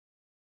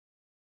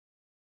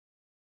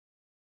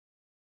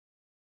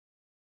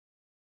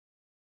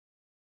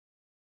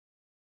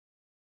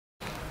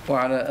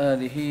وعلى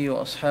آله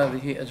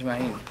وأصحابه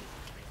أجمعين.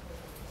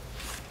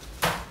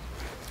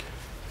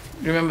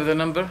 Remember the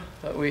number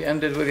that we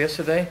ended with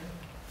yesterday?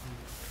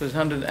 It was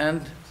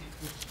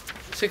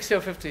 160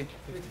 or 50?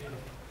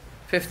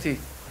 50.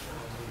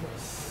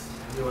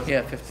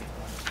 Yeah, 50.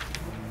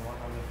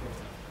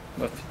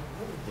 What?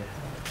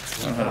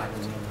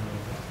 150.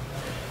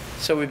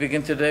 So we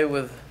begin today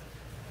with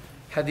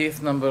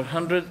Hadith number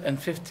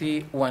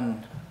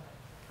 151.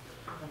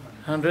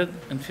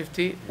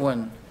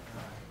 151.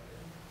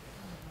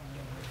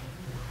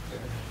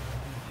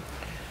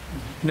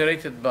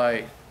 Narrated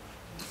by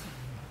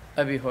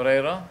أبي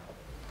هريرة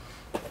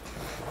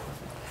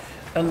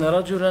أن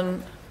رجلا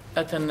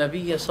أتى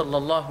النبي صلى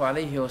الله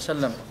عليه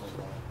وسلم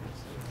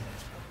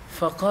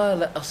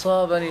فقال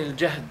أصابني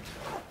الجهد.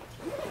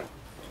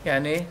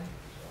 يعني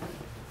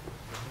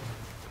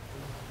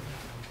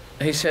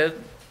he said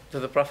to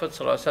the Prophet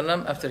صلى الله عليه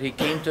وسلم after he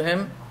came to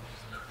him,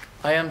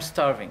 I am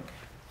starving.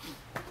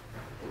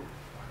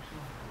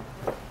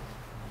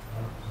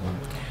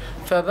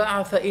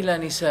 فبعث إلى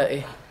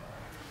نسائه.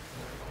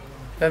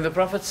 Then the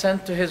Prophet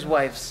sent to his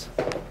wives.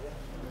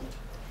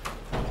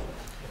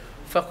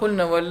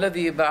 فقلنا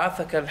والذي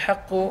بعثك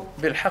الحق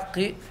بالحق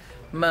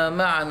ما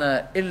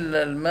معنا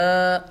إلا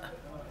الماء.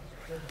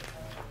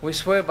 We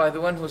swear by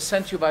the one who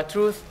sent you by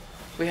truth,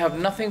 we have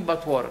nothing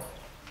but water.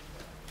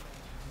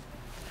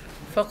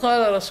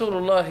 فقال رسول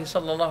الله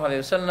صلى الله عليه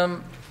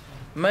وسلم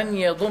من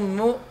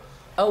يضم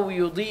أو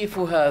يضيف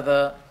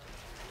هذا.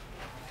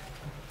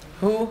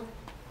 Who?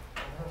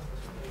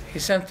 He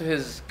sent to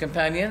his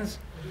companions,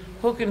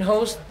 who can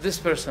host this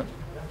person?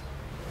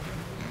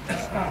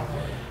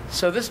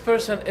 So this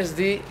person is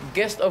the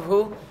guest of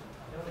who?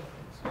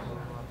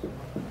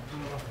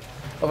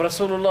 Of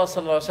Rasulullah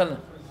sallallahu alaihi wasallam.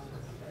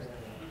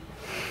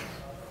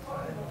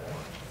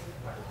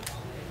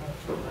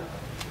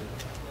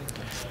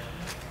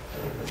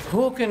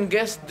 Who can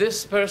guest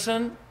this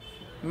person?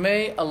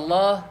 May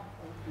Allah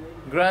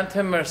grant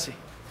him mercy.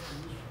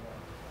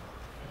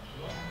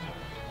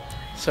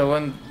 So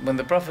when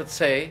the prophets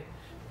say,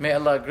 may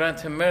Allah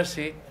grant him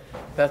mercy,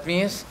 that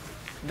means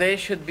they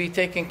should be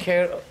taking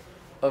care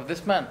of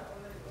this man.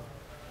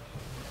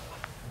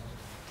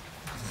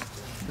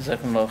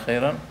 Jazakumullah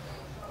khairan.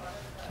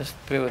 Just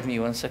bear with me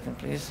 1 second,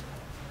 please.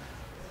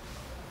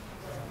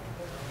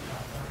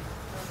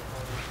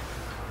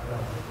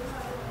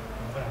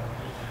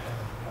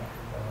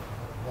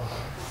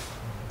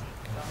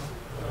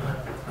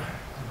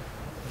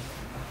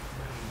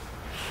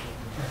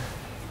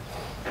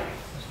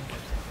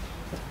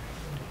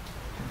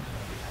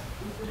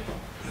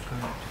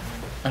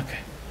 Okay.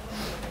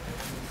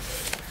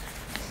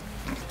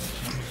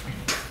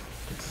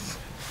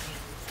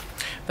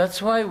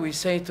 That's why we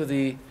say to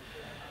the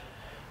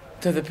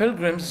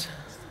pilgrims,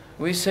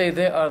 we say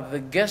they are the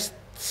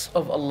guests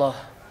of Allah,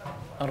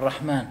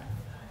 Ar-Rahman.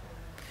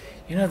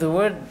 You know the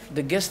word,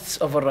 the guests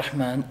of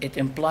Ar-Rahman, it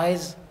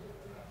implies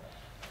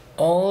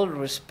all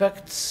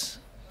respects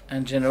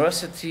and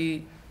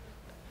generosity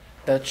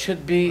that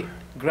should be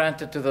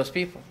granted to those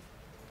people.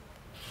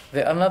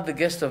 They are not the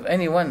guest of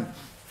anyone.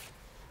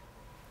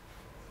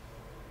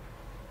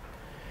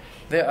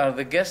 They are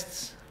the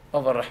guests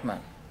of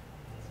Ar-Rahman.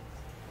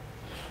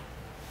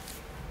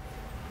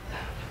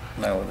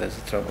 Now there's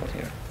a trouble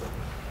here.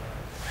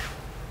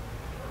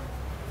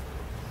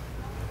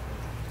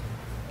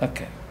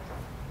 Okay.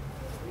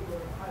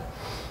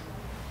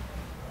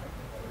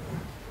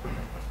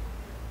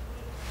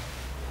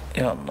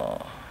 Ya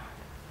Allah.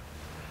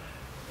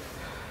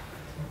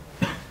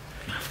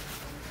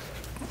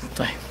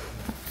 طيب.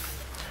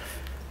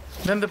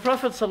 Then the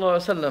Prophet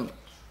ﷺ,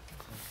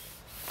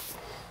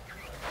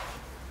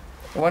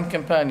 one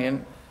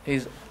companion,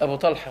 he's Abu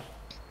Talha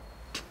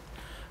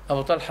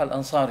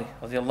al-Ansari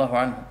radiyallahu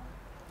anhu.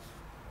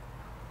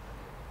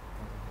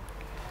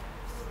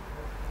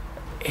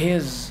 He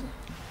is,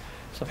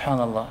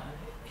 subhanallah,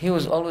 he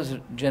was always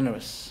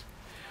generous.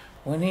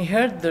 When he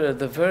heard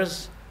the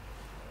verse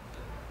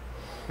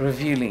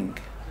revealing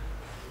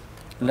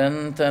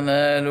لن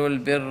تنالوا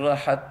البر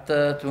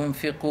حتى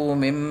تنفقوا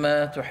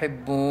مما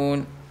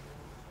تحبون,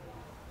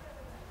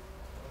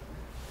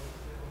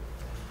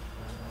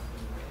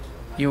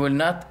 you will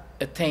not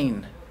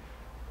attain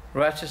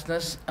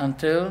righteousness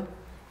until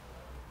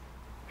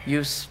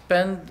you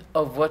spend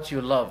of what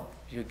you love.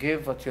 You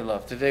give what you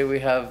love. Today we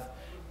have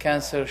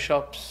cancer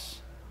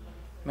shops,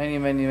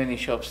 many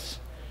shops.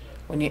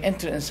 When you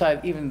enter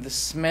inside, even the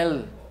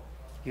smell,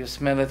 you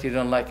smell it, you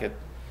don't like it.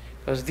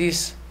 Because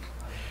these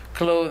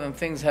clothes and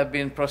things have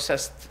been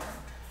processed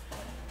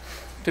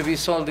to be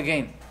sold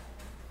again.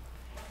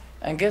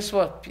 And guess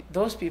what?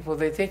 Those people,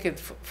 they take it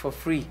for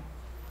free.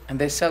 And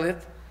they sell it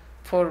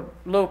for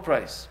low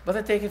price. But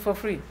they take it for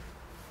free.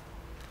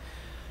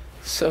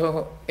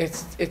 So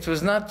it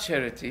was not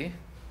charity,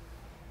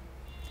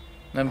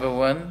 number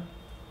one.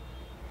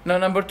 No,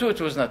 number two, it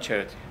was not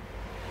charity.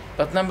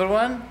 But number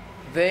one,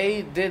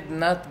 they did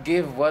not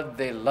give what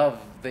they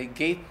love. They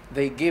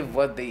give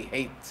what they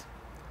hate.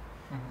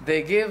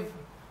 They give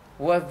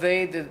what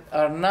they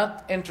are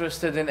not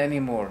interested in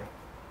anymore.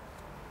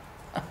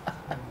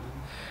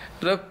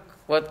 Look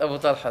what Abu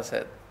Talha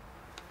said.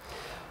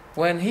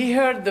 When he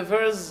heard the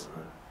verse,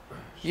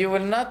 you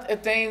will not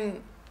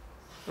attain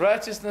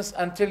righteousness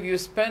until you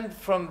spend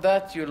from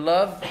that you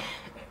love.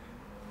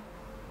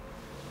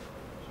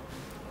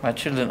 My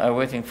children are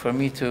waiting for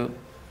me to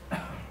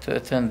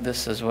attend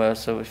this as well,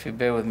 so if you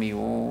bear with me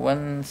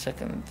 1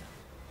 second.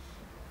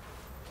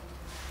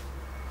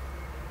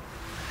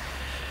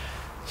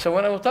 So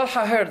when Abu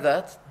Talha heard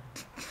that,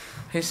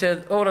 he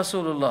said, "O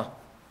Rasulullah,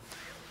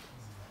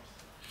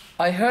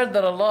 I heard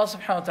that Allah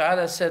subhanahu wa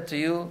ta'ala said to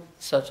you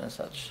such and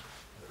such.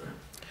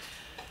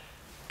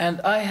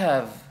 And I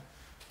have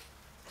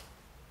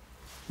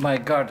my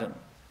garden,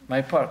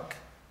 my park,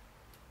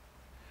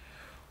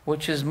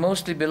 which is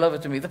mostly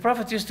beloved to me." The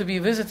Prophet used to be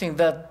visiting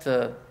that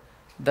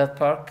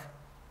park,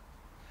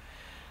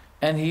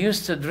 and he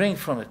used to drink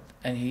from it,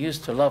 and he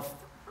used to love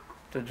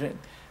to drink.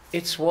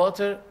 Its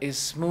water is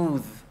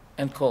smooth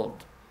and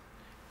cold.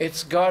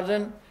 Its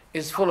garden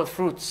is full of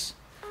fruits.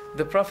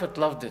 The Prophet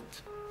loved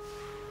it.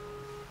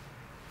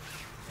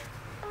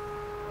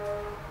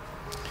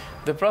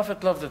 The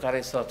Prophet loved it,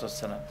 alayhi salatu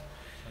wasalam.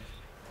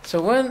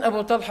 So when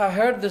Abu Talha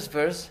heard this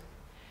verse,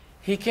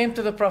 he came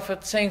to the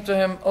Prophet saying to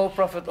him, "O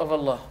Prophet of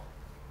Allah,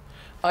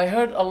 I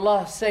heard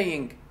Allah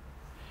saying,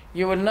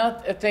 you will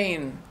not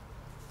attain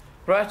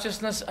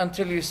righteousness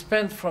until you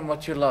spend from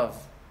what you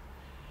love.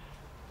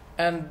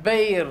 And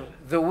Bayr,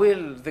 the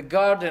will, the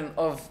garden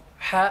of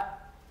Ha,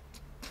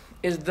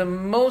 is the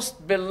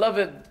most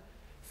beloved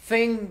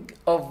thing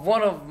of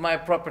one of my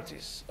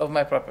properties,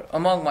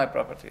 among my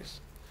properties.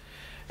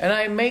 And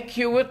I make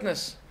you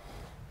witness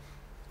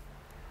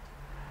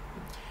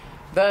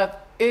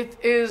that it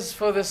is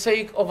for the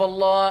sake of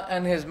Allah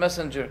and His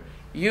Messenger.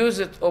 Use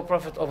it, O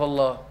Prophet of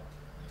Allah,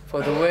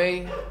 for the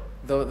way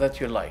that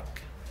you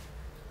like."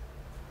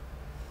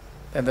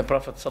 And the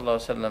Prophet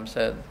ﷺ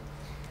said,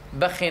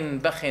 "Bakhin,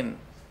 bakhin."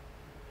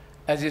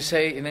 As you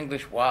say in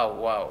English, wow,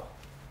 wow.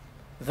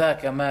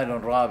 ذَاكَ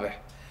مَالٌ رَابِحٌ.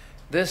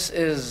 This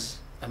is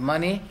a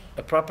money,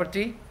 a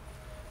property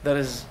that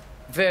is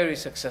very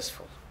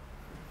successful.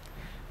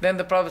 Then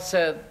the Prophet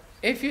said,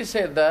 "If you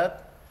said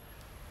that,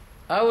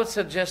 I would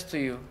suggest to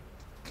you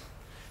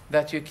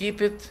that you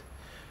keep it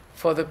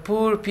for the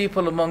poor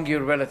people among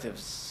your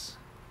relatives."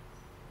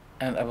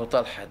 And Abu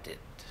Talha did.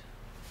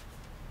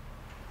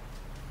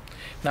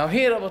 Now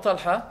here Abu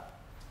Talha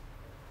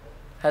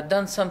had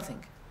done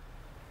something.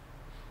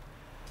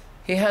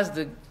 He has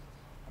the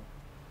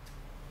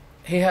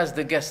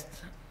guest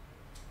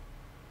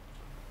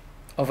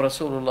of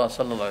Rasulullah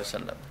sallallahu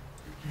alaihi wasallam.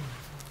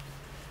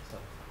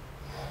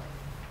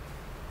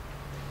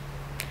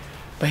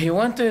 But he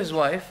went to his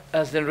wife,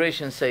 as the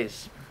narration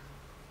says.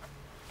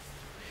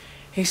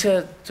 He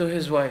said to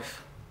his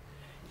wife,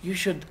 "You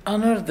should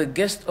honor the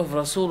guest of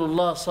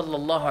Rasulullah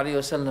sallallahu alaihi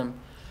wasallam.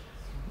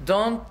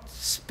 Don't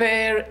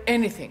spare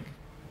anything.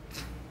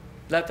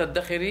 لا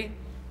تدخري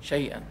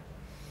شيئا."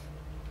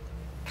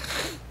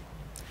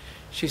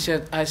 She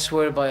said, "I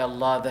swear by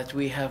Allah that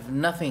we have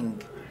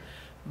nothing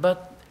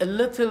but a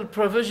little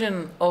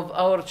provision of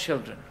our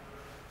children."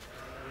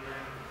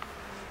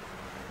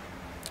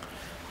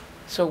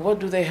 So what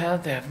do they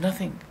have? They have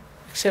nothing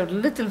except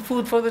little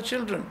food for the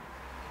children.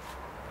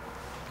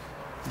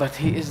 But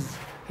he's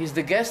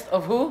the guest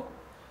of who?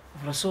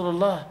 Of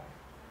Rasulullah.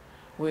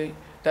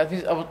 That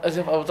means as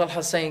if Abu Talha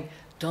is saying,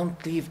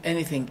 don't leave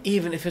anything,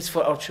 even if it's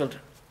for our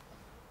children.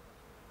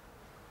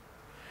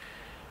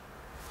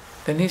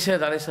 Then he said,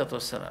 alayhi salatu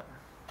wassalam,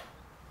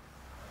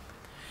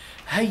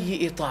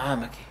 "Hayyi'i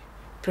ta'amaki."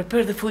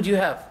 Prepare the food you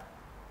have.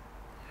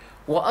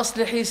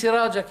 وَأَصْلِحِي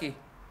سِرَاجَكِ.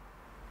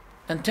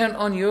 And turn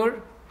on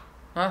your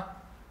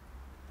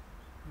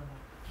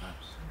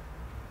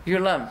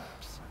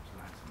lamps.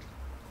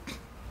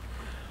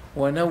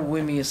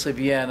 وَنَوِّمِي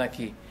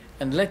صِبْيَانَكِ.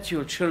 And let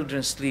your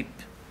children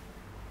sleep.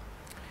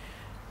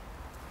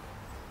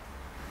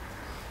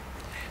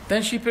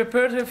 Then she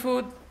prepared her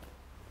food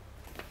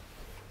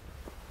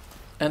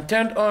and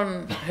turned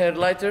on her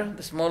lighter,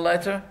 the small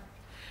lighter,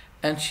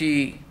 and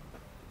she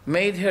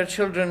made her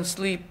children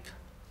sleep.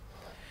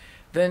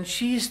 Then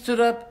she stood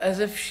up as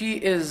if she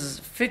is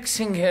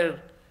fixing her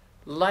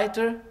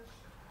lighter.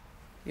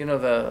 You know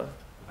the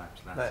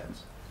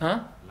Lamps.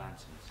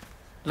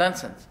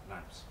 Lanterns.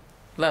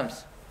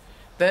 Lamps.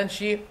 Then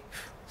she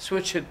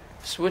switched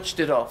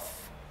it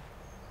off.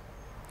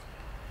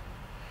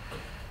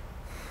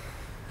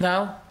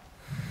 Now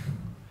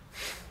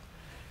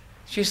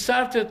she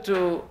started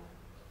to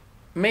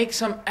make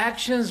some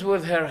actions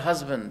with her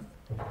husband.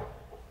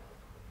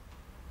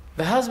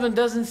 The husband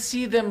doesn't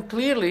see them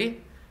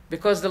clearly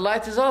because the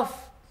light is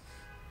off.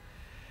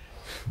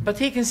 But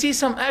he can see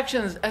some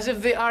actions as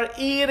if they are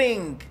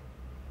eating.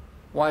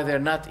 Why they're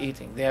not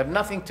eating? They have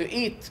nothing to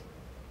eat.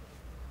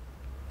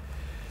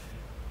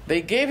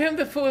 They gave him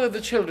the food of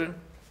the children,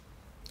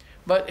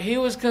 but he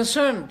was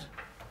concerned.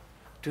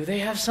 Do they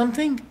have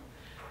something?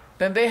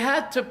 Then they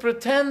had to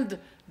pretend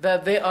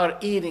that they are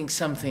eating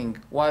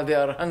something while they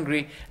are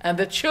hungry, and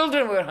the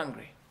children were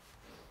hungry.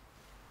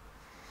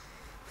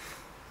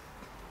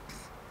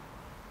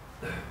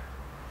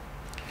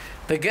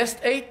 The guest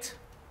ate,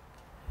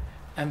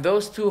 and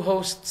those two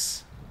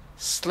hosts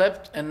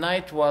slept a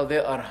night while they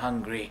are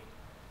hungry.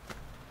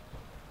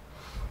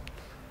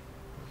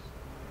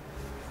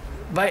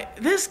 By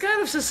this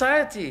kind of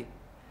society,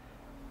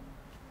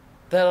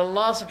 that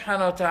Allah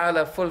subhanahu wa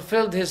ta'ala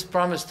fulfilled His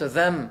promise to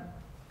them.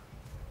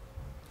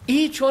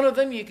 Each one of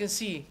them, you can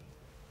see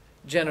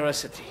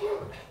generosity,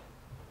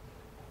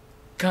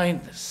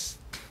 kindness,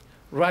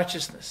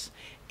 righteousness.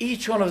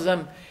 Each one of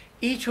them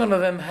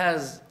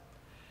has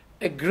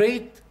a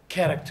great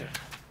character.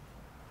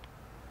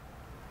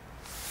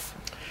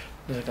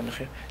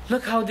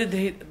 Look how did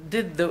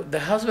the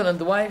husband and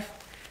the wife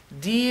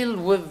deal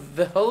with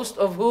the host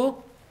of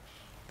who?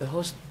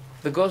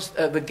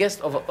 The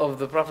guest of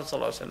the Prophet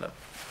ﷺ.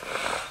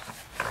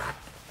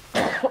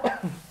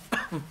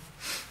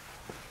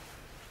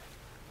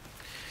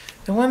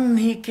 And when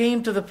he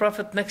came to the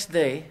Prophet next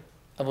day,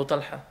 Abu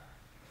Talha,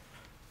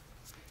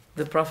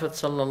 the Prophet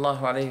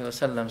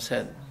ﷺ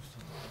said,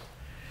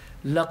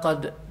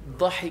 لَقَدْ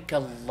ضَحِكَ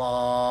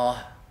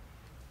اللَّهُ,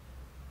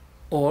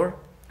 or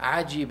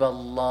عَجِبَ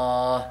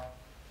اللَّهُ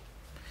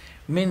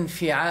مِنْ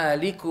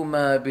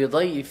فِعَالِكُمَا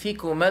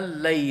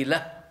بِضَيْفِكُمَا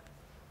اللَّيْلَةِ.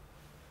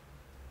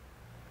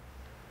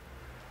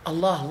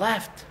 Allah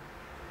laughed.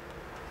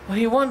 Well,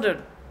 He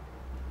wondered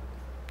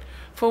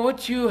for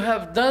what you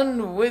have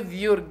done with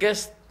your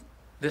guest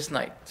this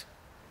night.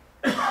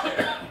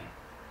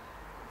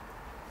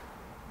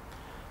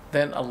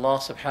 Then Allah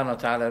subhanahu wa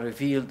ta'ala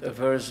revealed a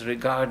verse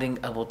regarding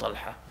Abu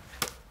Talha.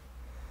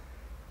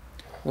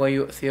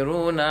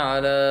 وَيُؤْثِرُونَ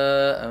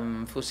عَلَىٰ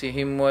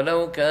أَنفُسِهِمْ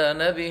وَلَوْ كَانَ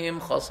بِهِمْ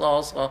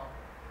خَصَاصَةٌ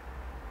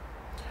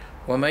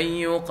وَمَنْ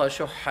يُوقَ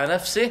شُحَّ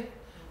نَفْسِهِ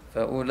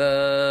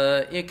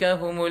فَأُولَٰئِكَ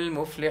هُمُ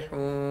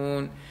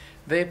الْمُفْلِحُونَ.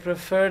 They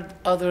preferred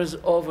others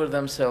over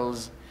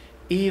themselves,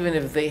 even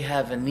if they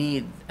have a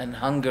need and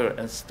hunger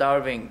and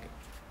starving.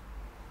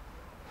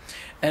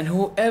 And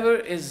whoever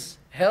is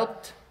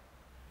helped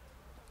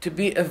to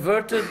be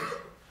averted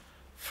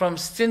from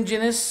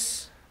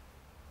stinginess,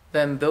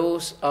 then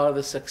those are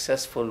the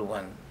successful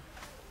ones.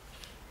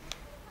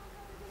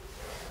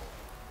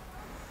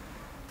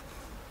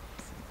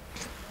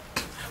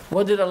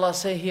 What did Allah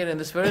say here in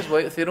this verse?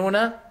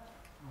 وَيُؤْثِرُونَ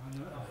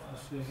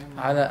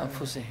عَلَىٰ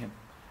أَنفُسِهِمْ.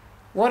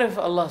 What if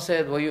Allah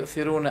said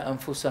وَيُؤْثِرُونَ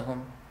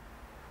أَنفُسَهُمْ?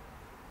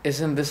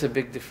 Isn't this a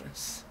big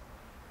difference?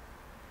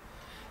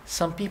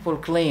 Some people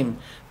claim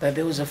that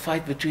there was a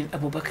fight between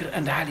Abu Bakr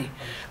and Ali.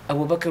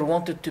 Abu Bakr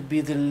wanted to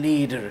be the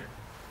leader,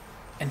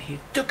 and he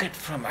took it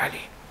from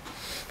Ali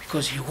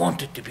because he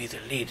wanted to be the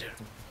leader.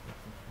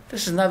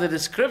 This is not a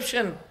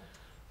description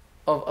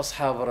of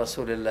Ashab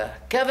Rasulullah.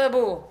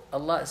 Kadabu.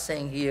 Allah is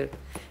saying here,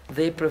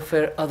 they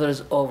prefer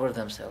others over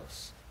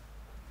themselves.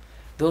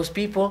 Those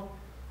people,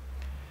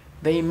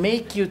 they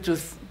make you to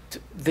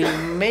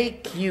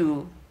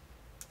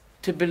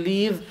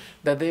believe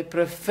that they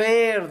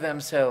prefer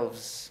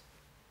themselves.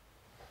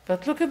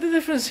 But look at the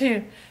difference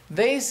here.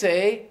 They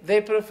say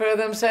they prefer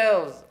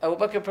themselves. Abu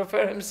Bakr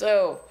prefers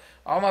himself.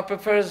 Umar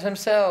prefers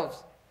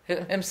himself.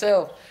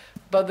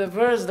 But the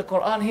verse, the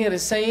Quran here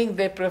is saying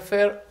they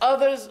prefer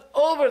others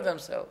over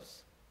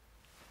themselves.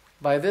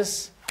 By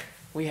this,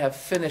 we have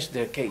finished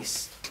their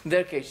case.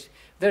 Their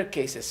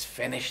case is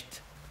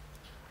finished.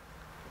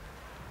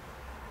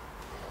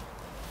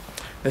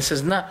 This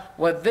is not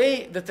what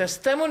the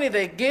testimony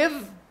they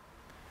give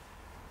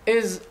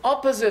is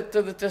opposite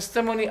to the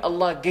testimony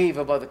Allah gave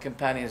about the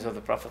companions of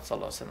the Prophet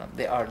ﷺ.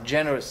 They are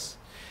generous.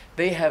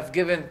 They have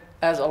given,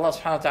 as Allah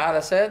subhanahu wa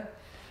ta'ala said,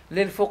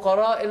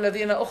 لِلْفُقَرَاءِ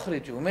الَّذِينَ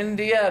أُخْرِجُوا مِنْ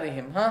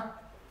دِيَارِهِمْ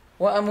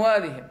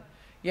وَأَمْوَالِهِمْ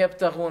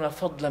يَبْتَغُونَ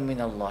فَضْلًا مِنَ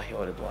اللَّهِ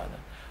وَرِضْوَانًا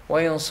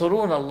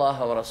وَيَنْصُرُونَ اللَّهَ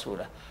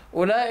وَرَسُولَهُ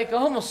أُولَٰئِكَ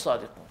هُمُ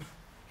الصَّادِقُونَ.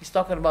 He's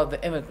talking about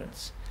the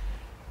immigrants.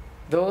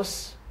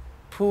 Those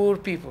poor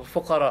people,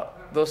 fuqara,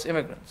 those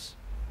immigrants,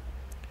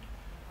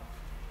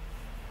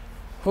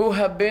 who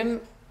have been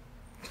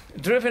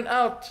driven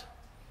out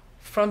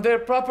from their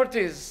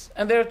properties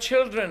and their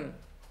children.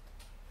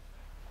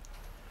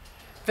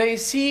 They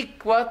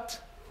seek what?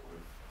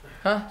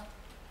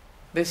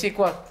 They seek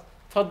what?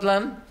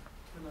 Fadlan.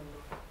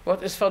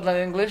 What is fadlan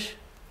in English?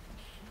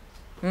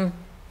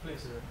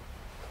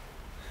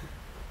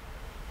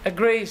 A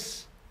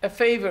grace, a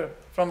favor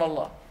from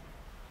Allah.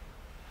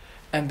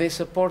 And they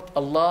support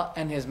Allah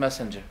and His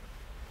Messenger.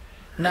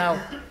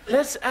 Now,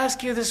 let's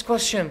ask you this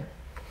question.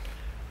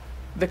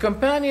 The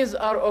companions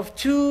are of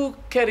two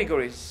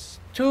categories,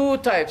 two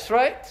types,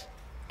 right?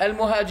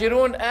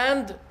 Al-Muhajirun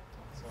and...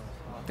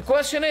 The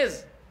question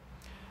is,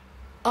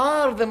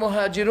 are the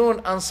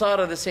Muhajirun Ansar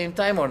at the same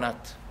time or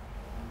not?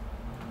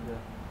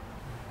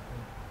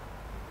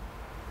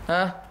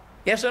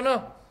 Yes or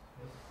no?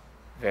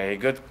 Very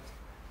good.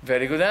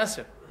 Very good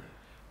answer.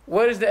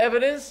 Where is the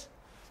evidence?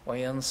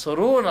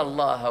 وَيَنْصُرُونَ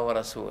اللَّهَ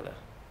وَرَسُولَهُ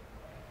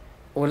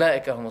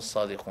أُولَٰئِكَ هُمُ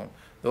الصَّادِقُونَ.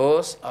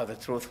 Those are the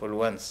truthful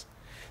ones.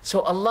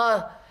 So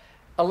Allah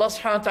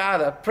subhanahu wa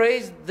ta'ala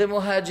praised the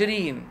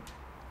Muhajireen,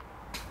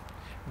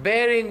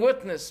 bearing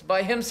witness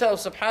by Himself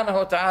subhanahu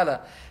wa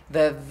ta'ala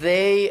that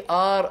they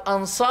are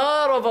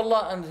Ansar of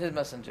Allah and His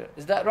Messenger.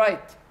 Is that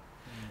right?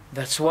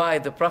 That's why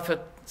the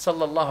Prophet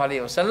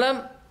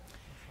ﷺ,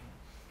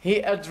 he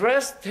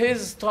addressed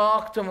his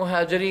talk to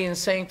Muhajirin,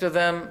 saying to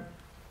them,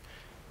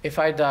 if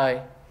I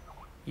die,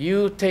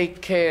 you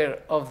take care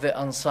of the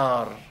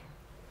Ansar.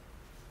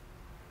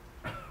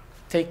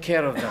 Take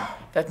care of them.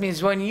 That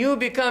means when you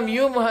become,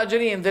 you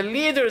Muhajirin, the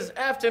leaders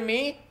after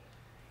me,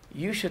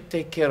 you should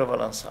take care of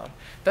Al-Ansar.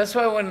 That's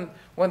why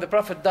when the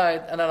Prophet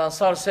died and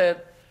Al-Ansar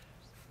said,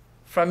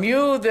 from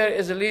you there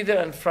is a leader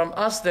and from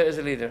us there is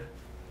a leader.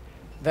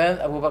 Then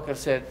Abu Bakr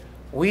said,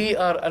 we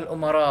are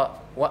al-umara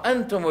wa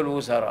antum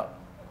al-wuzara.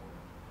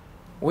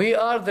 We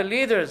are the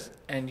leaders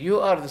and you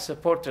are the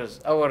supporters,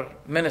 our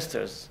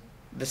ministers.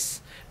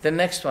 The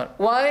next one.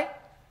 Why?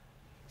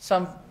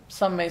 Some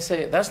may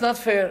say, that's not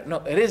fair. No,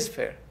 it is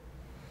fair.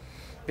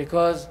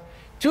 Because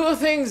two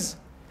things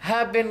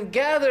have been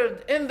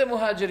gathered in the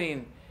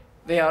Muhajirin.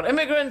 They are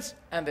immigrants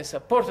and they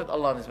supported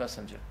Allah and His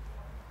Messenger.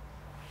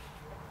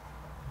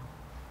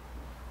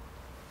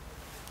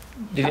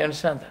 Did you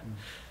understand that?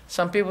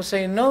 Some people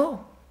say,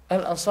 no,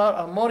 Al-Ansar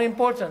are more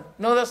important.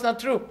 No, that's not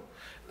true.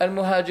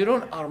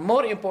 Al-Muhajirun are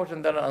more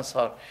important than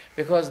Al-Ansar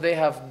because they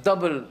have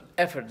double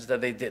efforts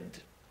that they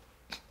did.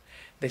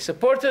 They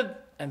supported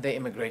and they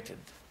immigrated.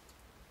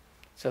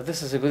 So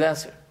this is a good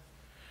answer.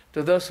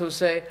 To those who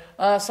say,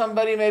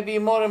 somebody may be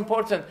more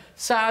important.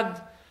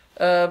 Sa'd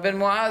bin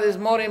Mu'adh is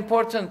more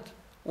important.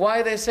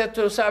 Why they said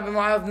to Sa'd bin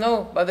Mu'adh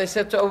no, but they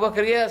said to Abu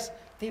Bakr yes.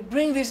 They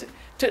bring this.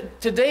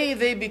 Today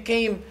they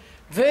became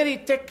very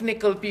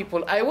technical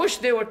people. I wish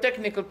they were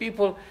technical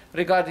people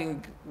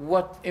regarding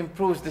what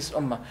improves this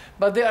ummah.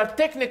 But they are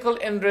technical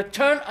and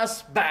return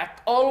us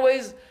back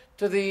always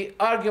to the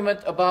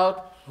argument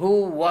about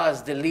who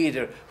was the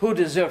leader, who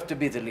deserved to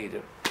be the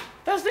leader.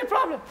 That's their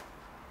problem.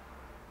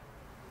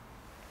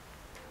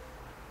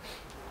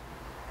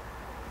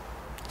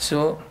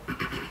 So,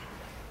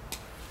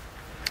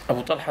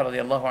 Abu Talha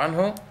radiallahu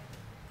anhu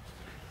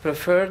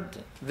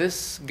preferred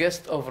this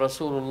guest of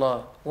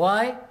Rasulullah.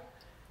 Why?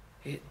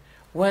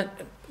 When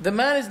the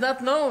man is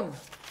not known.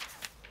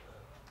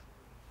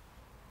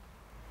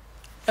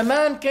 A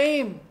man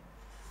came.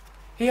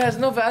 He has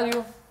no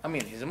value. I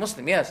mean, he's a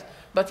Muslim, yes.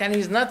 But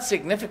he's not a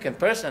significant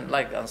person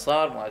like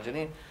Ansar,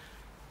 Muhajirin.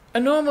 A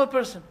normal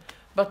person.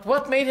 But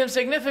what made him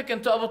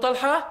significant to Abu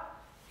Talha?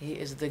 He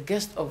is the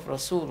guest of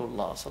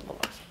Rasulullah sallallahu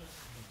alaihi wasallam.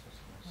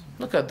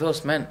 Look at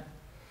those men.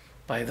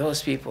 By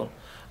those people,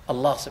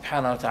 Allah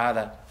subhanahu wa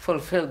ta'ala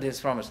fulfilled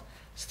His promise.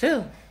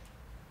 Still.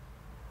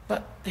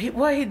 But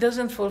why He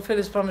doesn't fulfill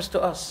His promise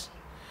to us?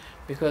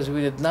 Because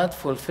we did not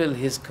fulfill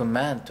His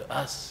command to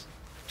us,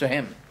 to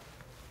Him.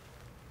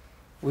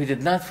 We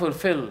did not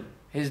fulfill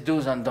His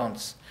do's and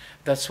don'ts.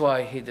 That's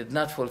why He did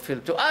not fulfill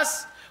to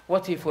us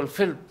what He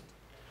fulfilled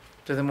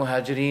to the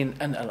Muhajirin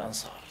and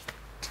Al-Ansar.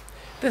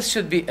 This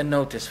should be a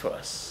notice for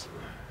us.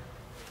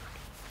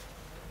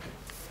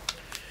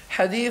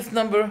 Hadith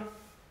number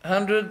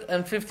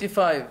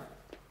 155.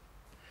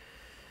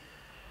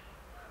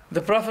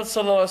 The Prophet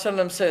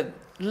ﷺ said,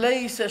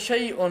 ليس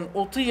شيء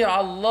أطيع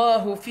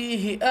الله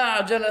فيه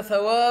أعجل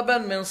ثوابا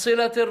من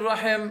صلة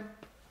الرحم.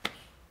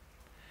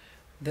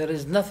 There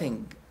is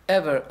nothing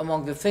ever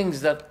among the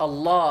things that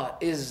Allah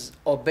is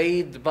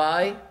obeyed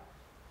by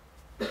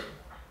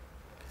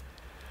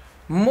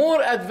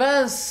more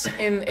advanced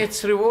in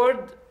its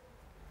reward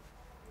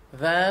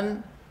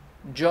than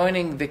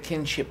joining the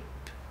kinship.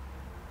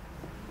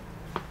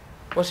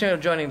 What's the meaning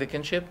of joining the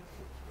kinship?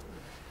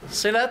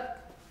 Silat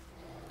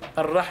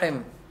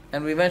al-Rahim.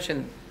 And we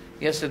mentioned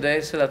yesterday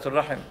Silat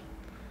al-Rahim.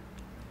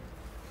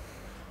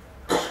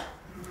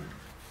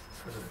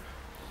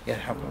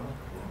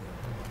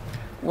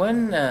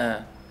 When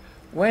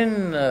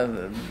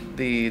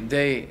the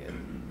day,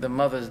 the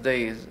Mother's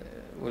Day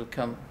will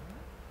come?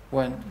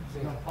 When?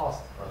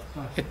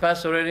 It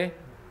passed already?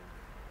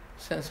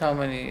 Since how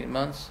many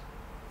months?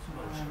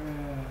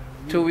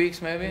 2 weeks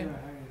maybe?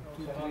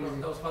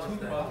 That was Father's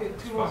Day.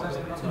 2 months.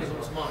 It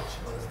was March.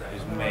 Father's Day. It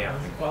was May, I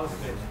think. Father's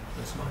Day.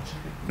 This March.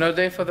 No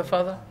day for the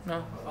father?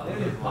 No?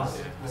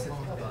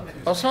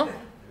 Also?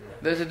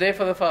 There's a day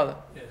for the father?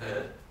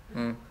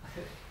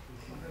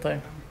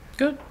 Fine.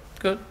 Good,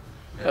 good.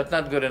 But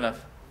not good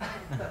enough.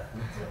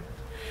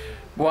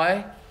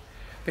 Why?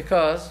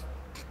 Because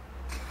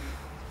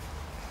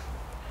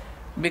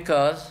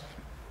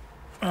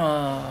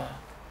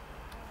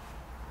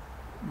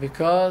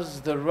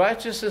the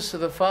righteousness of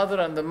the father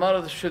and the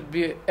mother should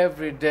be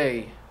every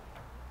day.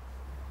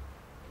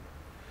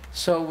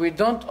 So we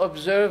don't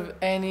observe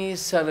any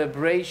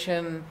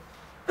celebration,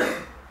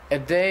 a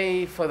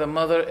day for the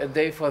mother, a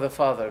day for the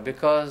father,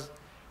 because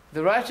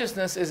the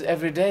righteousness is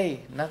every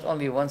day, not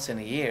only once in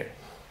a year.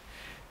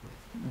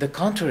 The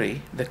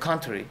contrary,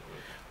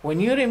 when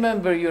you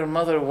remember your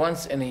mother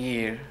once in a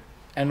year,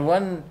 and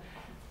one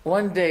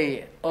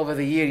day over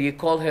the year you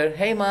call her,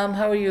 hey mom,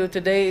 how are you?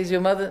 Today is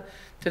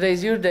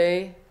your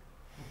day.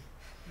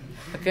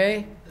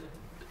 Okay?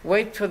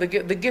 Wait for the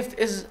gift. The gift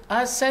is,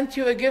 I sent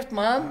you a gift,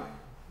 mom.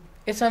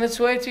 It's on its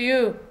way to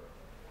you.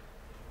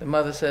 The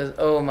mother says,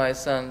 oh my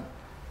son,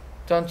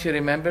 don't you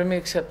remember me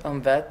except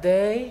on that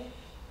day?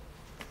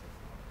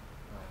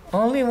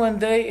 Only one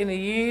day in a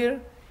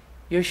year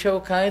you show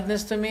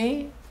kindness to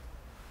me?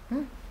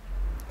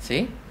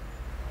 See?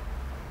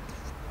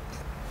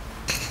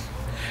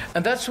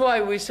 And that's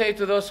why we say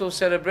to those who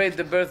celebrate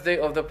the birthday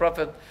of the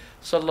Prophet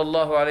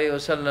sallallahu alaihi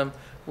wasallam,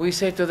 we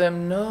say to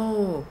them,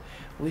 no,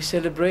 we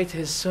celebrate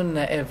his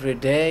sunnah every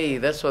day.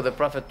 That's what the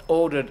Prophet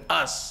ordered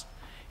us.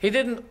 He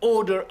didn't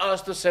order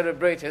us to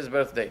celebrate his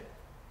birthday.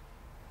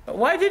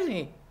 Why didn't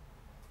he?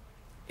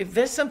 If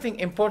there's something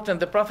important,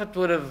 the Prophet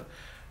would have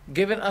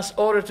given us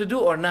order to do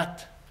or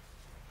not.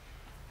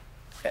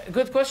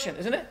 Good question,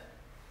 isn't it?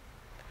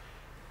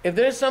 If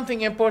there is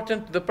something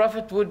important, the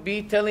Prophet would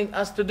be telling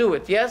us to do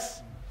it,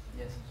 yes?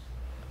 Yes.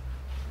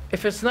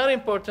 If it's not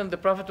important, the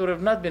Prophet would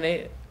have not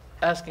been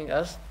asking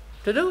us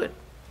to do it.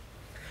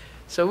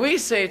 So we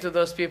say to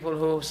those people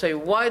who say,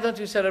 why don't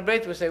you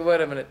celebrate? We say,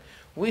 wait a minute.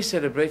 We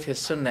celebrate his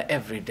sunnah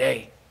every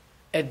day.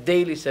 A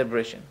daily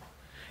celebration.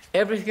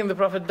 Everything the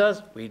Prophet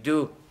does, we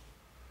do.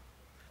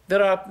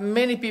 There are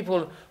many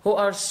people who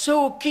are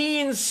so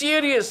keen,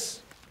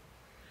 serious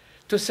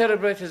to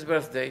celebrate his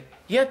birthday.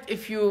 Yet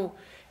if you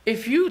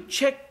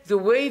check the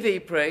way they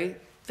pray,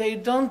 they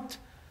don't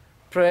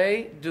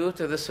pray due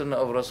to the sunnah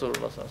of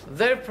Rasulullah.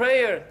 Their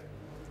prayer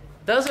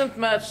doesn't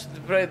match the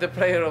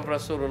prayer of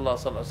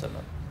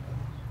Rasulullah.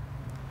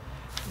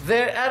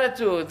 Their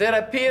attitude, their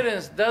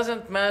appearance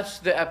doesn't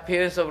match the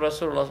appearance of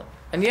Rasulullah.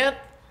 And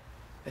yet,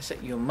 they say,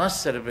 you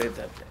must celebrate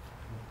that day.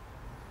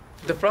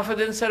 The Prophet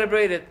didn't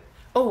celebrate it.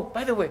 Oh,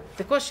 by the way,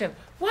 the question,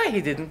 why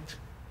he didn't?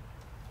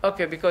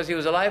 Okay, because he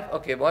was alive?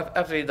 Okay, but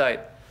after he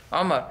died.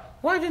 Umar,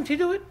 why didn't he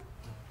do it?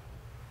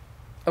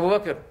 Abu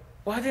Bakr,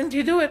 why didn't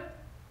he do it?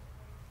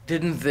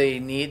 Didn't they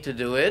need to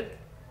do it?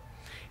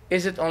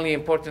 Is it only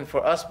important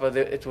for us, but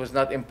it was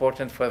not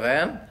important for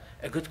them?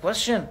 A good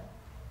question.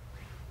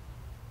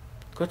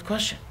 Good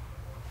question.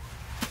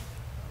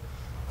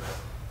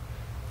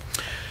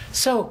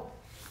 So,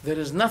 there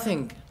is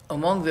nothing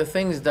among the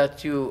things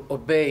that you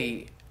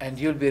obey and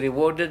you'll be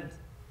rewarded.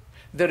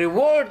 The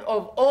reward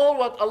of all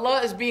what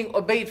Allah is being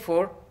obeyed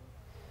for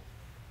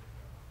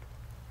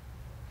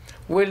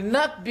will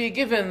not be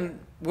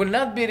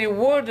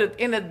rewarded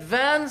in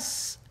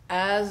advance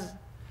as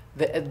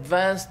the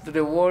advanced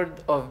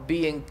reward of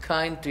being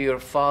kind to your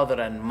father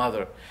and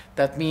mother.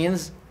 That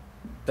means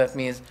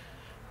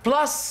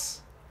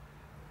plus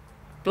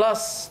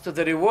to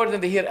the reward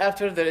in the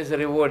hereafter, there is a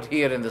reward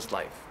here in this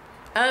life.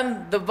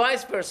 And the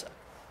vice versa.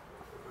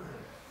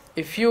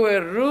 If you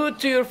were rude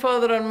to your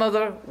father and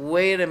mother,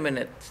 wait a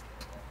minute.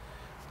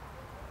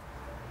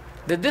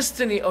 The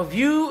destiny of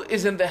you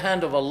is in the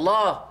hand of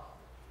Allah.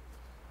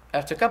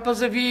 After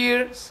couples of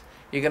years,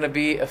 you're going to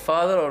be a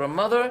father or a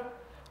mother,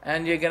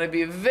 and you're going to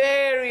be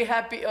very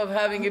happy of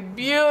having a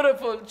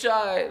beautiful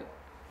child,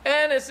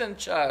 innocent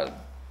child.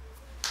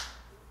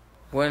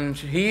 When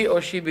he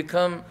or she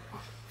become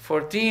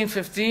 14,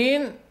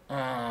 15,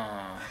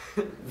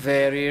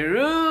 very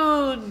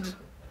rude.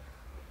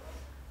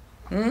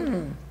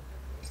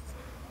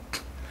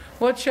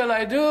 What shall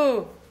I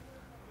do?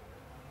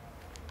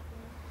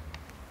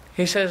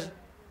 He says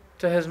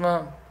to his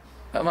mom,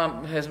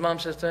 his mom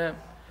says to him,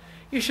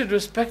 you should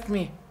respect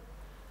me.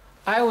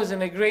 I was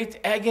in a great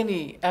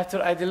agony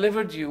after I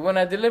delivered you, when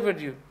I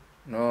delivered you.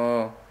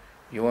 No,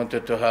 you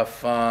wanted to have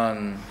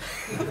fun.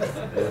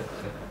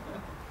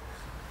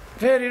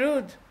 Very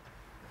rude.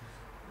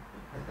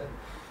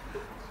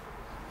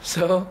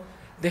 So,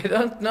 they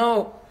don't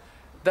know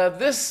that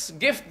this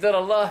gift that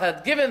Allah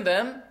had given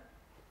them,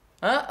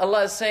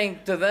 Allah is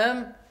saying to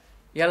them,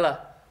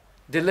 Yalla,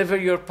 deliver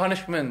your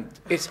punishment.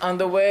 It's on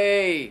the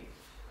way.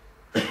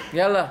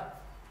 Yalla,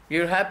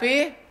 you're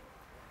happy?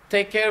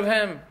 Take care of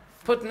him.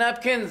 Put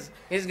napkins.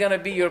 He's going to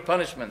be your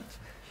punishment.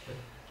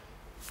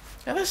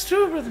 And that's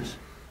true, brothers.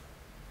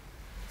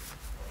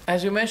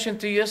 As we mentioned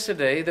to you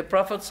yesterday, the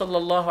Prophet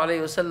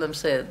ﷺ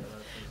said,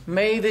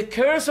 may the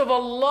curse of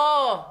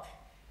Allah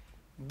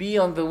be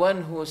on the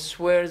one who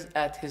swears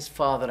at his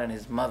father and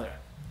his mother.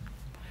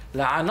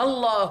 لَعَنَ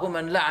اللَّهُ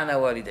مَنْ لَعَنَ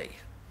وَالِدَيْهِ.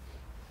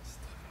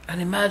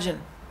 And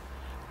imagine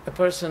a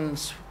person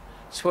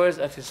swears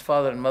at his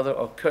father and mother,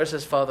 or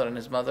curses father and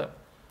his mother.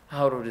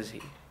 How rude is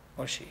he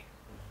or she?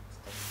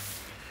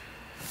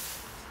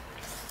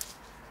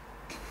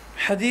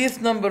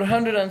 Hadith number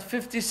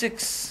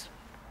 156.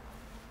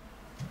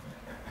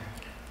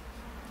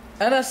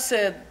 Anas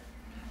said,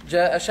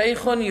 جاء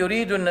شيخ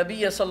يريد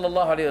النبي صلى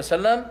الله عليه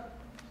وسلم.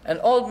 An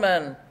old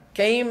man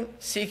came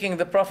seeking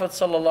the Prophet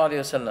صلى الله عليه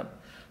وسلم.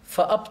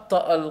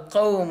 فأبطأ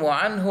القوم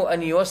عنه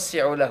أن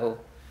يوسعوا له.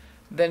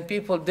 Then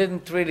people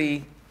didn't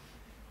really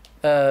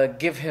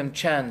give him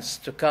chance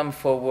to come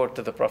forward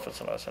to the Prophet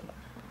صلى الله عليه وسلم.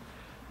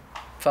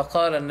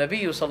 فقال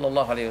النبي صلى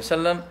الله عليه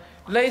وسلم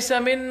ليس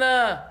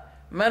منا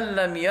من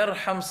لم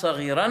يرحم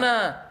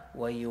صغيرنا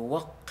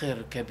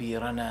ويوقر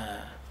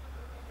كبيرنا.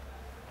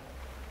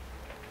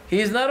 He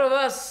is not of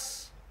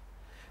us,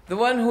 the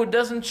one who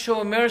doesn't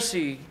show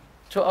mercy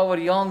to our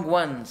young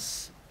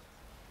ones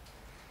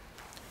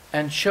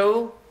and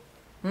show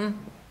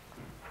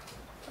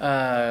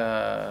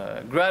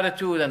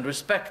gratitude and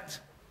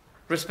respect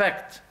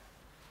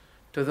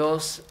to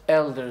those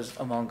elders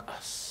among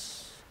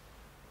us.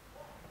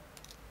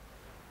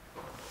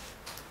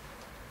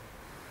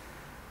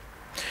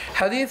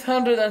 Hadith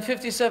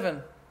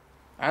 157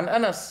 عن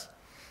أنس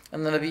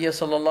أن النبي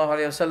صلى الله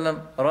عليه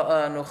وسلم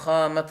رأى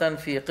نخامة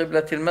في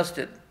قبلة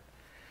المسجد.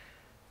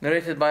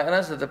 Narrated by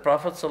Anas that the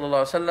Prophet صلى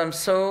الله عليه وسلم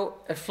saw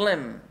a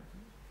phlegm,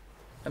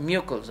 a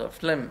mucus or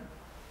phlegm,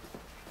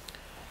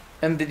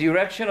 in the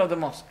direction of the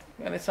mosque.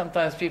 And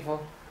sometimes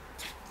people,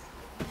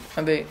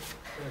 and they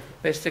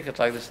stick it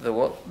like this to the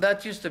wall.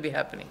 That used to be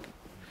happening.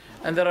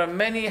 And there are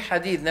many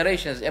hadith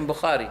narrations in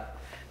Bukhari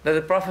that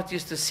the Prophet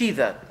used to see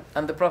that,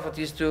 and the Prophet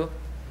used to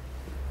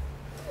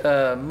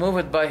move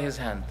it by his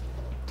hand,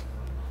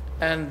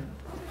 and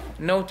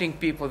noting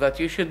people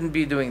that you shouldn't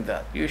be doing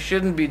that, you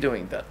shouldn't be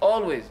doing that.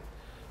 Always.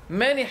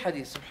 Many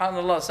hadiths,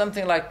 subhanAllah,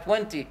 something like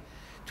 20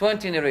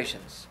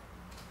 narrations.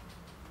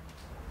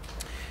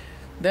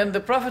 Then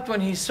the Prophet,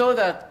 when he saw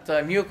that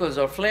mucus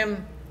or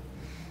phlegm,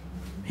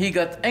 he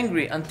got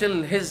angry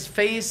until his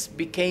face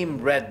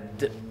became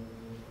red.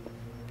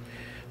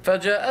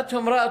 فَجَاءَتْهُ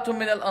امْرَأَةٌ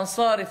مِّنَ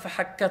الْأَنصَارِ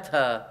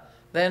فَحَكَّتْهَا.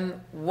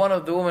 Then one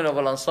of the women of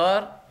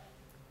Al-Ansar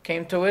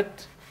came to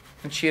it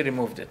and she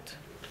removed it.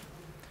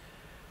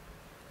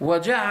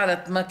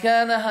 وَجَعَلَتْ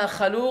مَكَانَهَا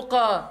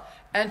خَلُوقًا.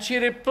 And she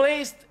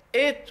replaced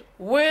it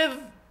with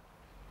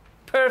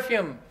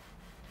perfume.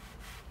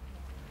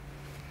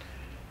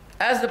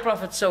 As the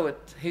Prophet saw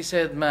it, he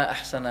said, مَا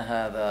أَحْسَنَ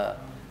هَذَا.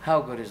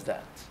 How good is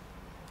that?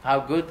 How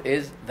good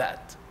is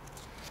that?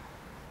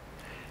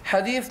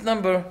 Hadith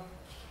number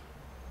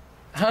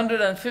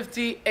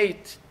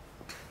 158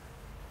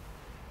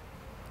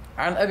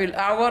 عن أبي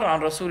الأعور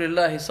عن رسول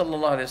الله صلى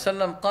الله عليه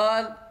وسلم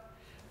قال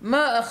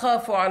ما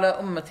أخاف على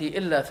أمتي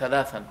إلا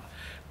ثلاثا.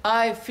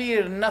 I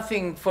fear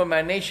nothing for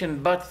my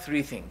nation but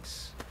three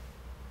things.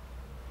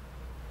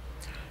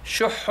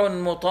 شح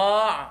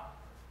مطاع,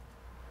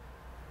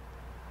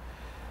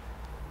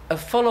 a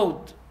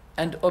followed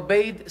and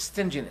obeyed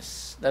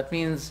stinginess. That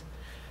means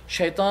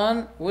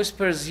shaitan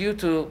whispers you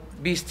to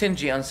be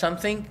stingy on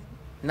something,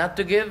 not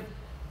to give,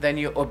 then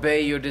you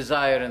obey your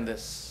desire in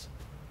this.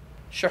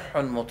 شح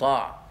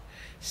مطاع,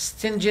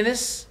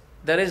 stinginess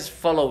that is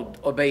followed,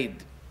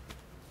 obeyed.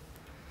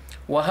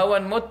 وهوى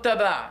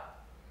متبع,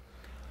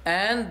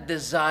 and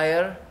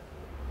desire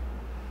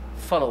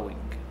following.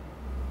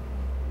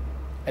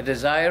 A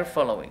desire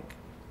following.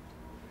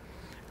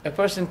 A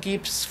person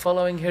keeps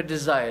following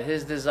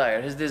his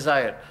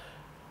desire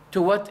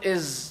to what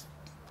is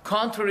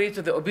contrary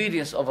to the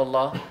obedience of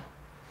Allah.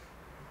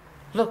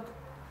 Look,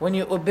 when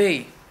you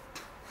obey,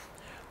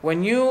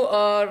 when you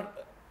are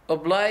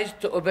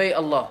obliged to obey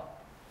Allah,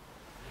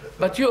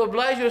 but you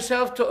oblige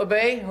yourself to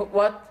obey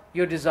what?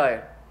 Your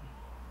desire.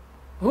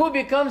 Who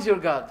becomes your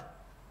God?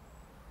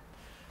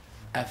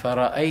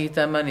 أَفَرَأَيْتَ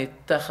مَنِ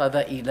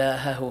اتَّخَذَ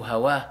إِلَهَهُ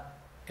هَوَاهُ.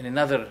 In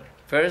another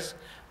verse,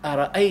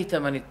 أَرَأَيْتَ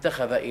مَنِ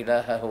اتَّخَذَ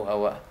إِلَهَهُ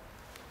هَوَاهُ.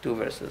 2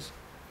 verses.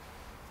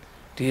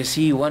 Do you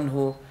see one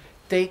who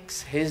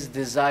takes his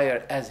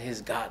desire as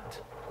his God?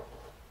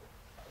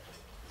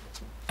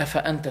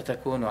 أَفَأَنْتَ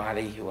تَكُونُ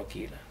عَلَيْهِ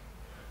وَكِيلًا.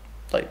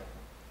 طيب.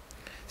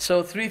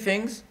 So 3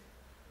 things: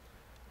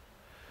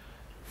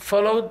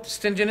 followed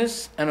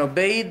stinginess and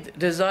obeyed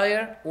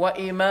desire,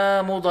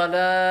 وَإِمَامُ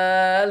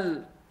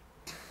ضَلَالٍ,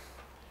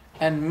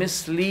 and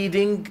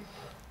misleading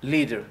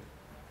leader,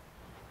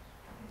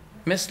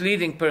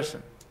 misleading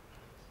person.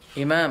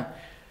 Imam.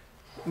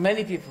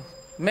 Many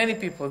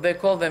people, they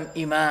call them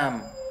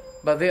imam,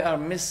 but they are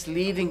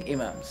misleading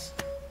imams.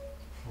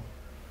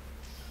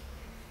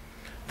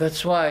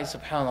 That's why,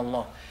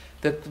 subhanallah,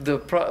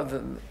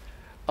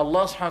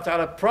 Allah subhanahu wa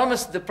ta'ala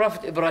promised the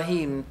Prophet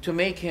Ibrahim to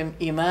make him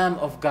imam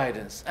of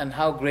guidance. And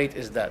how great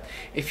is that?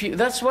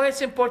 That's why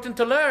it's important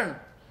to learn,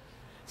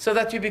 so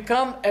that you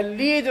become a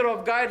leader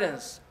of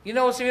guidance. You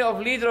know what's the meaning of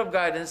leader of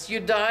guidance? You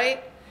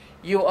die,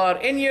 you are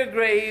in your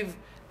grave,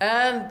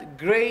 and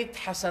great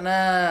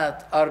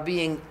hasanat are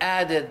being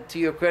added to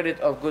your credit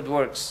of good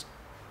works.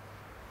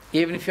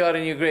 Even if you are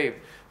in your grave.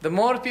 The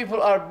more people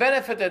are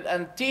benefited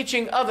and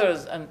teaching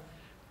others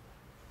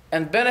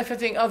and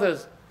benefiting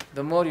others,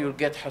 the more you'll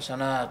get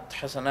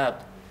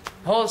hasanat.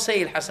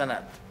 Wholesale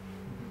hasanat.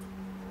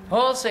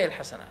 Wholesale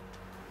hasanat.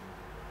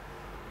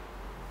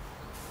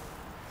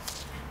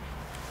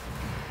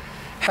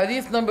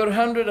 Hadith number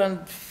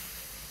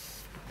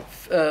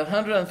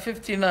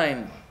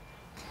 159.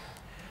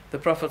 The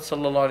Prophet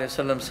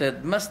ﷺ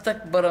said,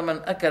 مَسْتَكْبَرَ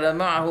مَنْ أَكَلَ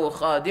مَعَهُ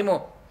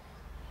خَادِمُهُ.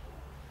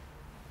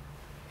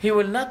 He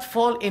will not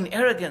fall in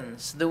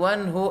arrogance, the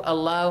one who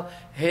allow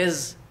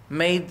his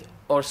maid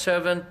or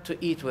servant to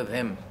eat with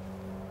him.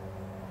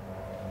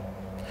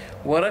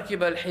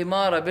 وَرَكِبَ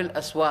الْحِمَارَ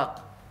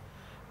بِالْأَسْوَاقِ.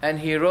 And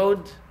he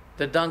rode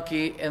the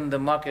donkey in the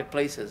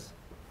marketplaces.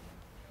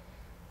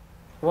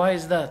 Why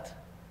is that?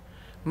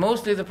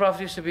 Mostly the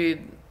Prophet used to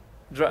be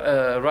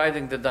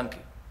riding the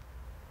donkey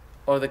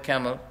or the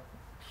camel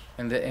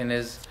in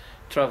his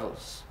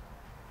travels.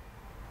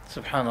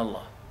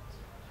 Subhanallah.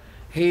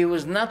 He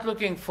was not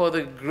looking for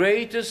the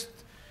greatest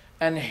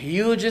and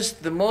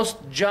hugest, the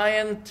most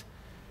giant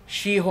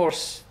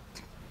she-horse.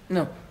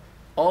 No.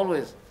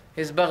 always.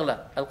 His baghla,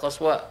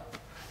 al-qaswa,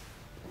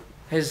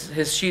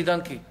 his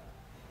she-donkey,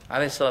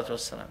 alayhi salatu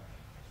wassalam.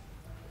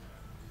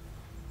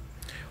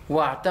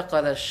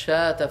 وَاعْتَقَلَ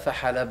الشَّاةَ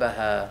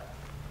فَحَلَبَهَا.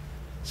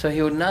 So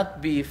he would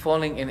not be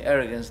falling in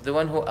arrogance. The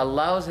one who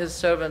allows his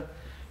servant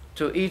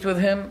to eat with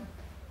him,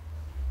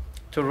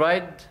 to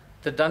ride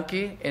the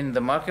donkey in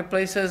the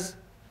marketplaces,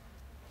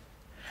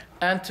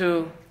 and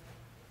to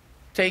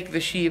take the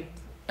sheep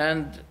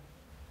and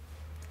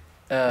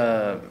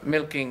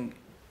milking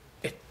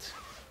it.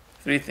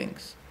 3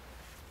 things.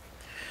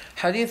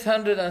 Hadith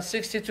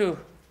 162.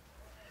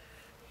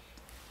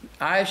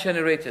 Aisha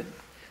narrated,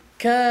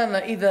 كان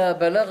إذا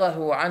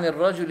بلغه عن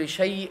الرجل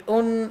شيء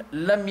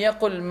لم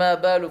يقل ما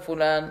بال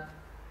فلان.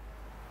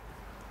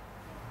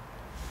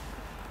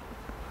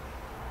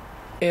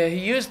 He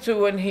used to,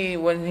 when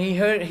he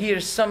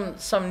hears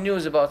some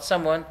news about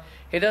someone,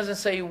 he doesn't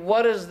say,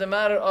 what is the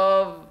matter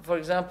of, for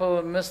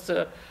example,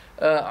 Mr.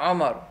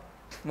 Umar?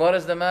 What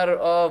is the matter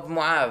of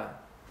Mu'adh?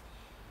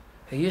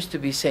 He used to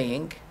be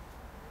saying,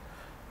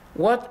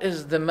 what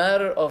is the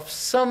matter of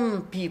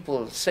some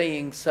people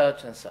saying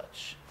such and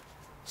such?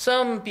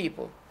 Some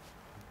people.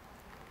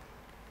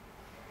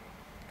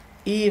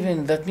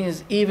 That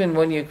means even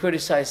when you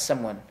criticize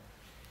someone,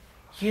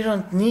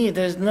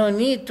 there's no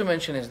need to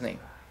mention his name.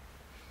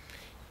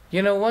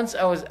 Once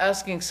I was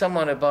asking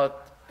someone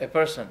about a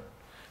person.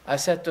 I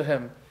said to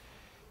him,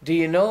 do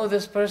you know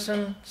this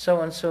person,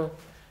 so and so?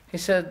 He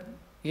said,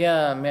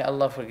 yeah, may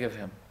Allah forgive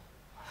him.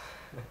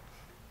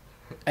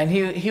 And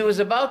he was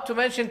about to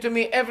mention to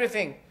me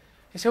everything.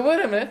 He said,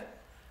 wait a minute,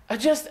 I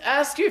just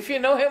asked you if you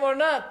know him or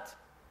not.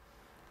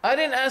 I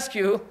didn't ask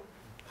you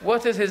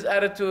what is his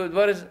attitude,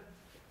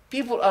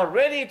 people are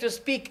ready to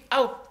speak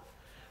out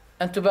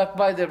and to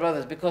backbite their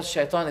brothers because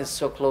shaitan is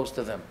so close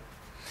to them.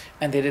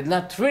 And they did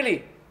not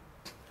really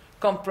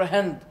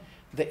comprehend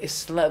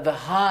the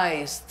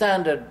high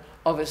standard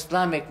of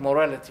Islamic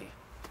morality.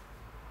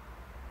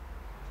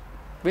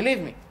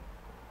 Believe me,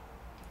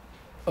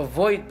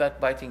 avoid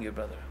backbiting your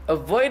brother.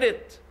 Avoid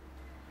it,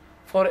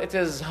 for it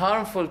is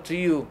harmful to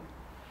you,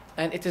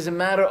 and it is a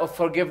matter of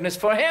forgiveness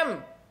for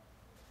him.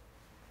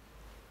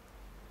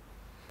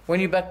 When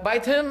you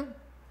backbite him,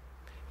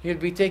 you'll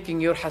be taking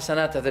your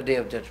hasanat at the Day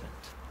of Judgment.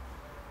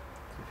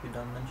 If you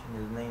don't mention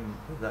his name,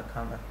 does that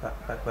count as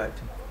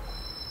backbiting?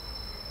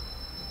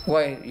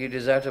 Why? You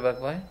desire to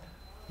backbite?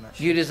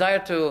 Sure. You desire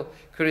to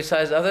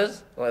criticize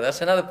others? Well,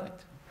 that's another point.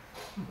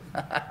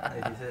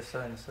 If he says so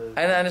and so.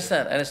 I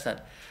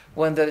understand.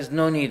 When there is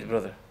no need,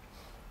 brother.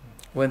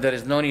 When there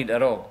is no need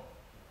at all.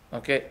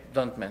 Okay?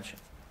 Don't mention.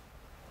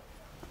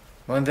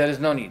 When there is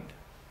no need.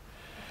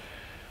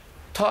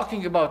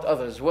 Talking about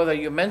others, whether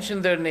you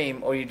mention their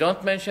name or you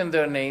don't mention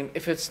their name,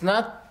 if it's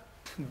not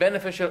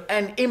beneficial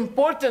and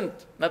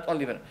important, not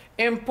only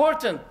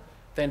important,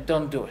 then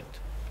don't do it.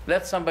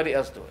 Let somebody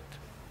else do it.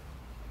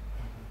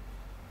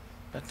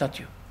 But not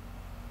you.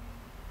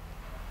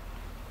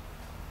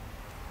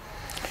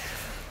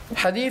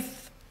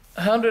 Hadith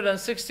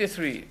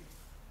 163,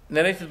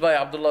 narrated by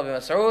Abdullah bin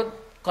Mas'ud,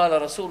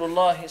 قال رسول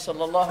الله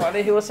صلى الله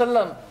عليه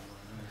وسلم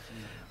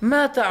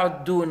ما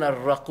تعدون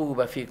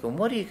الرقوب فيكم.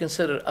 What do you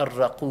consider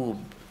الرقوب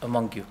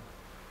among you?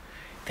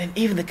 Then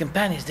even the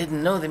companions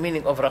didn't know the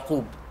meaning of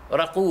raqub.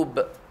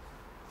 Raqub.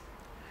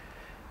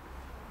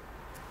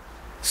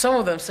 Some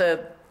of them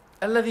said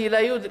الذي لا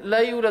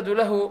يولد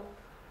له.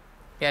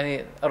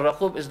 Yani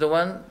الرقوب is the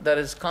one that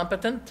is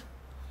competent.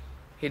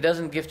 He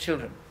doesn't give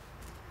children.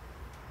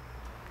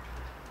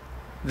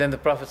 Then the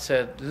Prophet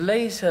said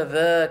ليس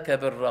ذاك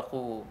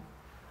بالرقوب.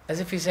 As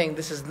if he's saying,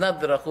 this is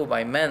not the raqub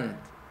I meant.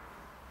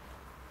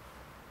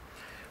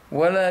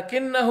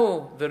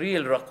 ولكنه, the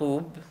real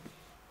raqub,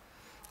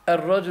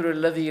 الرجل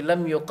الذي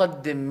لم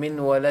يقدم من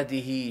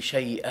ولده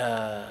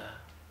شيئا.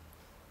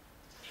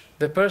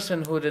 The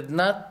person who did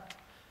not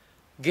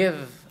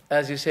give,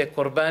 as you say,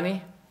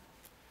 qurbani.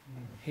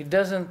 He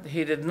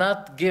did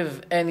not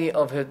give any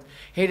of it.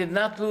 He did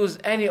not lose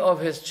any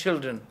of his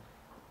children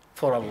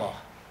for Allah.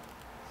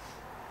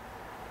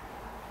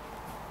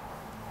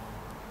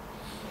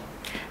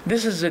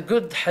 This is a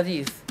good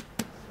hadith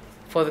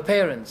for the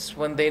parents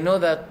when they know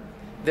that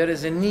there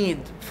is a need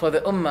for the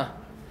ummah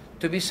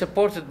to be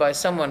supported by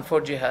someone for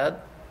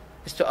jihad,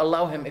 is to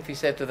allow him, if he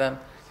said to them,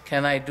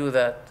 can I do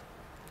that?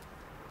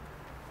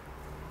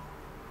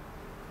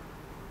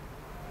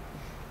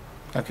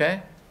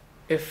 Okay?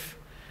 If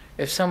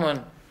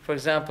someone, for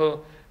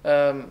example,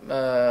 in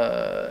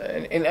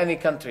any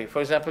country,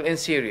 for example, in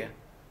Syria.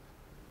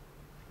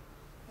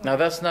 Now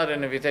that's not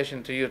an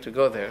invitation to you to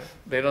go there.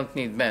 They don't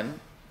need men.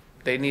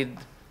 They need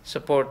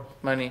support,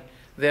 money.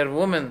 Their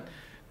women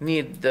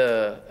need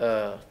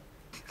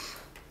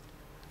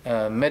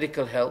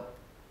medical help.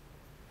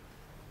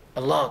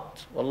 A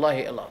lot.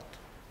 Wallahi, a lot.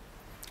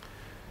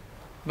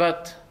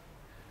 But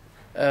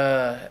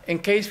in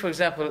case, for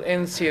example,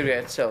 in Syria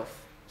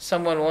itself,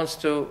 someone wants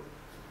to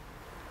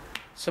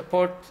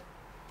support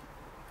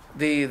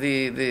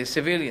the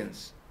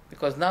civilians,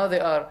 because now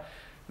they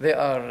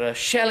are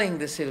shelling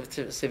the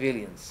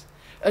civilians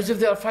as if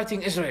they are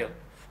fighting Israel.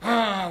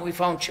 We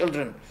found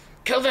children.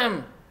 Kill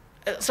them!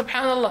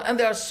 Subhanallah. And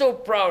they are so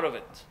proud of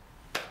it.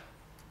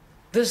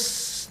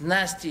 This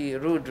nasty,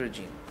 rude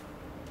regime.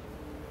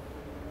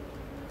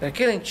 They're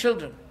killing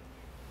children.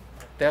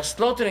 They are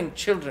slaughtering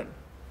children.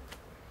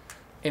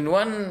 In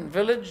one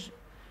village,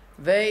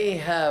 they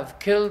have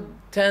killed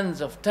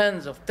tens of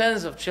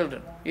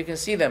children. You can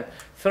see them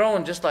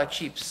thrown just like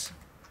sheep.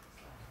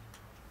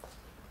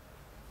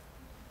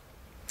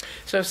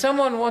 So if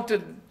someone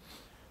wanted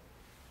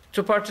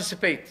to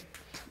participate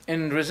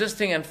in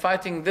resisting and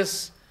fighting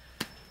this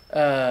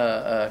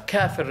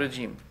kafir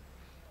regime,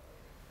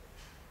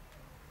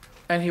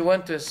 and he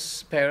went to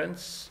his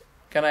parents,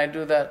 can I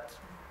do that?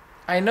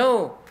 I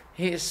know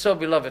he is so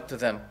beloved to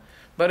them.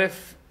 But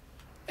if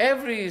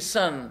every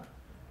son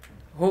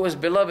who is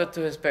beloved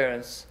to his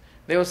parents,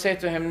 they will say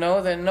to him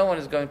no, then no one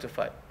is going to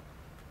fight.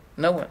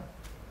 No one.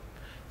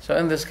 So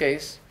in this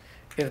case,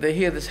 if they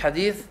hear this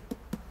hadith,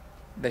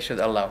 they should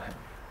allow him.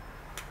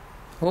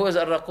 Who is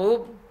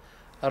Ar-Raqub?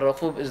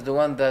 Ar-Raqub is the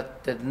one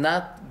that did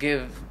not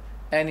give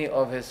any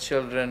of his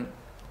children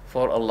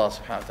for Allah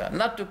subhanahu wa ta'ala.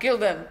 Not to kill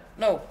them,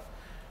 no.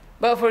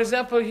 But for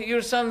example,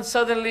 your son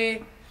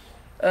suddenly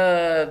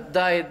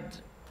died,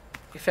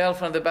 he fell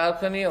from the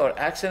balcony or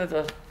accident,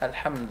 or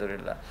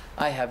alhamdulillah,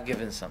 I have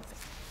given something.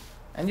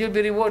 And you'll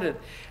be rewarded.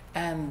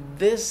 And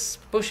this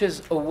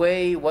pushes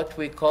away what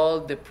we call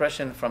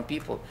depression from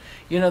people.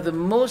 You know, the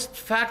most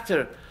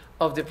factor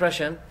of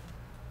depression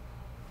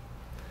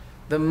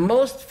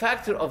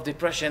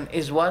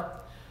is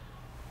what?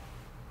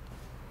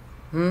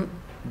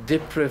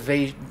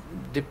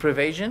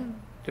 Deprivation?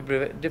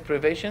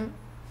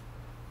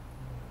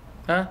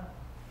 Huh?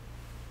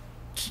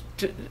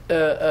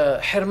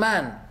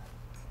 Hirman.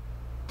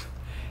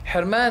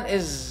 Hirman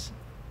is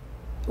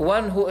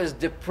one who is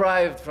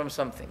deprived from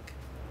something.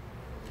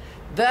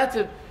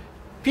 That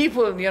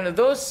people, you know,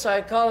 those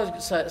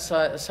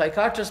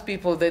psychiatrist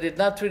people, they did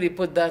not really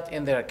put that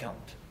in their account.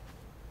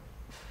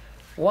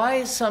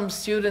 Why some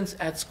students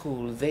at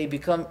school, they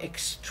become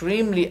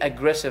extremely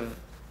aggressive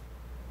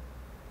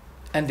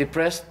and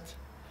depressed?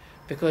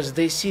 Because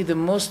they see the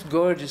most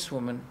gorgeous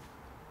woman,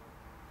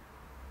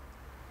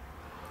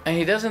 and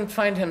he doesn't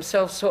find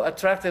himself so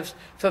attractive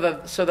so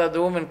that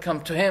the woman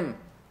come to him.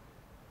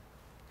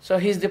 So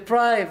he's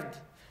deprived.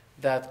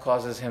 That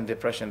causes him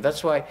depression.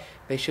 That's why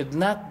they should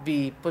not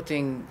be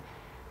putting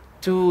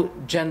two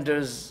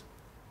genders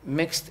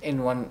mixed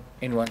in one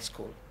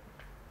school.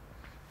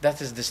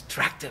 That is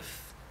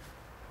distractive.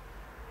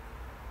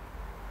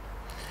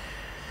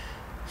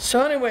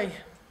 So anyway,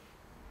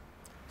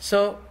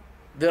 so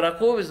the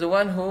Raqub is the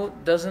one who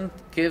doesn't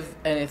give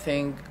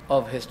anything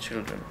of his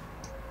children.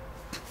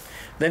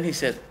 Then he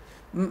said,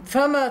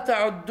 فَمَا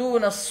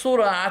تَعُدُّونَ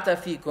الصُّرَعَةَ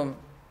فِيكُمْ.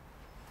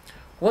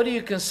 What do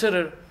you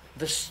consider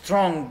the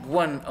strong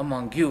one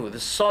among you, the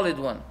solid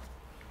one?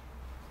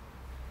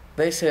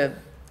 They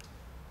said,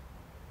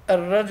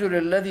 الرجل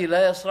الذي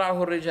لا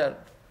يصرعه الرجال.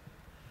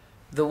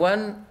 The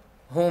one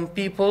whom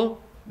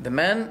people, the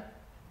man,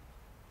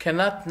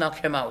 cannot knock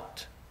him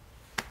out.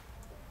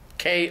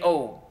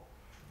 KO,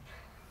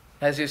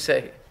 as you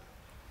say.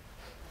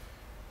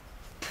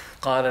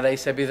 قال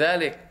ليس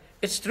بذلك.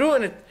 It's true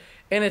in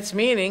its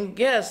meaning,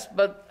 yes,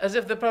 but as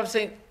if the Prophet is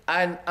saying,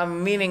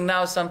 I'm meaning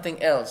now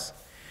something else.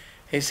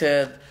 He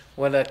said,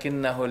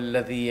 وَلَكِنَّهُ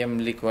الَّذِي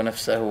يَمْلِكُ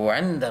نَفْسَهُ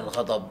عِنْدَ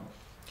الْغَضَبِ.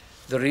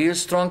 The real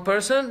strong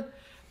person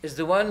is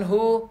the one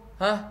who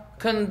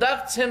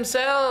conducts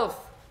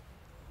himself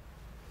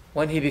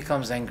when he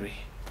becomes angry.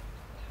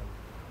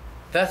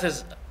 That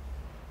is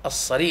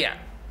as-sari',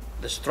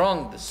 the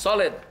strong, the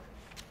solid.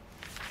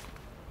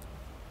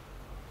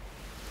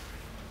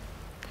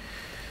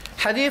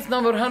 Hadith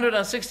number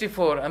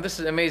 164, and this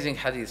is amazing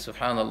hadith,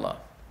 subhanallah.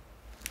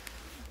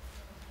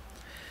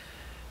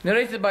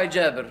 Narrated by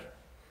Jabir.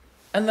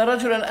 أن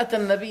رجلا أتى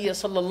النبي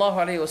صلى الله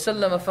عليه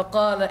وسلم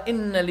فقال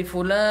إن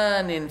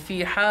لفلان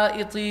في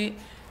حائط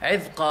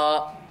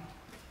عذقا.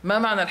 ما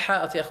معنى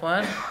الحائط يا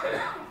أخوان؟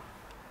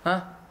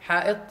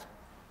 حائط؟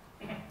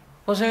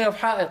 What's the meaning of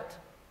حائط؟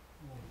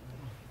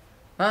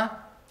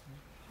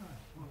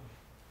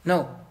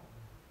 No.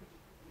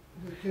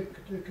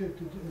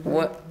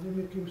 What?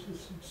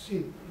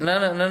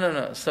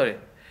 No. Sorry.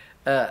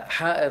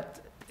 حائط,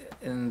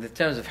 in the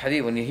terms of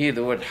hadith, when you hear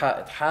the word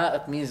حائط,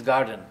 حائط means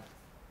garden.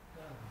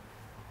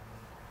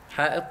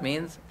 Ha'at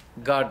means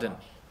garden.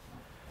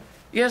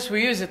 Yes,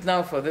 we use it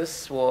now for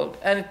this world,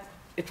 and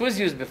it was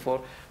used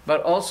before,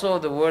 but also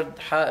the word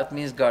ha'at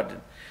means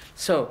garden.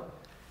 So,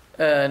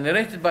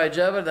 narrated by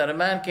Jabir that a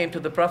man came to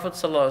the Prophet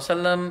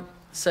ﷺ,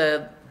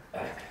 said,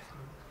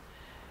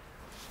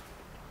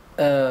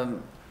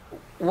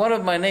 one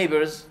of my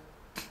neighbors,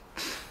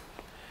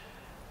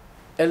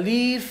 a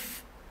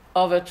leaf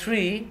of a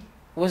tree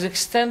was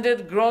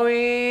extended,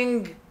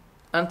 growing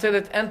until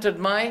it entered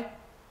my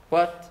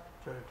what?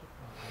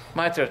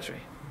 My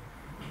territory.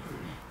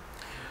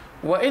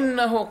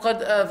 وَإِنَّهُ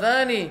قَدْ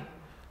آذَانِي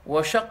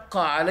وَشَقَّ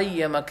عَلَيَّ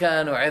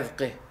مَكَانُ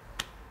عِذْقِهِ.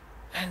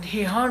 And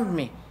he harmed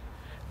me,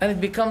 and it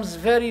becomes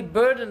very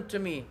burden to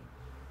me,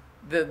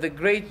 the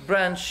great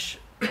branch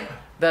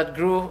that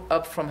grew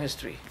up from his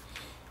tree.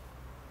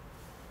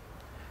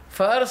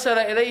 فأرسل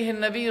إليه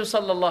النبي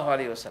صلى الله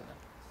عليه وسلم.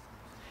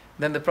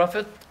 Then the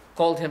Prophet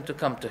called him to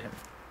come to him.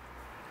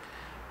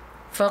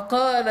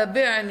 فقال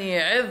بعني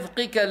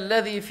عذقك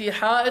الذي في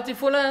حائط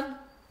فلان.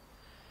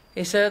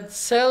 He said,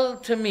 sell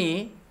to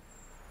me,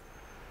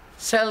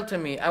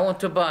 I want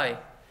to buy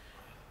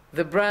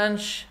the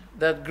branch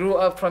that grew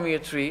up from your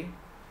tree.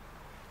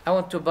 I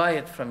want to buy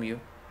it from you.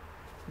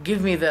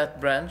 Give me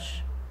that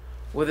branch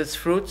with its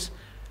fruits.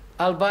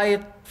 I'll buy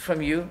it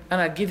from you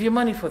and I'll give you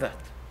money for that.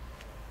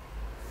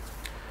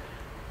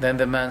 Then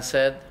the man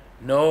said,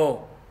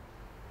 no.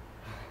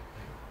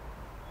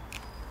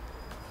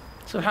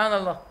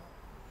 Subhanallah.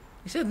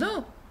 He said,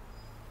 no.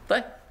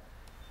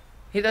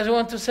 He doesn't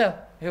want to sell.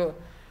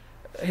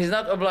 He's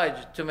not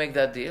obliged to make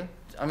that deal.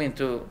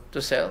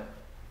 To sell.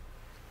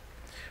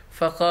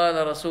 فقال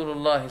رسول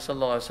الله صلى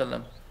الله عليه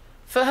وسلم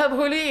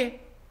فهبه لي.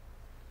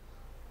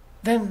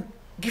 Then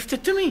gift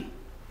it to me.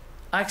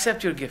 I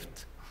accept your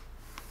gift.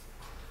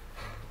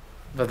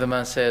 But the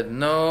man said,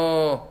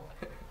 no.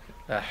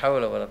 لا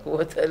حول ولا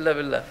قوة إلا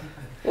بالله.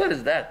 What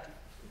is that?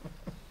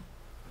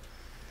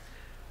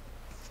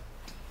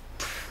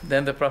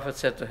 Then the Prophet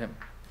said to him,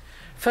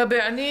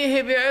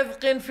 فبعنيه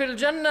بعذق في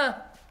الجنة.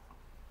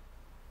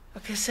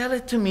 Okay, sell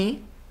it to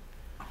me,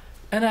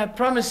 and I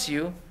promise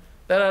you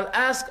that I'll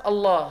ask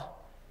Allah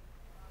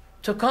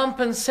to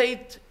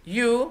compensate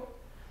you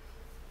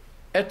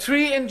a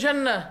tree in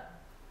Jannah.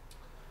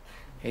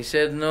 He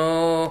said,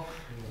 no.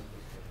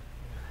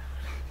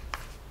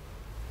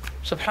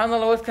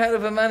 Subhanallah, what kind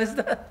of a man is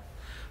that?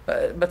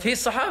 But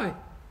he's Sahabi.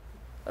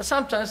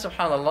 Sometimes,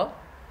 subhanallah,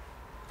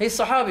 he's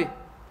Sahabi.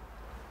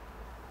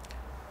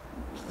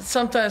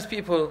 Sometimes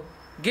people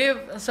give,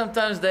 and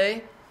sometimes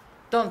they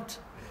don't.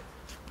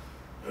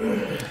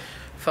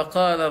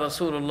 فقال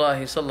رسول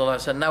الله صلى الله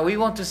عليه وسلم. Now we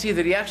want to see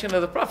the reaction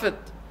of the Prophet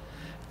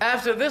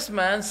after this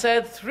man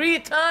said 3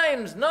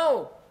 times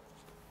no.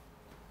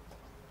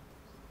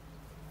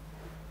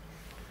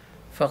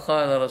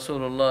 فقال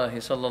رسول الله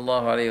صلى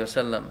الله عليه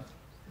وسلم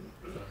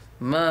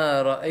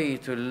ما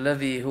رأيت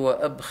الذي هو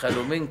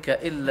أبخل منك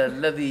إلا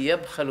الذي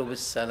يبخل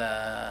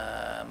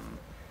بالسلام.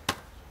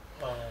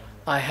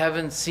 I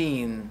haven't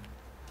seen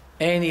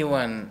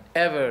anyone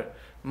ever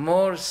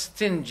more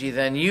stingy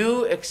than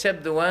you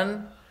except the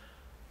one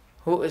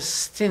who is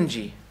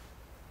stingy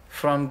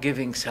from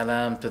giving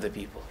salam to the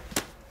people.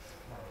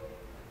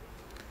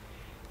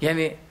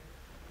 Yani,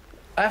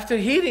 after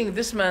hearing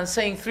this man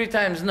saying 3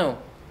 times no,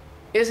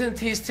 isn't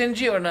he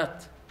stingy or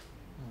not?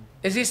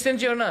 Is he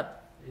stingy or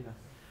not? Yeah.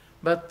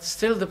 But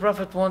still the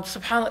Prophet wants,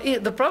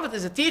 subhanAllah, the Prophet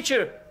is a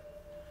teacher.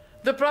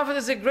 The Prophet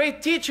is a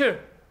great teacher.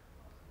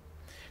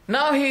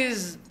 Now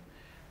he's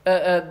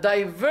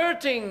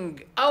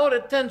diverting our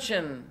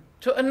attention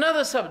to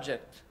another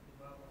subject,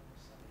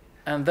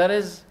 and that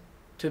is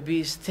to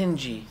be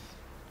stingy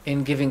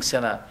in giving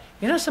salam.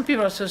 You know, some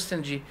people are so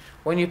stingy.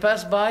 When you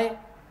pass by,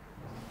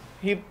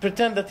 he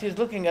pretend that he's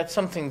looking at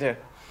something there,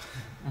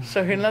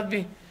 so he'll not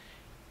be,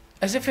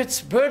 as if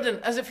it's burden,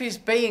 as if he's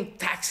paying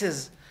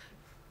taxes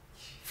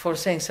for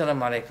saying salam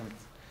alaikum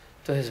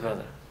to his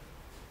brother.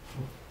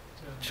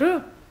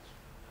 True.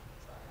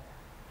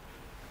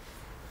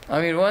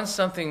 Once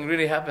something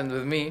really happened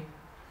with me.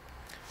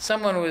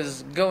 Someone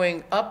was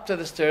going up to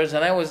the stairs,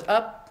 and I was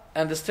up,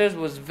 and the stairs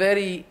was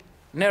very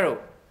narrow.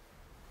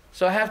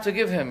 So I have to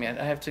give him,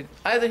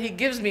 either he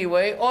gives me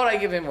way, or I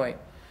give him way.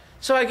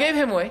 So I gave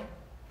him way,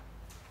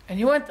 and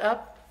he went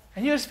up,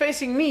 and he was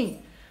facing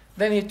me.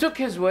 Then he took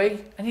his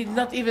way, and he did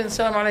not even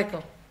salam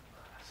alaikum.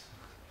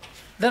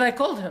 Then I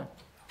called him.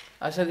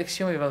 I said,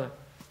 excuse me, brother.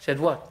 He said,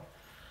 what?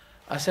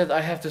 I said, I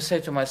have to say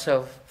to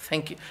myself,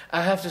 thank you.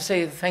 I have to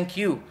say thank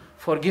you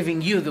for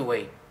giving you the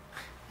way.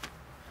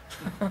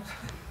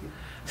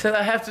 Said,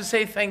 I have to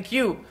say thank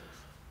you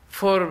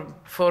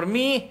for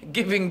me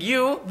giving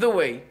you the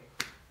way.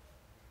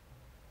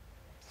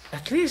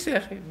 At least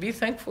be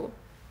thankful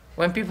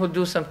when people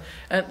do something.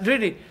 And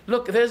really,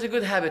 look, there's a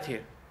good habit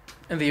here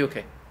in the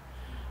UK.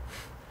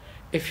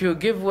 If you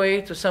give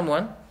way to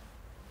someone,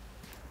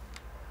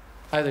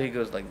 either he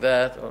goes like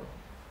that or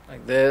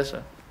like this,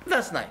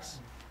 that's nice.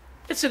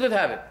 It's a good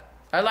habit.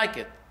 I like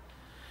it.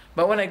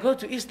 But when I go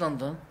to East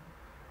London,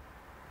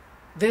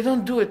 they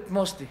don't do it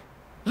mostly.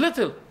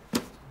 Little.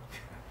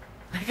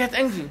 I get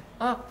angry.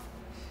 Oh,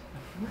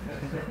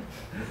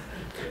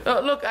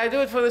 look, I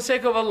do it for the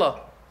sake of Allah.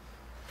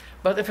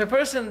 But if a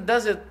person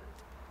does it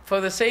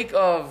for the sake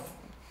of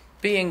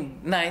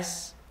being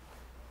nice,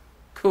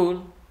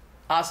 cool,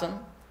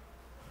 awesome,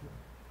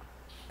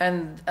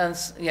 and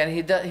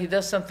he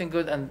does something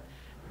good, and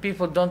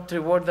people don't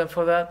reward them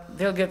for that,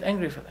 they'll get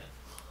angry for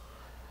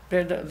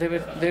that.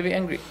 They'll be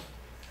angry.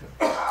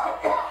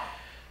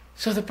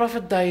 So the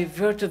Prophet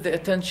diverted the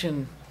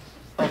attention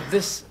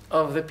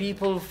of the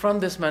people from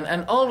this man,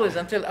 and always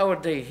until our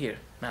day here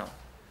now,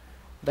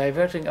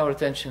 diverting our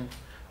attention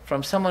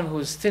from someone who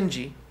is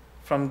stingy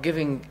from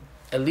giving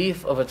a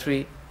leaf of a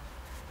tree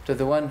to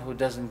the one who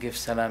doesn't give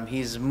salam.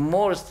 He's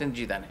more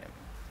stingy than him.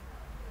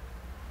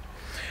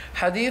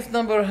 Hadith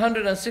number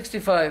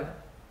 165.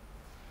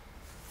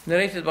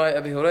 narrated by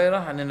Abu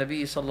Hurairah عن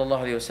النبي صلى الله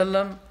عليه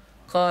وسلم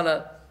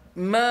قال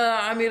ما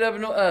عمل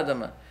ابن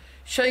آدم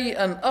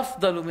شيئا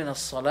أفضل من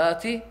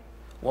الصلاة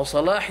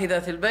وصلاح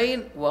ذات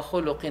البين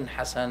وخلق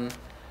حسن.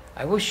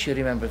 I wish you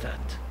remember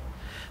that.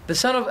 The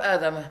son of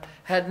Adam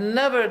had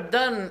never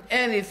done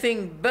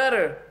anything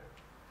better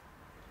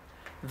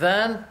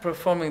than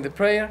performing the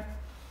prayer,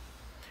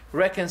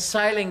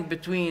 reconciling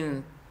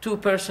between two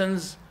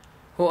persons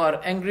who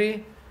are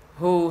angry,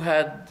 who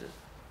had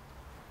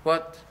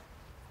what?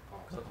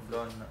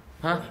 Gone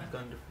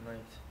different ways.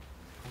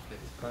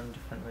 Gone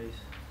different ways.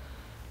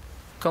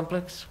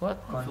 Complex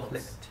what?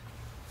 Conflict.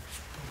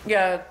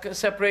 Yeah,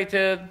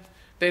 separated.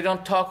 They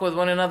don't talk with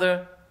one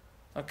another.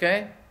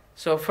 Okay?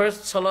 So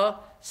first, salah.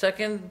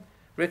 Second,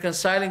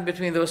 reconciling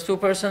between those two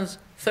persons.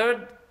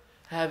 Third,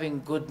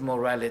 having good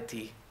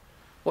morality.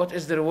 What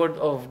is the reward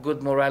of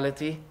good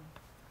morality?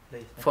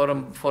 For a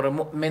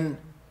mu'min?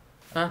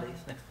 Place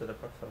next to the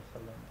Prophet.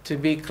 To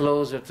be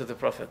closer to the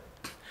Prophet.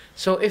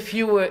 So if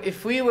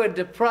we were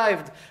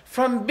deprived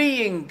from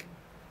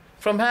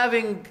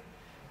having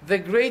the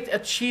great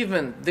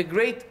achievement, the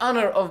great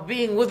honor of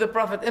being with the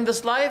Prophet in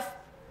this life,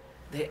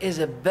 there is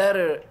a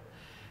better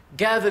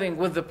gathering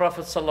with the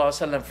Prophet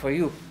ﷺ for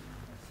you.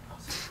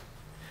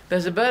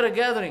 There's a better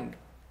gathering.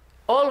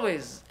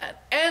 Always an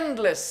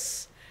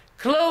endless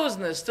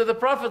closeness to the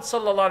Prophet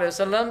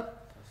ﷺ,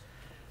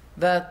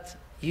 that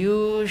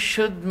you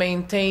should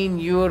maintain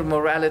your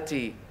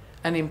morality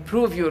and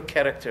improve your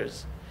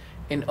characters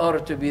in order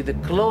to be the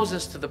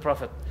closest to the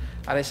Prophet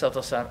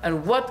ﷺ.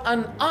 And what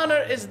an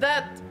honor is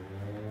that!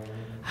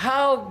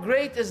 How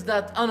great is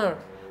that honor,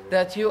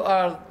 that you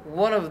are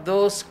one of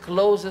those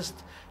closest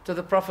to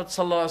the Prophet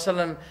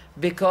ﷺ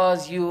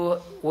because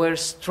you were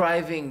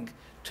striving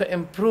to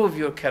improve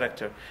your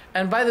character.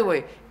 And by the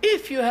way,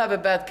 if you have a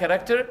bad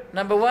character,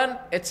 number one,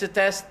 it's a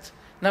test.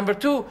 Number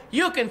two,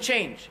 you can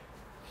change.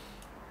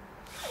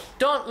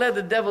 Don't let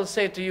the devil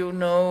say to you,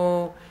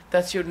 no,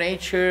 that's your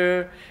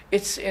nature,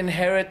 it's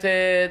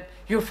inherited,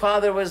 your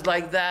father was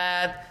like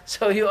that,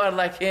 so you are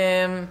like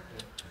him.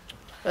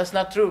 That's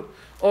not true.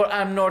 Or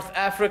I'm North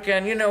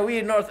African,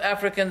 we North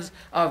Africans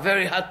are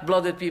very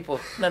hot-blooded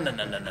people. No.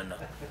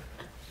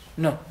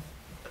 No.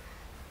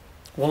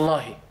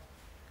 Wallahi.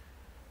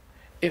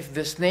 If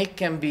the snake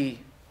can be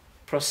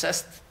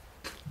processed,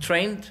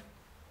 trained,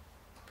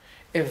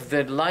 if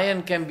the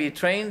lion can be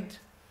trained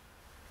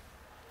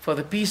for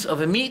the piece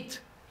of a meat,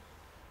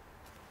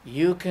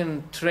 you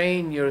can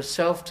train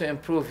yourself to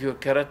improve your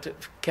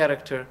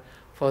character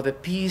for the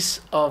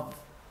piece of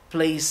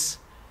place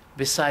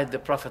beside the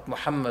Prophet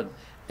Muhammad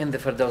in the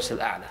Firdaus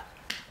al-A'la.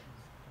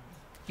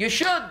 You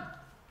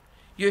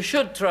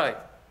should try.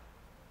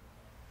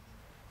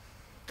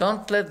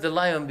 Don't let the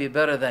lion be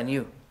better than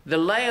you. The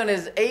lion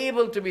is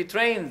able to be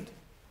trained.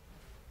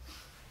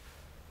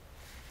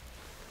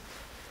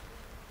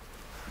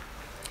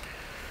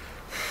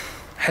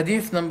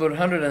 Hadith number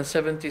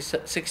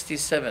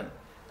 167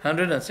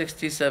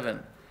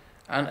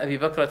 عن أبي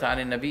بكرة عن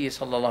النبي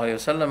صلى الله عليه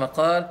وسلم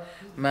قال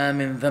ما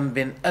من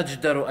ذنب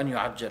أجدر أن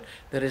يعجل.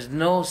 There is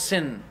no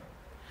sin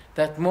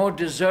that more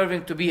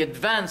deserving to be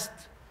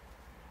advanced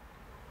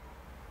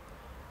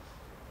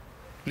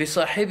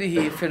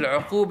لصاحبه في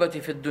العقوبة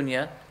في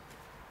الدنيا.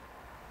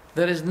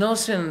 There is no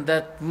sin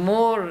that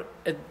more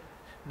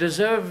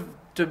deserve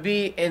to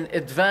be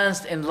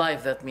advanced in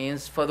life. That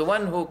means for the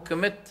one who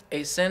commit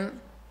a sin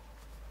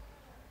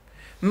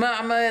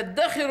مع ما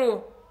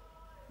يدخر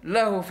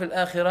له في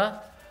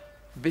الآخرة,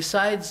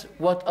 besides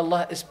what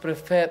Allah is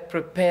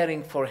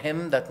preparing for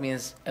him. That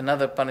means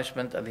another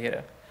punishment at the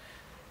hereafter.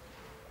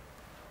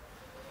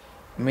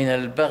 من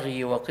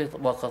البغي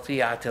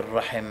وقطيعة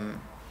الرحم,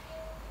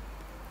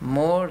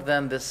 more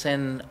than the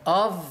sin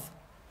of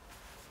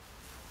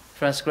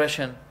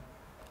transgression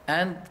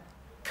and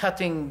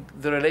cutting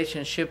the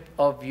relationship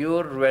of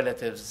your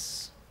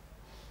relatives.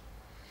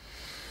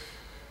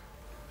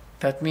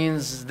 That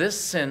means this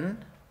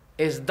sin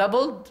is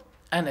doubled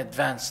and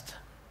advanced.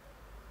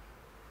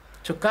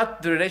 To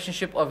cut the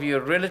relationship of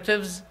your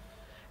relatives,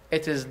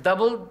 it is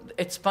doubled,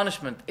 its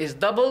punishment is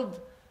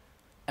doubled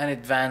and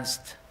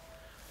advanced.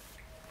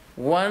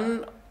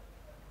 One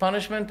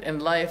punishment in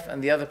life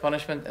and the other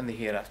punishment in the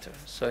hereafter.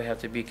 So you have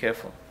to be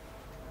careful.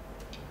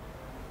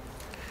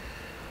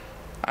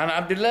 عن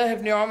عبد الله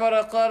بن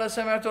عمر قال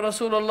سمعت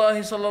رسول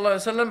الله صلى الله عليه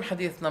وسلم,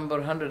 hadith number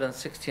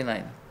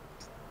 169.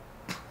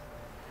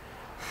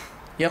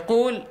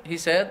 يقول, he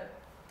said,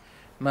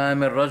 ما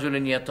من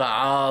رجل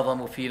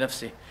يتعاظم في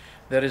نفسه.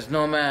 There is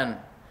no man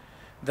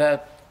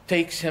that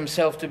takes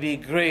himself to be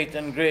great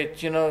and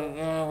great.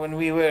 When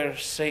we were,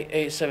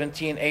 say,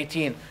 17,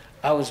 18,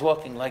 I was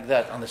walking like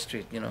that on the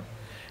street, And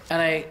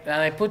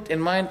I put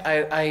in mind,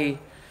 I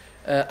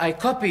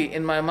copy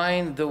in my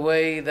mind the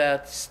way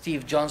that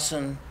Steve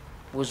Johnson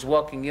was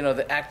walking,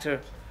 the actor,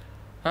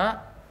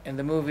 in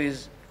the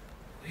movies.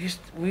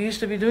 We used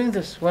to be doing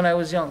this when I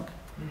was young.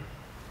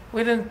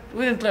 We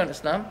didn't learn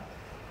Islam.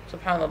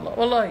 Subhanallah.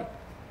 Wallahi.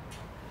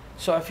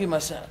 So I feel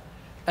myself.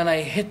 And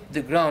I hit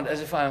the ground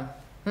as if I'm,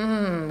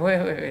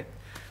 wait.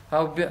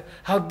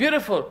 How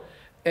beautiful.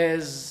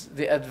 is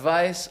the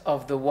advice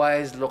of the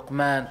wise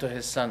Luqman to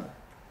his son.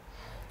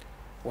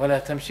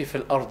 وَلَا تَمْشِ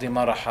فِي الْأَرْضِ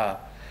مَرَحًا.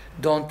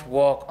 Don't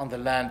walk on the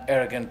land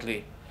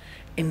arrogantly.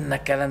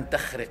 إِنَّكَ لَن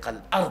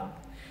تَخْرِقَ الْأَرْض.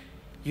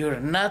 You're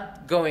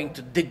not going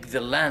to dig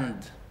the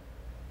land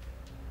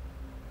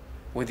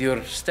with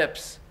your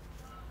steps.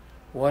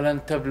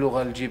 وَلَن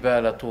تَبْلُغَ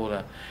الْجِبَالَ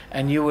طُولًا.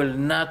 And you will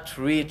not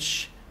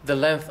reach the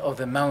length of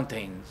the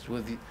mountains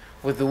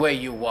with the way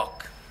you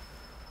walk.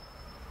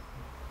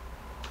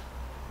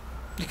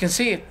 You can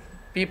see it.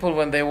 People,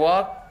 when they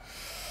walk,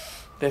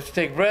 they have to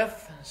take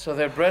breath, so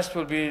their breast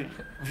will be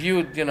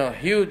viewed,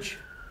 huge,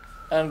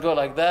 and go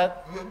like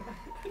that.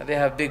 And they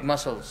have big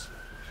muscles.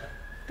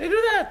 They do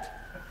that.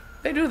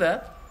 They do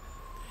that.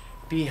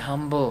 Be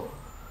humble.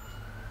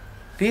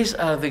 These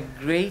are the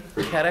great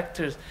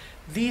characters.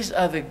 These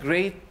are the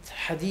great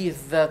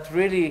hadith that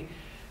really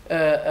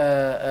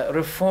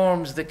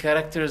reforms the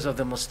characters of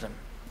the Muslim.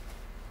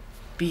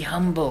 Be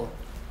humble.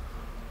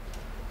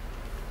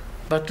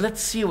 But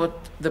let's see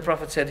what the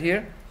Prophet said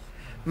here.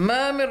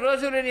 مَا مِن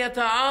رَجُلٍ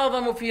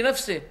يَتَعَاظَمُ فِي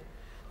نَفْسِهِ.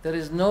 There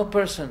is no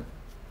person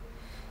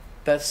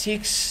that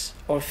seeks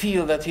or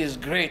feel that he is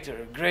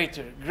greater.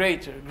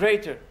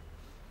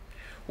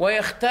 وَيَخْتَالُ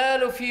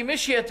فِي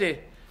مِشْيَتِهِ.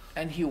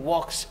 And he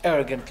walks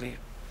arrogantly.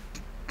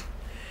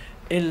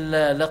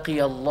 إِلَّا لَقِيَ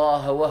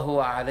اللَّهَ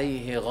وَهُوَ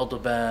عَلَيْهِ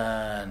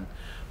غَضْبَانٌ.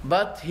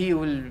 But he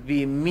will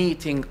be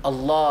meeting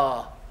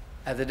Allah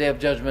at the Day of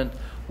Judgment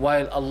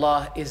while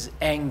Allah is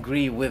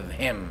angry with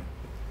him.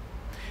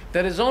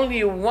 There is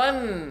only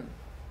one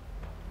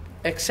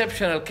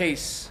exceptional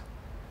case.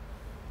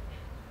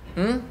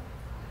 To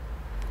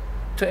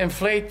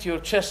inflate your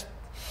chest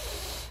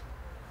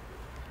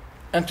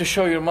and to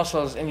show your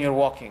muscles in your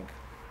walking.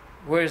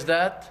 Where is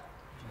that?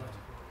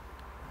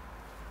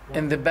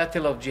 In the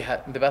battle of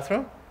jihad. In the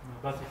bathroom?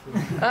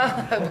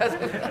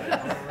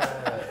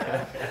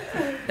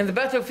 In the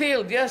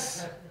battlefield,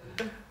 yes.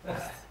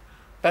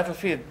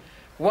 Battlefield.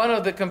 One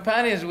of the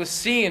companions was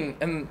seen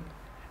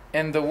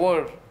in the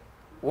war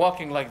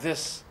walking like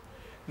this.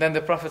 Then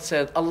the Prophet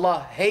said,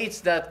 Allah hates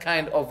that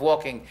kind of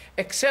walking,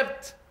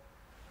 except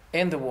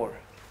in the war.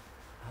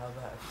 How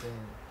about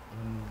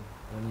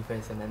when you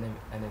face an enemy?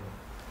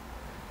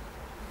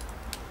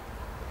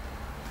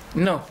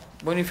 No,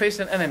 when you face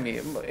an enemy,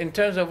 in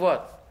terms of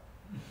what?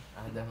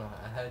 I don't know.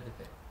 I heard of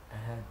it.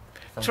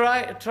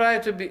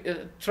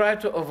 Try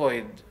to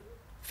avoid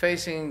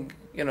facing,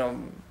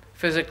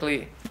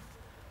 physically.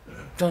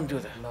 Don't do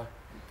that. No,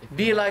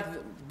 Be like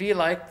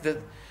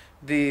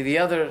the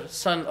other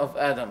son of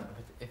Adam.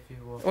 But if you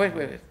walk Wait.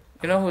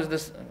 You know who is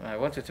this? I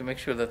wanted to make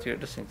sure that you're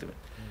listening to me.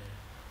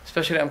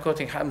 Especially I'm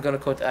going to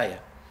quote ayah.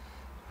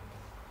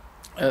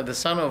 The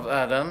son of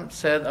Adam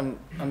said, I'm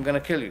going to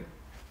kill you.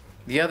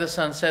 The other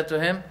son said to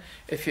him,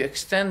 if you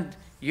extend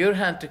your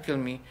hand to kill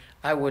me,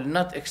 I will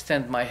not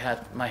extend my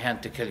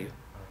hand to kill you.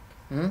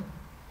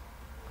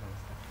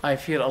 I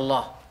fear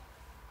Allah.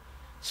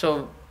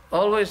 So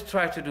always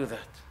try to do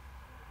that.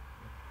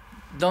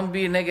 Don't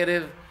be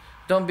negative.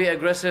 Don't be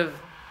aggressive.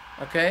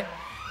 Okay?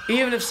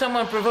 Even if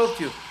someone provoked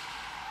you.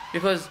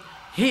 Because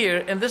here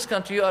in this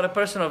country you are a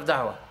person of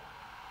da'wah.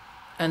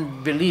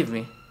 And believe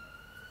me.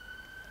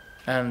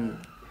 And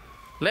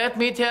let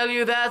me tell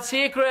you that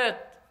secret.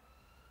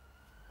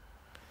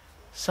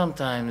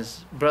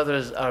 Sometimes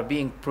brothers are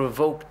being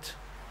provoked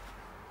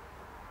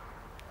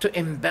to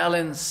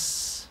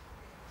imbalance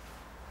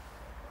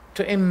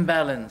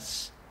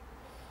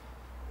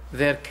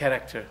their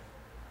character.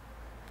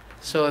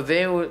 So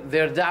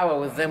their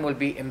da'wah with them will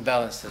be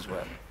imbalanced as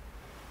well.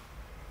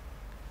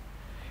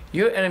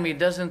 Your enemy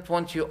doesn't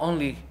want you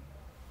only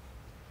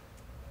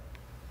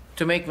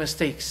to make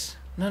mistakes.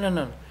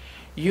 No.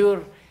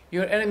 Your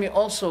enemy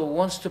also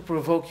wants to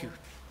provoke you.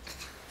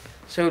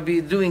 So he'll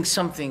be doing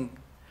something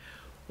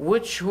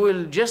which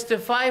will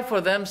justify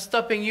for them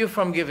stopping you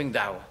from giving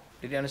da'wah.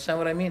 Did you understand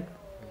what I mean?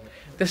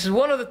 This is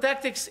one of the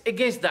tactics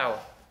against da'wah.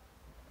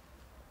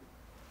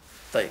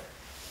 طيب.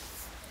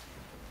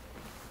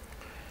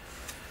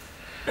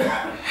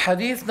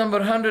 Hadith number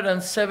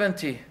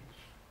 170.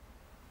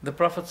 The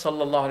Prophet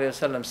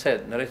ﷺ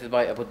said, narrated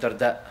by Abu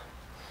Darda,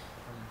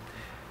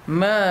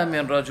 ما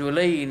من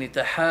رجلين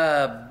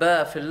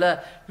تحابا في الله.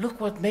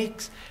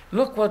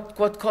 Look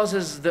what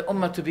causes the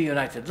ummah to be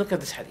united. Look at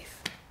this hadith.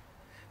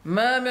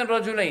 ما من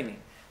رجلين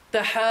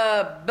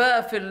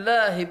تحابا في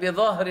الله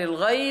بظهر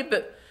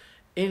الغيب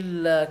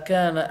إلا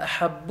كان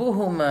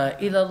أحبهما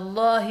إلى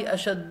الله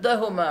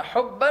أشدهما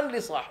حبا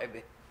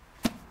لصاحبه.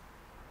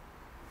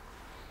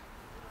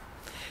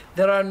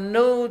 There are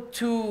no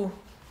two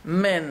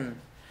men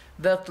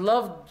that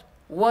loved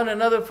one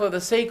another for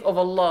the sake of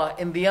Allah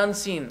in the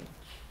unseen.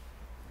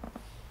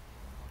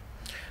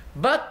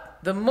 But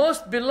the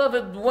most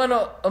beloved one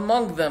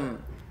among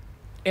them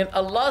in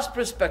Allah's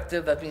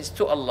perspective, that means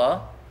to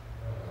Allah,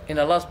 in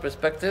Allah's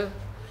perspective,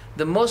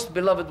 the most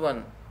beloved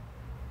one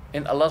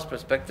in Allah's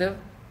perspective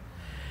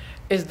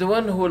is the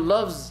one who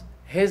loves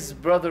his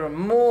brother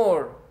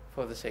more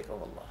for the sake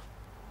of Allah.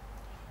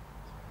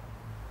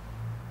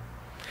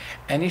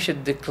 And you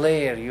should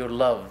declare your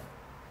love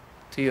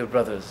to your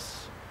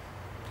brothers.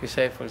 If you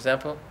say, for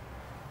example,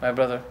 my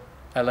brother,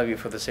 I love you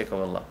for the sake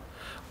of Allah.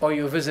 Or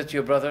you visit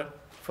your brother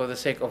for the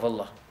sake of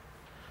Allah.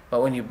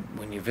 But when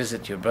you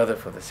visit your brother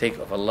for the sake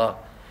of Allah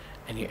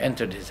and you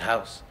entered his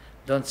house,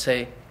 don't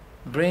say,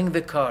 bring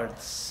the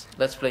cards,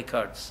 let's play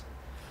cards.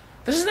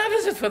 This is not a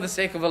visit for the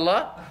sake of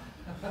Allah.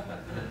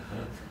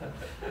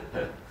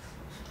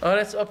 Or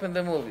let's open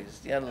the movies.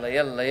 Yalla,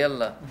 yalla,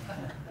 yalla.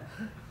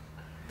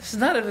 This is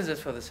not a visit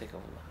for the sake of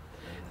Allah.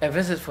 A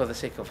visit for the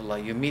sake of Allah.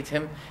 You meet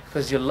him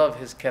because you love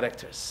his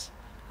characters,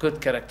 good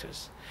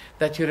characters.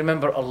 That you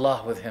remember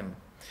Allah with him.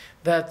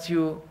 That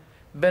you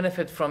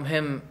benefit from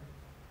him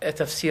a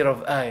tafsir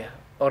of ayah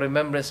or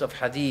remembrance of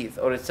hadith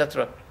or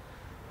etc.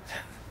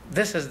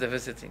 This is the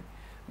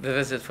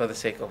visit for the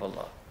sake of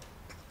Allah.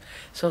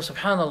 So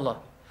subhanallah.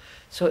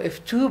 So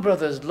if two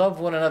brothers love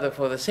one another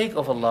for the sake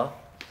of Allah,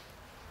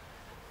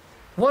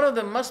 one of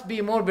them must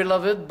be more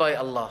beloved by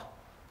Allah.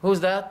 Who's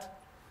that?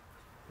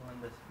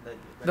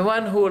 The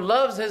one who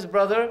loves his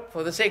brother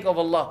for the sake of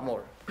Allah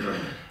more.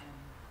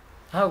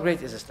 How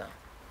great is Islam?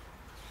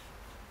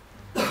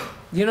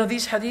 You know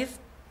these hadith?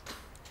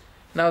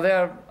 Now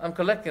I'm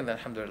collecting them,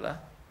 alhamdulillah.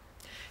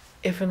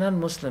 If a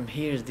non-Muslim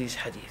hears these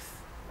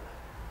hadith,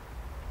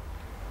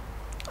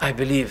 I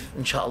believe,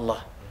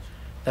 inshallah,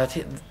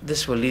 that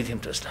this will lead him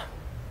to Islam.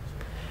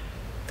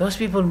 Those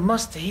people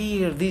must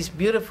hear these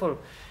beautiful,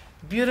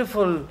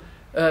 beautiful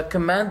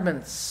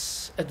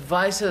commandments,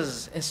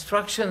 advices,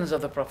 instructions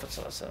of the Prophet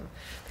ﷺ.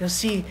 They'll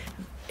see,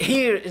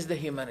 here is the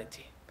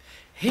humanity.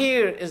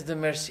 Here is the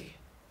mercy.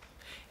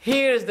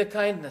 Here is the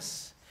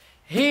kindness.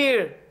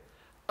 Here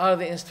are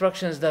the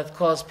instructions that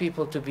cause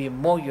people to be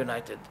more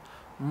united,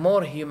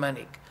 more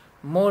humanic,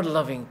 more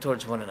loving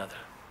towards one another.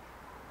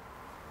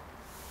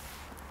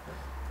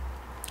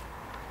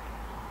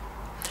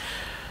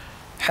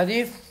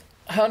 Hadith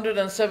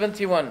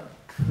 171,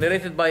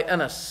 narrated by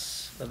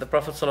Anas, that the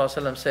Prophet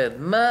ﷺ said,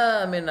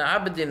 مَا مِنْ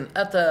عَبْدٍ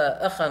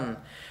أَتَى أَخًا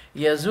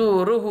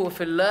يَزُورُهُ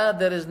فِي اللَّهِ.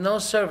 There is no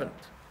servant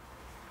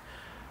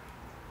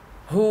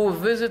who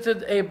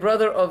visited a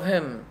brother of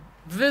him,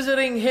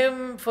 visiting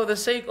him for the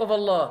sake of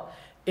Allah,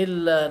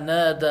 إِلَّا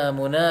نَادَى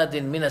مُنَادٍ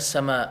مِنَ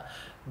السَّمَاءِ.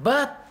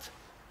 But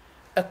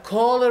a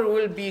caller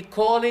will be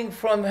calling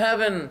from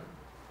heaven,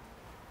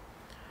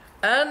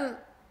 and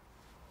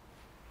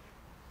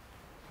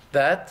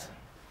that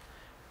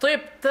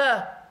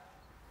طِبْتَ,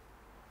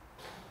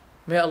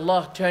 may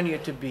Allah turn you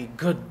to be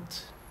good.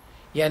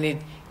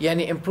 Yani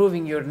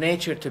improving your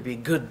nature to be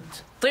good.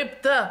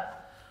 طِبْتَ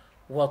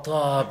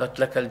وَطَابَتْ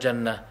لَكَ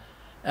الْجَنَّةِ,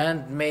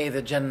 and may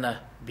the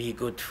Jannah be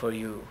good for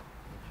you.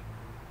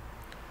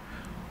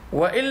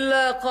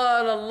 وَإِلَّا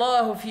قَالَ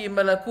اللَّهُ فِي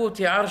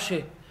مَلَكُوتِ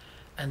عَرْشِهِ,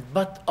 and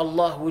but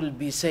Allah will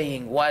be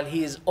saying while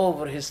He is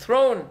over His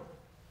throne,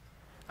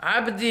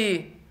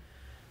 عَبْدِي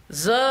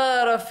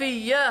زَارَ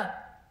فِيَّ,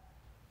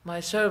 my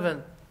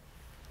servant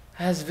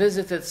has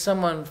visited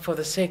someone for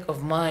the sake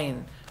of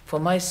mine, for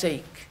my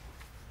sake.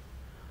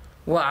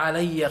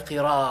 وَعَلَيَّ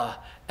قِرَاهِ,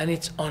 and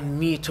it's on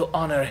me to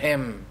honor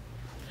him,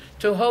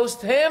 to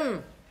host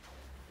him.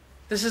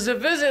 This is a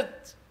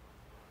visit,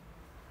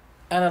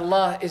 and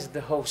Allah is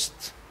the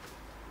host.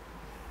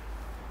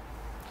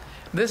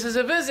 This is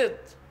a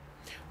visit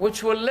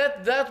which will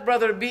let that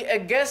brother be a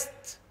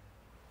guest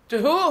to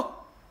who?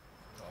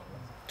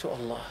 To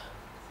Allah.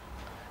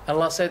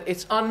 Allah said,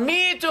 it's on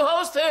me to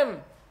host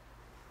him.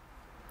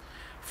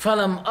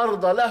 فَلَمْ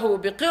أَرْضَ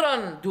لَهُ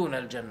بِقِرًا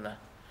دُونَ الْجَنَّةِ,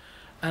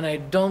 and I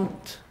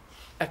don't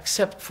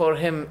accept for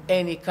him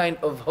any kind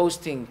of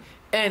hosting,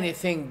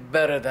 anything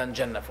better than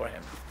Jannah for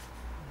him.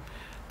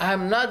 I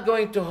am not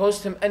going to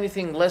host him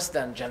anything less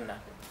than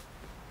Jannah.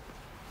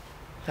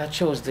 That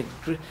shows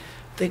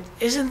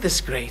isn't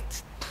this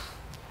great?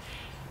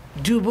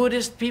 Do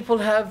Buddhist people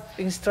have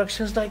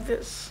instructions like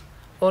this?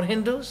 Or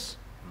Hindus?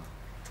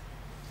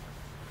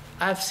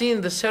 I've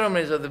seen the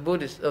ceremonies of the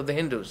Buddhists, of the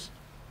Hindus.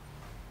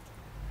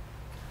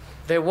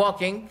 They're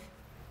walking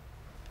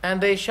and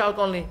they shout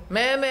only,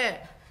 meh meh,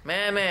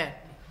 meh meh.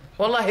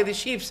 Wallahi, the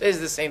sheep says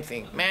the same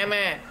thing, meh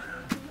meh.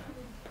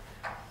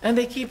 And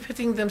they keep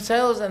hitting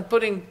themselves and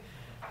putting,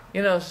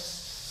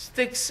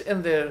 sticks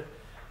in their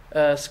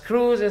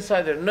screws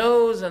inside their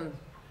nose,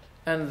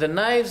 and the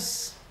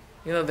knives,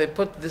 they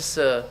put this,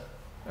 what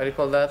do you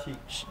call that?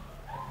 Cheek.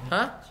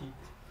 Huh? Cheek.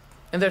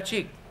 In their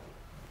cheek.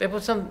 They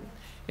put some,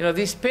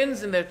 these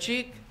pins in their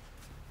cheek.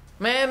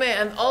 Meh meh,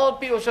 and all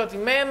people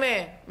shouting, meh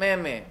meh, meh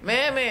meh,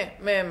 meh meh,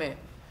 meh meh.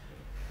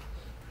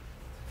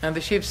 And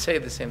the sheep say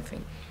the same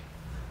thing.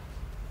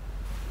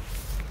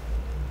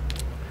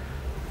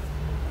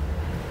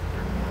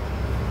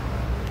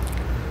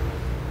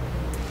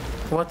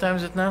 What time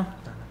is it now?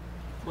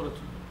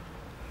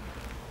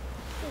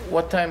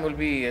 What time will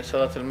be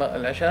Salat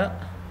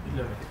al-Isha?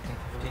 15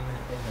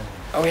 minutes.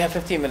 Oh, we have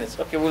 15 minutes.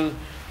 Okay, we'll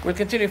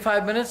continue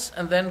 5 minutes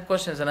and then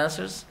questions and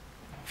answers,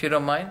 if you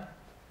don't mind.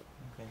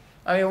 Okay.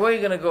 I mean, where are you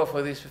going to go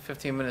for these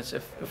 15 minutes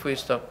if we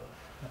stop?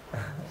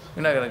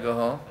 You're not going to go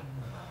home.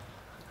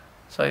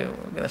 So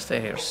we're going to stay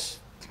here.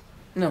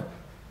 No,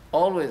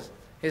 always.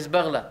 His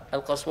baghla,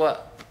 al-qaswa,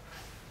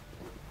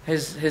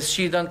 his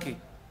she donkey,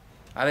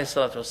 alayhi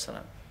salatu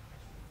wassalam.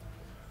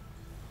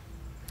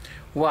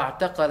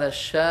 وَاعْتَقَلَ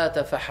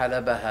الشَّاةَ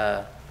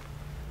فَحَلَبَهَا.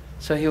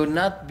 So he will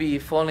not be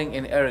falling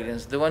in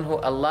arrogance. The one who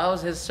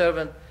allows his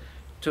servant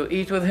to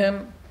eat with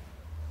him,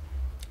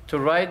 to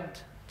ride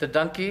the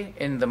donkey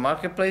in the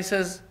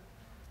marketplaces,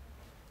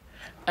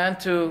 and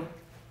to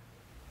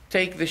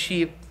take the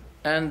sheep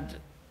and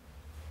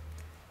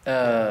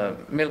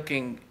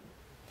milking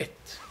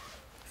it.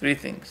 3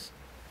 things.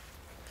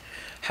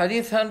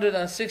 Hadith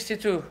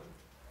 162.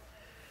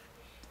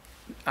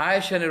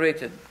 Aisha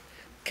narrated,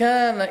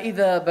 كان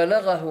إذا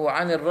بلغه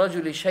عن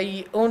الرجل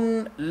شيء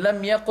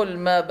لم يقل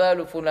ما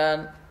بال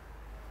فلان.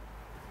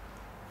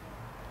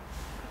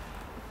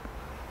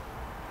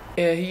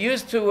 He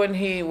used to, when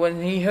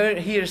he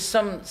hears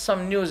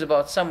some news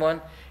about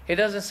someone, he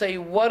doesn't say,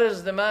 what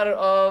is the matter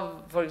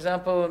of, for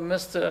example,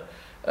 Mr.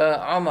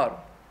 Umar?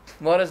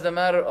 What is the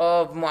matter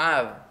of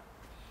Mu'adh?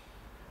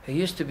 He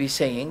used to be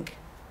saying,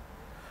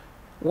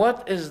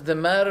 what is the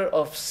matter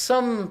of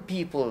some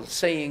people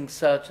saying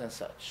such and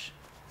such?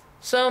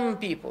 Some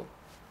people.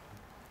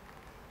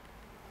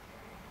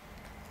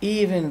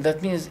 That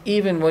means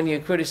even when you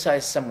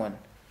criticize someone,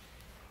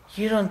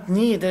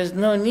 there's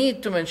no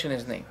need to mention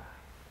his name.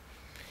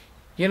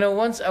 You know,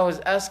 once I was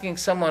asking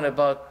someone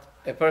about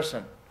a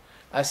person,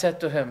 I said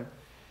to him,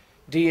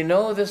 do you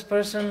know this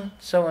person,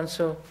 so and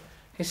so?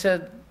 He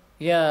said,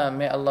 yeah,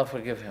 may Allah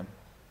forgive him.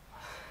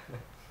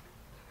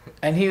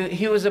 And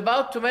he was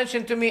about to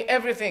mention to me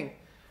everything.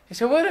 He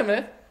said, wait a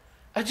minute,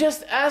 I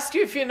just asked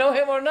you if you know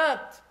him or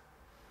not.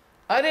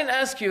 I didn't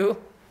ask you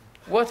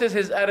what is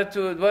his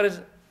attitude,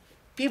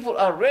 People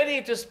are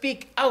ready to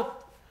speak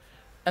out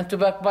and to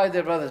backbite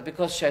their brothers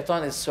because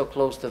shaitan is so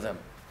close to them.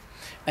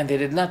 And they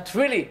did not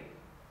really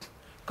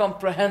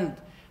comprehend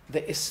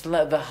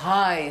the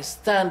high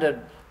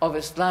standard of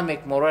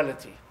Islamic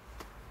morality.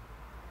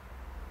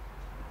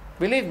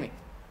 Believe me,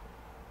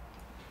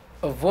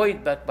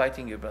 avoid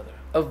backbiting your brother.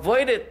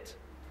 Avoid it,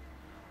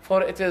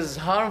 for it is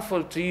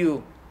harmful to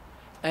you,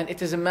 and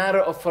it is a matter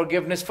of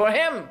forgiveness for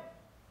him.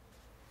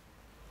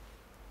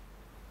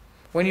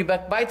 When you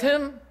backbite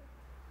him,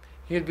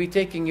 he'll be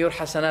taking your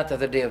hasanat at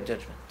the day of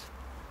judgment.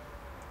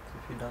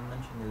 If you don't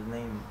mention his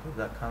name, does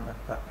that count as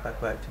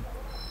backbiting?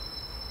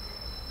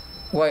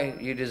 Why?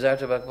 You desire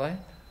to backbite?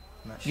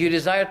 Not You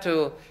desire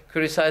to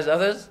criticize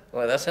others?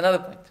 Well, that's another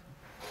point.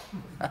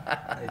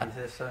 If he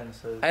says so and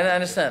so. I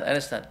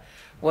understand.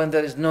 When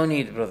there is no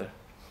need, brother.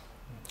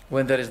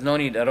 When there is no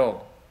need at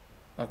all.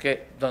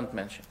 Okay? Don't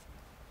mention.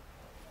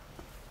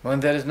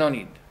 When there is no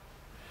need.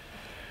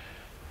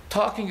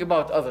 Talking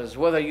about others,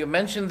 whether you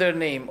mention their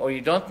name or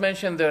you don't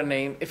mention their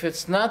name, if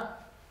it's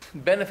not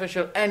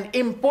beneficial and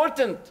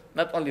important,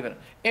 not only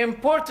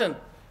important,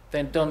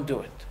 then don't do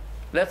it.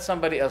 Let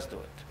somebody else do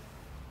it.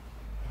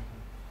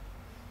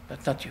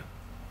 But not you.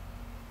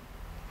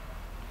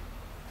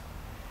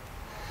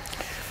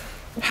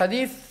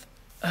 Hadith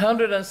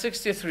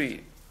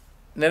 163,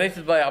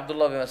 narrated by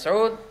Abdullah bin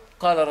Mas'ud,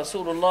 قال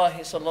رسول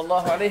الله صلى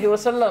الله عليه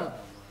وسلم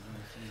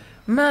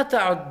ما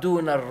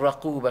تعدون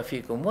الرقوب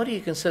فيكم. What do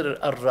you consider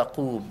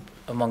الرقوب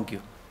among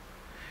you?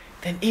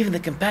 Then even the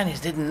companions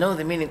didn't know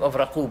the meaning of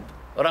raqub.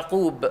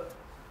 Raqub.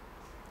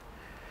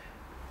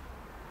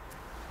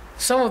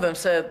 Some of them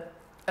said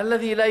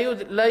الذي لا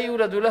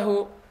يولد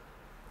له.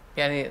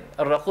 يعني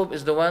الرقوب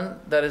is the one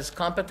that is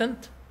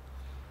competent.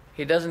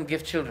 He doesn't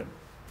give children.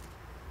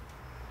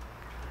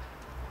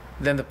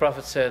 Then the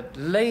Prophet said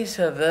ليس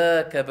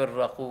ذاك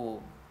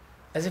بالرقوب.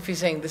 As if he's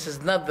saying, this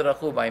is not the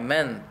raqub I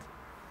meant.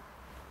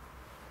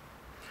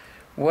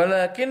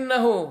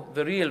 ولكنه,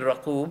 the real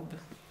رقوب,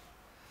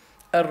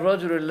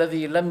 الرجل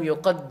الذي لم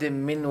يقدم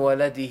من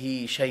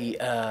ولده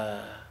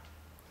شيئا.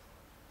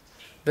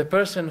 The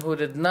person who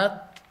did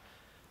not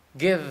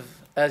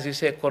give, as you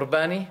say,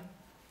 qurbani,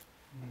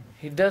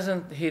 he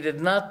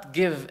did not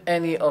give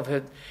any of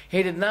it,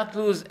 he did not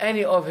lose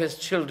any of his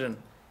children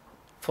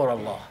for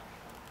Allah.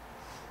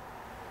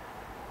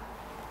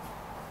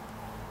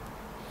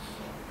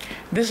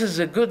 This is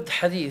a good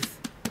hadith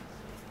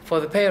for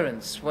the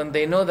parents when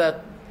they know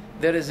that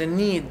there is a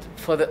need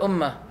for the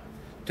ummah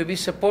to be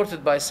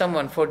supported by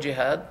someone for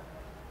jihad,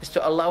 is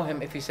to allow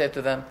him, if he said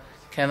to them,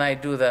 can I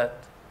do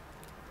that?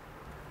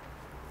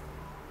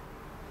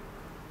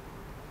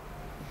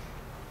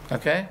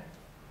 Okay?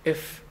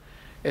 If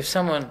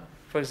someone,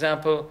 for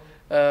example,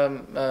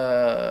 in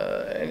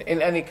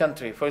any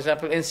country, for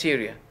example, in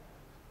Syria,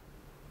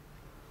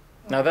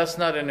 now that's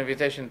not an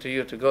invitation to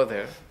you to go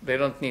there. They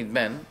don't need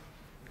men.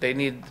 They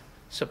need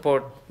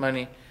support,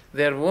 money.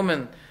 Their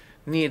women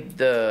need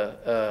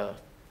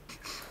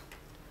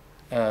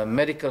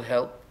medical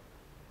help.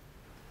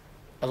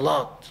 A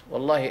lot.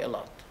 Wallahi, a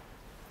lot.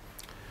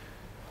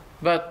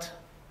 But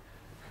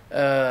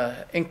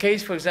in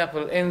case, for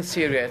example, in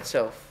Syria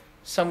itself,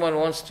 someone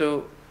wants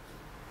to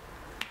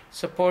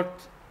support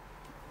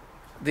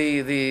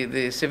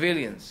the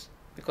civilians,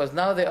 because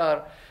now they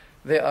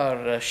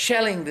are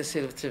shelling the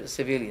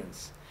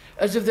civilians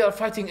as if they are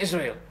fighting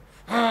Israel.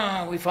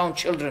 We found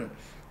children,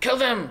 kill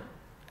them,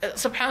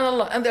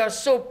 subhanallah, and they are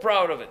so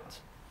proud of it.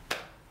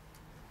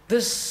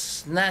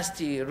 This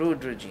nasty,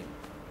 rude regime.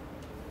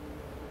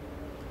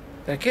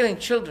 They're killing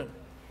children.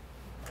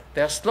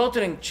 They are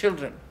slaughtering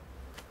children.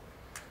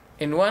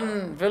 In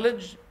one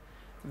village,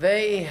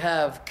 they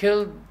have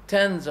killed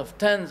tens of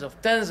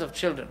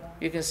children.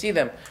 You can see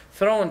them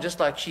thrown just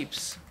like sheep.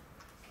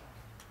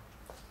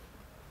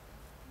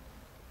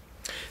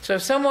 So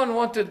if someone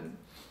wanted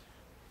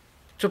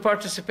to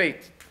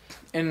participate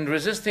in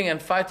resisting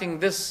and fighting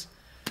this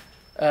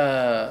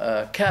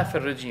kafir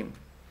regime,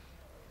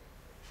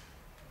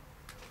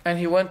 and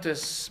he went to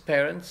his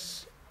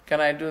parents,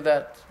 can I do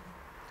that?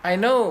 I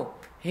know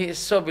he is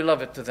so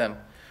beloved to them,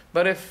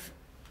 but if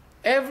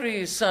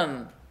every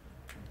son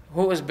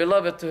who is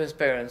beloved to his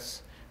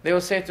parents, they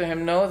will say to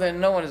him no,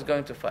 then no one is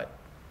going to fight.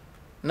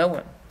 No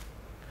one.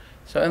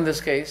 So in this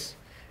case,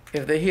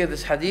 if they hear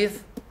this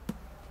hadith,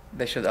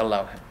 they should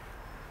allow him.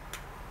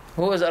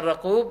 Who is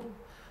Ar-Raqub?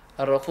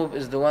 Ar-Raqub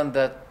is the one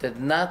that did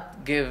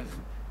not give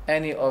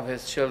any of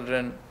his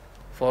children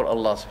for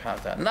Allah subhanahu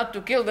wa ta'ala. Not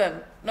to kill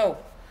them, no.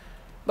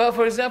 But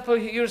for example,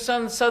 your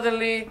son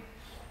suddenly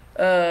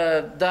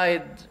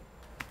died,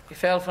 he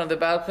fell from the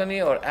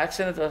balcony or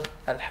accident, or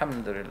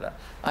alhamdulillah,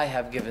 I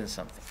have given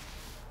something.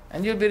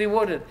 And you'll be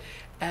rewarded.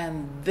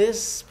 And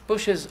this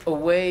pushes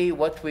away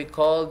what we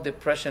call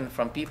depression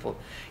from people.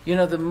 You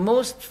know, the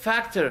most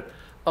factor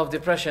of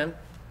depression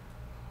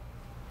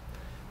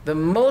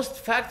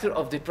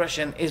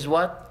is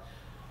what?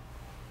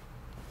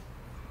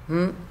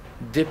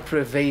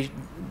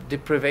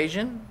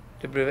 Deprivation?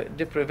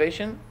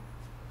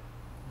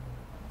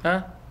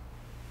 Huh?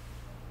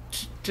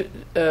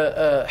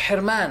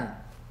 Hirman.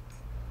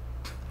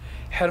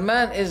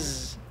 Hirman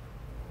is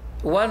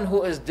one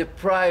who is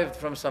deprived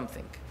from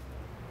something.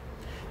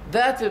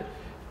 That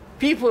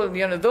people,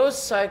 you know,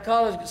 those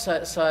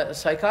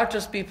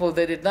psychiatrist people,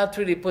 they did not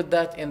really put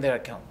that in their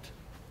account.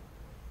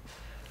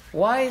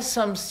 Why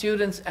some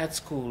students at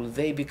school,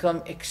 they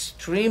become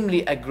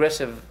extremely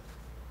aggressive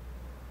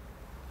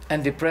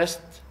and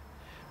depressed?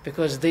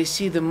 Because they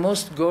see the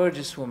most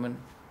gorgeous woman,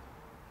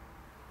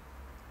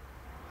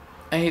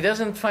 and he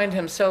doesn't find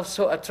himself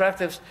so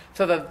attractive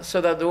so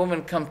that the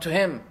woman come to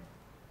him.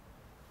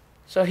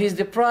 So he's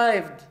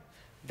deprived.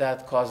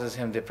 That causes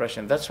him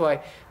depression. That's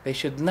why they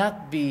should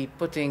not be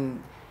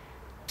putting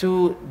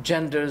two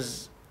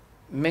genders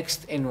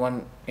mixed in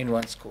one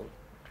school.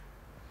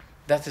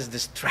 That is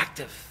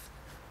distractive.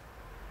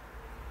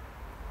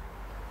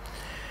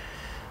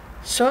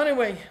 So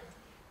anyway,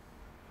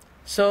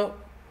 so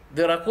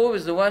the Raqub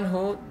is the one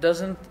who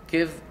doesn't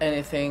give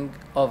anything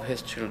of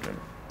his children.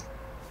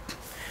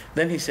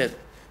 Then he said,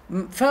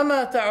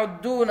 فَمَا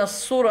تَعُدُّونَ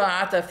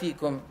الصُّرَعَةَ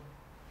فِيكُمْ.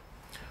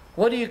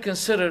 What do you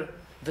consider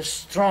the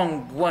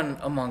strong one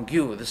among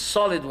you, the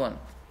solid one?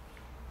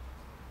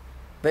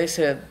 They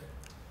said,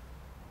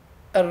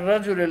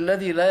 الرجل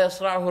الذي لا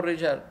يصرعه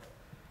الرجال.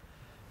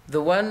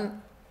 The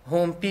one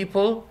whom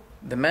people,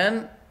 the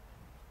men,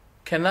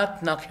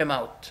 cannot knock him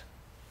out.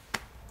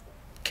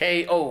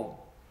 KO,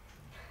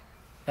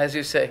 as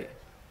you say.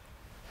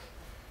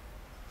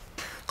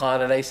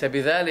 قال ليس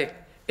بذلك.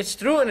 It's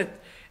true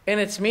in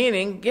its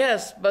meaning,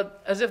 yes,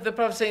 but as if the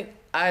Prophet saying,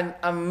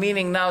 I'm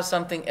meaning now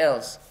something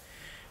else.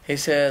 He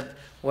said,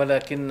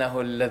 وَلَكِنَّهُ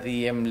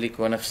الَّذِي يَمْلِكُ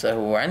نَفْسَهُ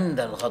عِنْدَ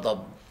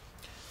الْغَضَبِ.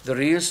 The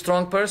real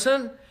strong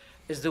person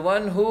is the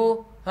one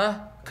who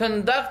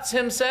conducts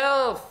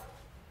himself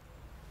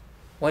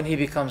when he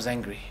becomes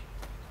angry.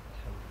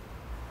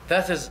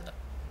 That is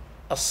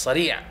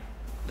as-sari',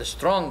 the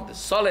strong, the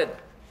solid.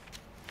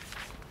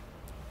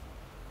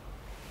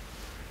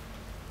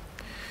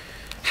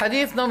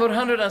 Hadith number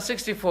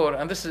 164,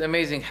 and this is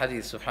amazing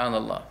hadith,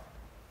 subhanallah.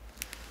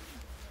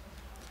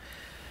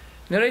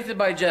 Narrated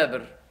by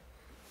Jabir.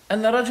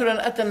 أن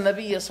رجلا أتى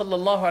النبي صلى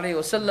الله عليه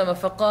وسلم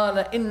فقال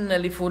إن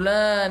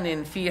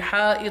لفلان في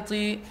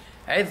حائط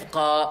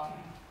عذقا.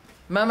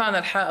 ما معنى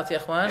الحائط يا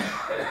أخوان؟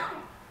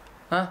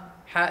 ها؟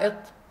 حائط؟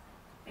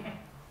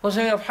 What's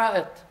the meaning of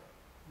حائط؟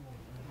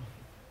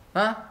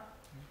 ها؟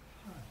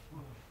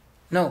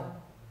 No.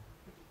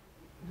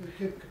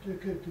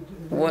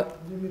 What?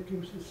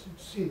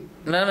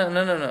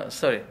 No.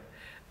 Sorry.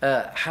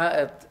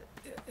 حائط,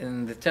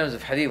 in the terms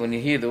of hadith, when you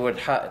hear the word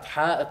حائط,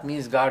 حائط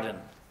means garden.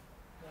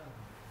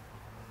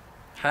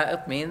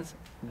 Ha'at means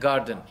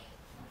garden.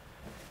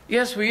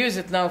 Yes, we use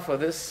it now for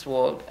this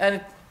wall,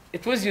 and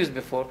it was used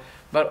before,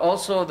 but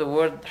also the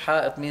word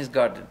ha'at means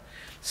garden.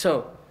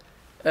 So,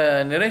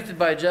 narrated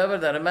by Jabir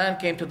that a man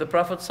came to the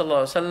Prophet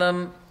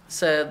ﷺ,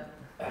 said,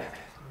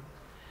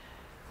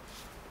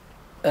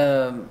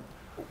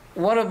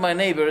 one of my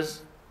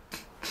neighbors,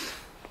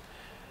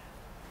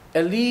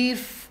 a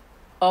leaf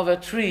of a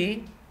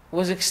tree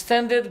was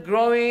extended,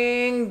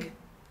 growing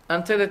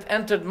until it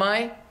entered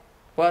my,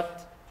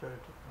 what?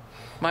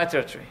 My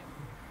territory.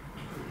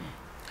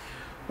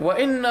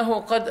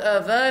 وَإِنَّهُ قَدْ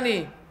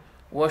آذَانِي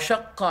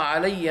وَشَقَّ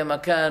عَلَيَّ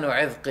مَكَانُ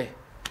عِذْقِهِ.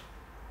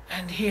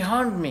 And he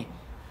harmed me,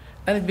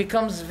 and it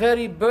becomes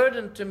very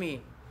burden to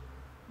me,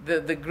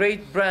 the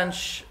great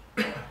branch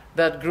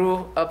that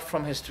grew up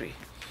from his tree.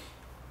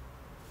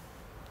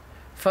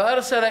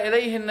 فَأَرْسَلَ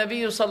إِلَيْهِ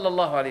النَّبِيُّ صَلَّى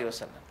اللَّهُ عَلَيْهِ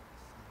وَسَلَّمَ.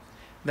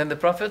 Then the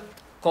Prophet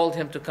called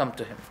him to come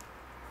to him.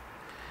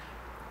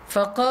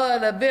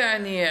 فقال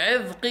بعني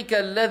عذقك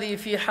الذي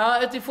في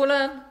حائط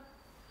فلان.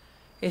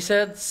 He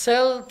said,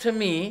 sell to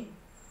me,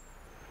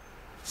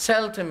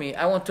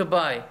 I want to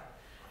buy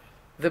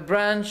the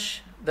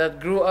branch that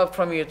grew up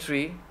from your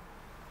tree.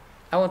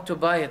 I want to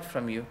buy it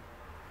from you.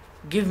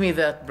 Give me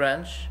that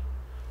branch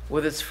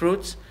with its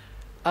fruits.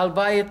 I'll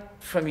buy it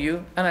from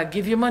you and I'll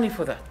give you money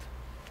for that.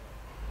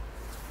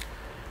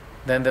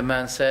 Then the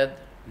man said,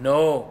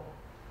 no.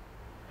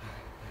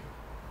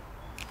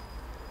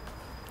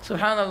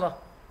 Subhanallah.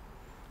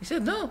 He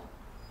said, no.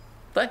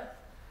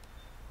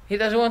 He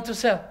doesn't want to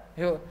sell.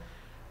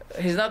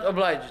 He's not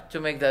obliged to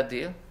make that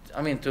deal.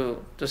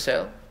 To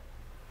sell.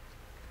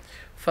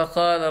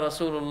 فقال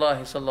رسول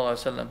الله صلى الله عليه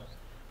وسلم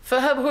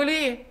فهبه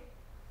لي.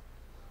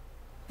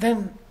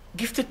 Then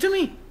gift it to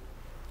me.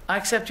 I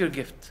accept your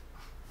gift.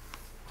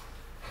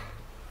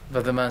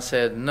 But the man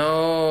said,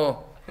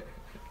 no.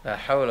 لا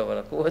حول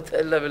ولا قوة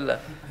إلا بالله.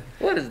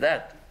 What is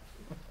that?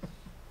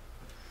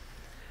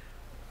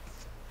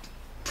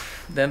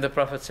 Then the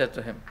Prophet said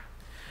to him,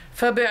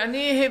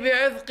 فبعنيه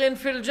بعذق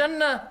في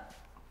الجنة.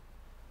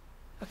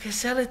 Okay,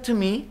 sell it to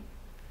me,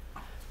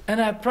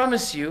 and I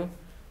promise you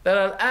that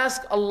I'll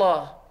ask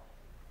Allah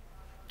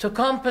to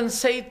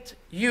compensate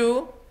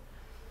you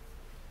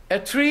a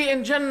tree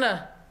in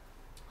Jannah.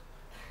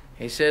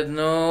 He said,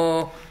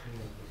 no.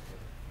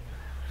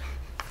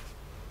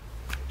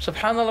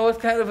 Subhanallah, what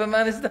kind of a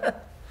man is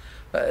that?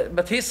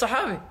 But he's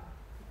Sahabi.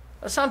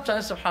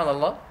 Sometimes,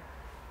 subhanallah,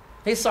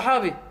 he's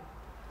Sahabi.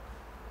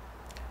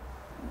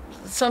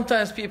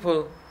 Sometimes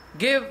people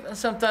give and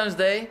sometimes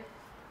they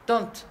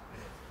don't.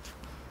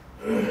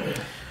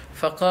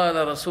 فقال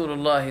رسول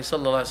الله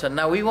صلى الله عليه وسلم.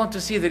 Now we want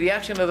to see the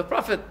reaction of the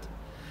Prophet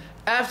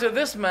after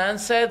this man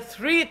said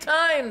 3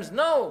 times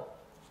no.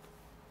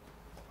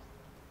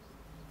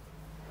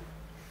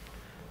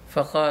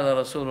 فقال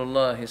رسول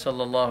الله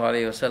صلى الله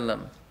عليه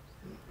وسلم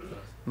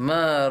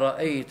ما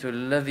رأيت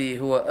الذي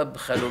هو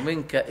أبخل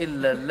منك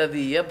إلا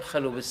الذي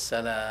يبخل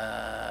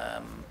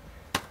بالسلام.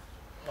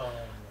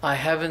 I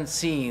haven't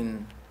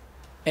seen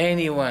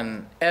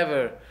anyone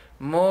ever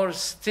more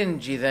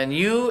stingy than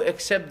you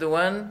except the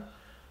one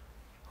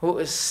who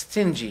is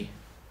stingy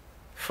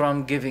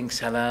from giving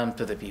salam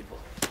to the people.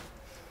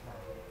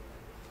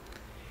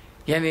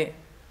 Yani,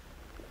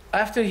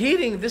 after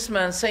hearing this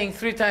man saying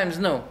 3 times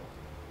no,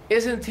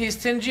 isn't he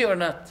stingy or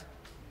not?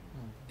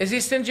 Is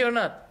he stingy or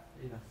not?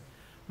 Yeah.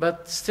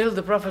 But still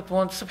the Prophet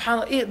wants,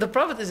 subhanAllah, the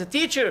Prophet is a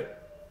teacher.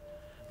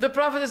 The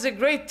Prophet is a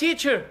great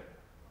teacher.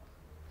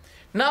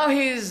 Now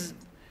he's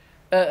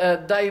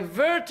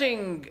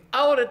diverting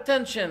our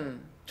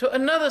attention to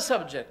another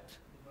subject,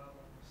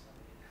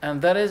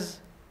 and that is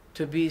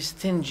to be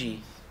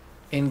stingy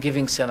in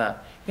giving salam.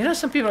 You know,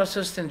 some people are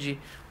so stingy.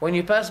 When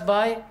you pass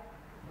by,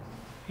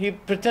 he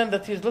pretend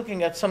that he's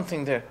looking at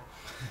something there,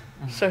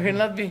 so he'll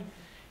not be,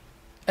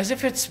 as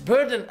if it's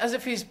burden, as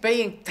if he's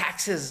paying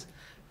taxes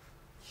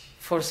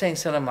for saying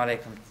salam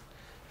alaikum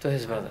to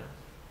his brother.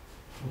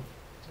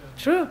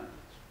 True.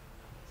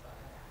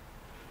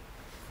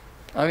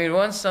 I mean,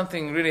 once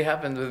something really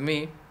happened with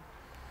me.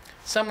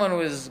 Someone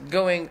was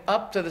going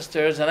up to the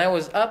stairs, and I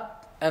was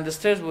up, and the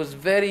stairs was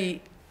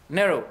very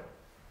narrow.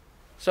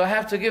 So I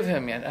have to give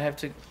him,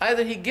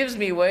 either he gives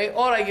me way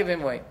or I give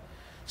him way.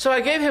 So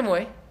I gave him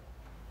way,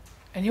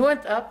 and he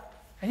went up,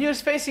 and he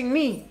was facing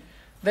me.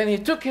 Then he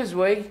took his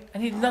way,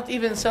 and he did not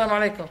even salam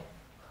alaikum.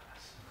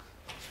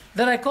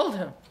 Then I called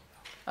him.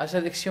 I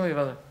said, excuse me,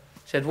 brother.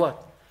 He said,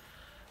 what?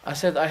 I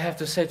said, I have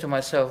to say to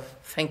myself,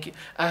 thank you.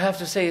 I have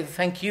to say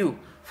thank you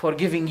for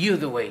giving you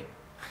the way.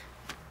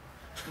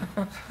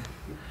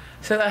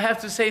 Said, I have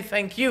to say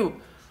thank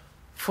you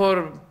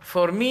for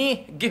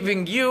me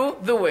giving you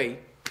the way.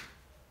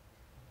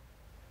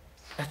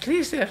 At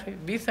least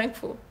be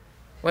thankful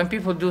when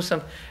people do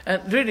something.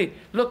 And really,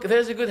 look,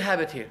 there's a good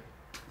habit here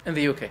in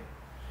the UK.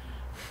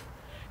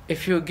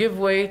 If you give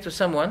way to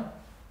someone,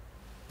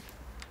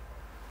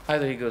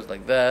 either he goes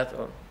like that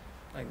or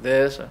like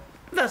this,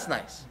 that's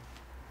nice.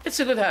 It's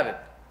a good habit.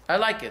 I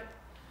like it.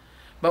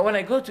 But when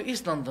I go to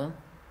East London,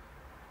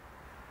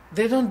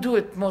 they don't do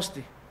it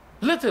mostly.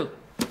 Little.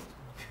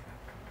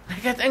 I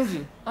get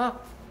angry. Oh,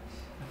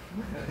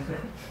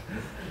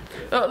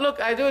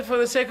 look, I do it for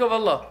the sake of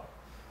Allah.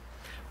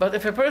 But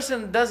if a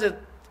person does it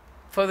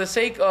for the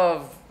sake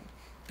of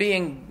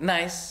being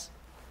nice,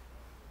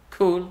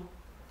 cool,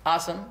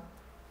 awesome,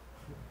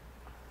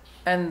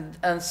 and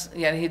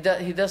he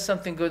does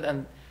something good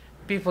and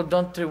people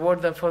don't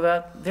reward them for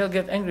that, they'll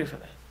get angry for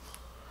that.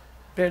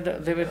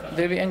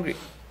 They'll be angry.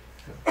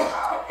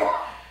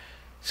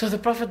 So the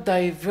Prophet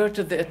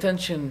diverted the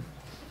attention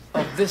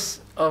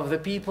of the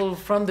people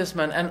from this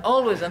man, and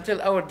always until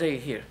our day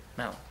here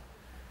now,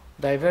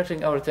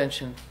 diverting our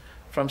attention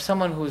from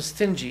someone who is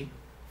stingy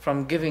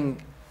from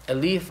giving a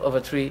leaf of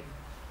a tree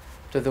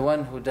to the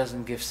one who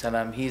doesn't give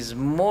salam. He's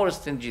more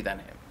stingy than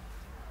him.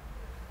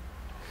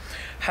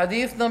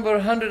 Hadith number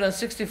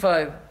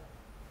 165,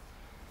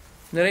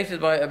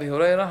 narrated by Abu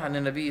Hurairah عن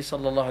النبي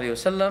صلى الله عليه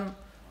وسلم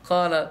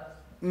قال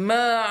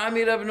ما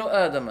عمل ابن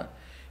آدم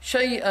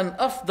شيئا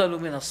أفضل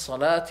من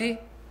الصلاة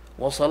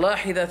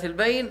وصلاح ذات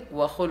البين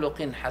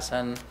وخلق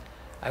حسن.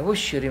 I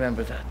wish you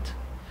remember that.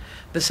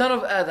 The son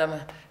of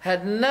Adam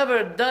had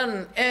never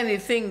done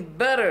anything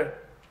better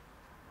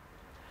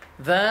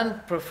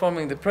than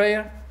performing the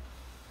prayer,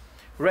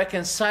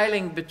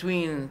 reconciling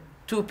between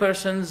two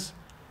persons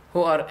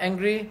who are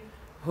angry,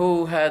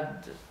 who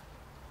had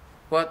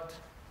what?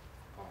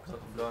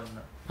 Gone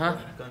Huh?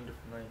 different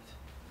ways.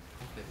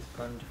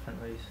 Gone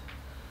different ways.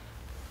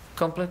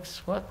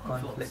 Complex what?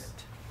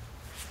 Conflict.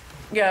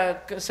 Yeah,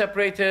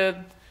 separated.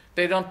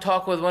 They don't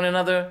talk with one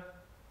another.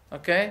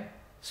 Okay?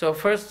 So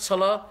first,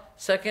 salah.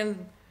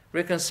 Second,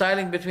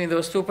 reconciling between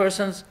those two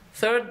persons.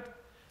 Third,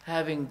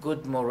 having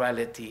good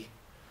morality.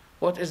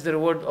 What is the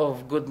reward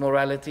of good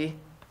morality?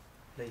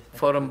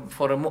 For a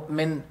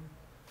mu'min?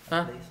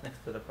 Huh? Place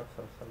next to the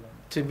Prophet ﷺ.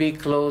 To be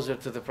closer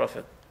to the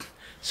Prophet.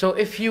 So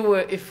if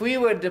we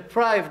were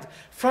deprived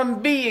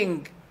from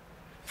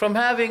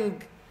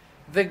having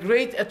the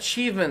great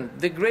achievement,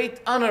 the great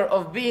honor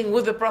of being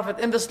with the Prophet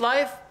in this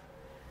life,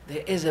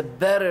 there is a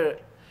better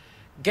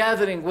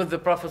gathering with the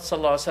Prophet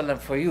ﷺ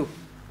for you.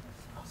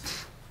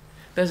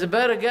 There's a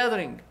better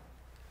gathering.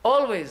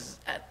 Always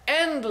an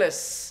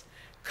endless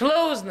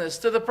closeness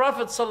to the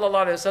Prophet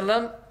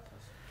ﷺ,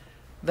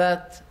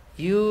 that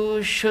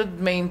you should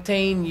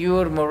maintain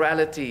your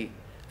morality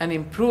and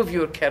improve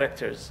your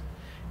characters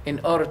in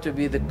order to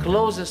be the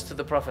closest to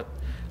the Prophet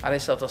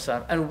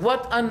ﷺ. And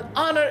what an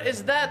honor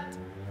is that!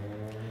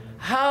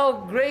 How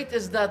great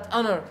is that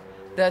honor,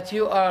 that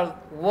you are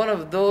one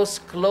of those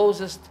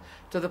closest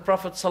to the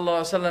Prophet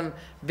ﷺ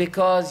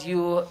because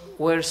you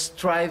were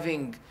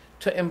striving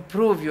to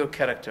improve your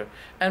character.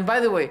 And by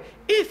the way,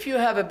 if you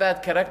have a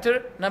bad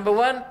character, number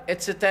one,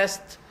 it's a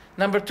test.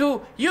 Number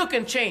two, you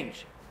can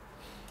change.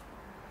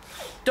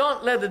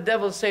 Don't let the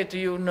devil say to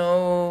you,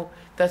 no,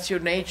 that's your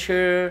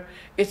nature,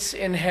 it's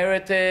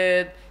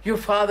inherited, your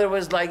father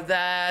was like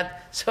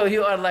that, so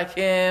you are like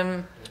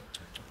him.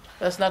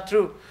 That's not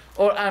true.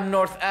 Or I'm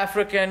North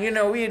African, you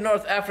know, we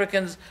North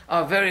Africans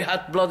are very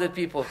hot-blooded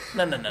people.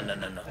 No.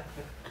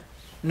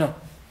 No.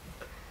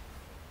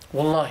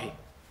 Wallahi.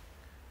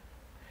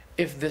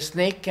 If the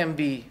snake can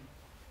be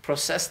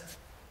processed,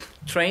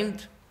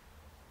 trained,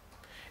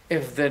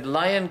 if the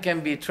lion can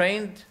be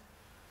trained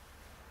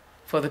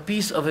for the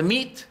piece of a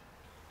meat,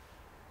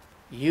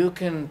 you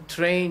can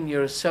train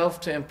yourself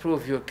to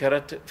improve your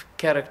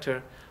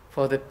character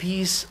for the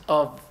piece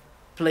of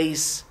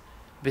place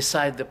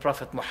beside the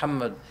Prophet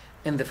Muhammad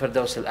in the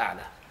Firdaus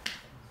al-A'la.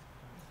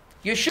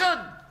 You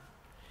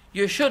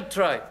should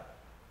try.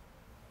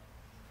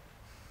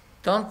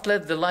 Don't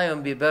let the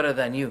lion be better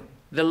than you.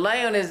 The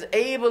lion is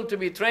able to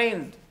be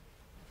trained.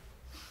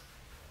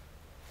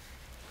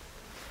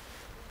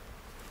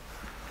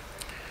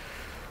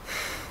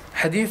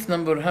 Hadith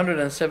number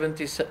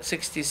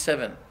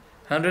 167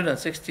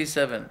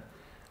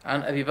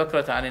 عن أبي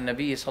بكرة عن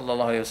النبي صلى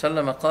الله عليه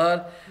وسلم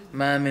قال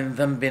ما من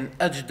ذنب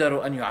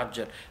أجدر أن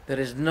يعجل. There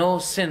is no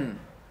sin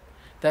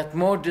that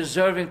more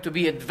deserving to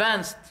be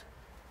advanced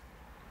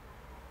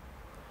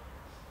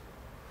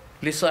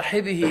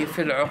لصاحبه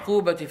في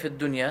العقوبة في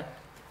الدنيا.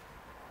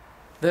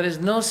 There is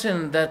no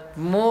sin that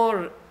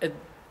more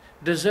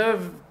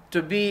deserve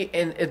to be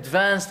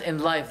advanced in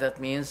life. That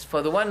means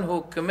for the one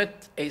who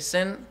commit a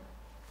sin,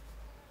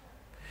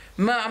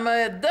 مع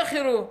ما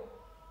يدخر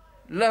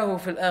له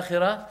في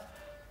الآخرة,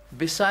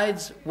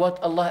 besides what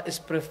Allah is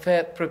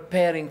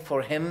preparing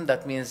for him.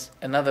 That means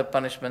another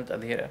punishment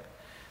at here.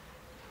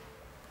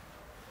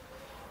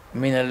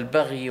 من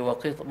البغي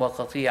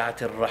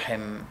وقطيعة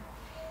الرحم,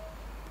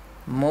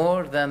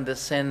 more than the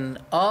sin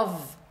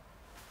of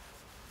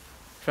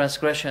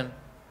transgression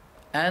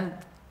and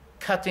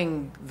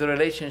cutting the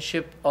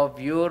relationship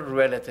of your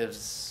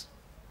relatives.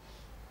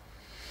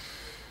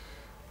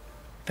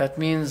 That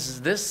means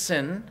this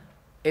sin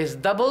is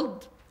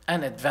doubled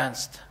and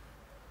advanced.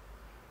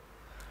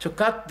 To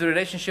cut the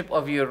relationship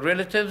of your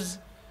relatives,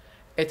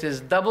 it is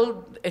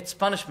doubled, its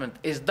punishment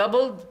is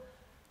doubled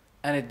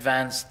and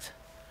advanced.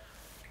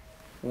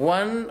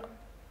 One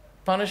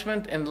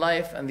punishment in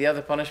life and the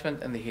other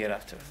punishment in the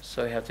hereafter.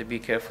 So you have to be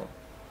careful.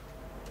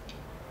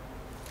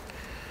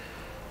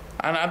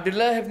 عن عبد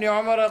الله بن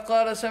عمر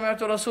قال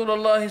سمعت رسول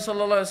الله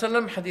صلى الله عليه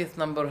وسلم, hadith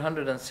number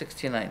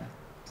 169.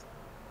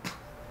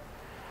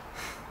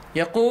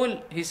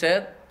 يقول, he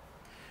said,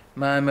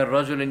 ما من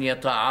رجل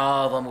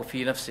يتعاظم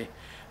في نفسه.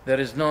 There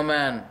is no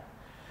man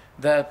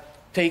that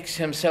takes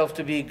himself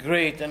to be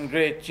great and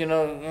great. You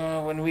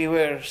know, when we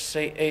were,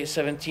 say,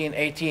 17,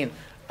 18,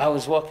 I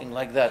was walking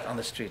like that on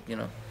the street, you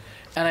know.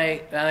 And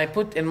I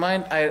put in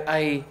mind,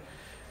 I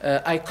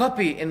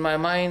copy in my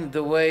mind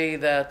the way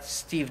that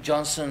Steve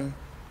Johnson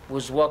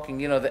was walking,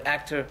 you know, the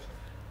actor,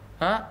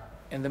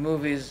 in the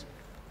movies.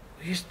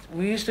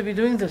 We used to be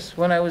doing this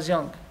when I was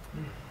young.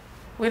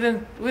 We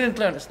didn't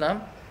learn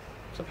Islam,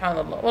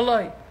 subhanallah,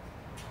 wallahi.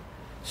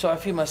 So I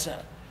feel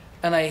myself,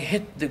 and I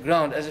hit the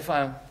ground as if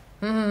I'm,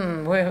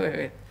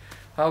 wait.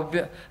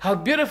 How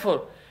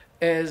beautiful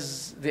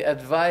is the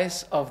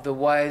advice of the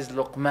wise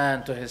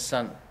Luqman to his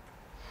son.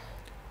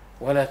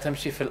 وَلَا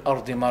تَمْشِ فِي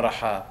الْأَرْضِ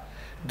مَرَحًا.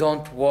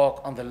 Don't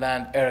walk on the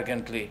land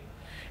arrogantly.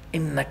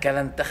 إِنَّكَ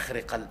لَن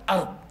تَخْرِقَ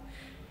الْأَرْضِ.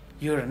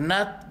 You're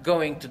not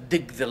going to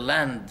dig the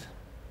land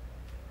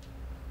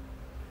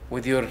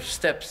with your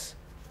steps.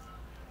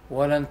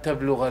 وَلَن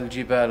تَبْلُغَ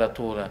الْجِبَالَ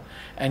طُولًا.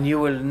 And you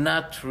will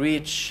not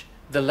reach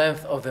the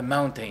length of the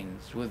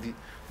mountains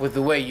with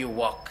the way you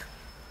walk.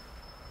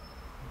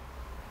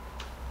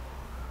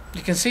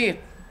 You can see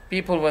it.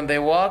 People, when they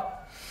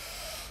walk,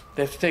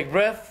 they have to take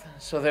breath,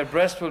 so their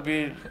breast will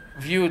be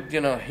viewed,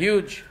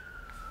 huge,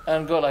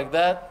 and go like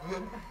that.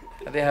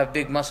 And they have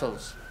big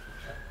muscles.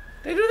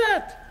 They do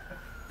that.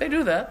 They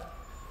do that.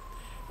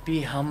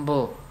 Be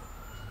humble.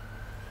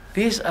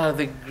 These are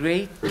the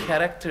great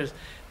characters.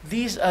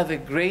 These are the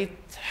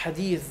great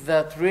hadith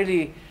that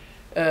really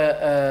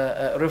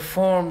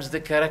reforms the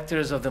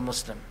characters of the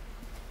Muslim.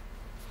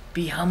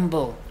 Be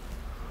humble.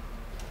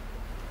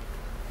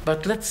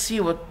 But let's see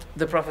what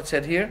the Prophet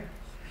said here.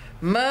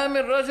 مَا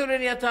مِن رَجُلٍ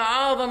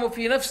يَتَعَاظَمُ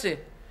فِي نَفْسِهِ.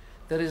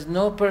 There is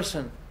no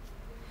person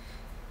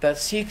that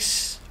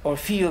seeks or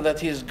feel that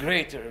he is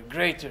greater.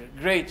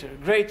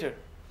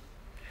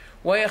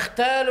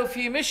 وَيَخْتَالُ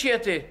فِي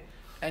مِشْيَتِهِ.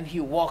 And he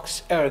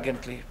walks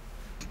arrogantly.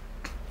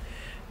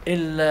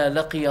 إِلَّا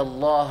لَقِيَ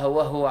اللَّهَ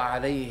وَهُوَ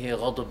عَلَيْهِ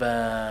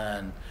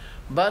غَضْبَانٌ.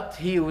 But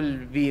he will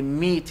be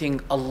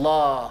meeting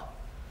Allah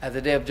at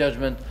the Day of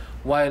Judgment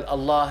while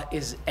Allah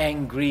is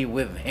angry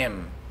with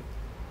him.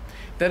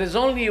 There is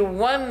only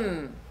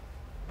one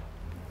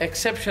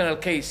exceptional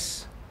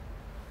case.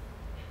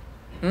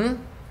 To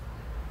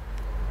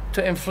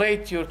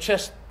inflate your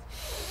chest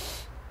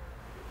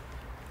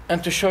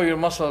and to show your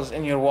muscles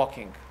in your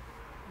walking.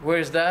 Where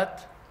is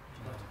that?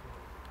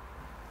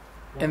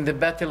 In the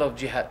battle of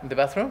jihad. In the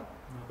bathroom?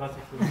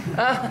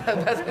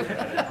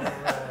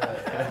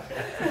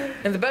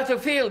 In the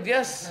battlefield,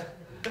 yes.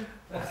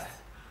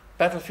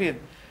 Battlefield.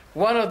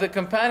 One of the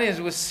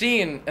companions was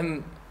seen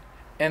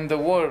in the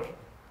war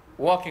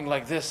walking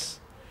like this.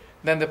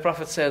 Then the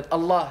Prophet said,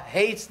 Allah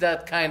hates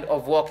that kind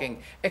of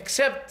walking,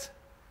 except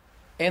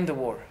in the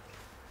war.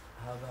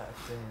 How about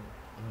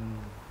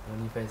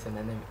when you face an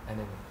enemy?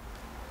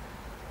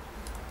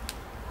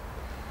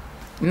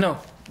 No,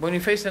 when you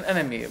face an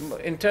enemy,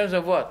 in terms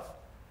of what?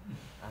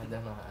 I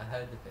don't know. I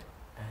heard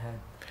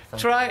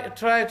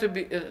of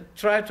it.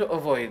 Try to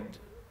avoid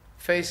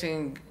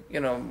facing,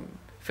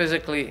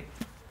 physically.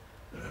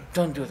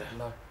 Don't do that.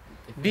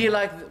 Be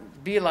like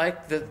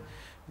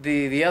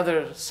the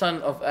other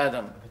son of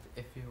Adam. But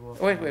if you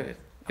walk Wait.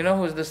 You know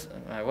who is this?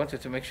 I want you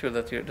to make sure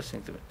that you're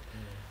listening to it.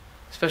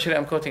 Especially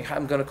I'm going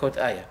to quote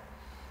ayah.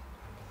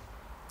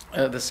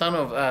 The son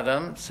of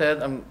Adam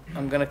said, I'm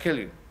going to kill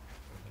you.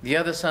 The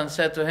other son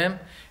said to him,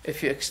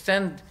 if you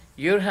extend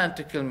your hand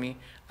to kill me,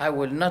 I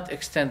will not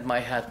extend my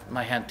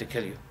hand to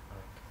kill you.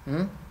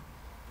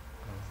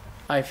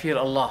 I fear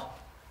Allah.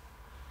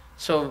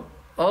 So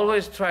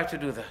always try to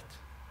do that.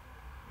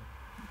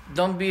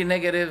 Don't be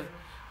negative.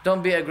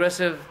 Don't be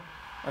aggressive.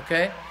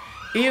 Okay?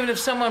 Even if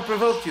someone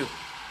provoked you.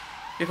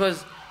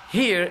 Because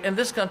here in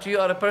this country you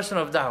are a person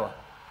of da'wah.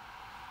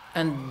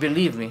 And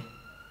believe me,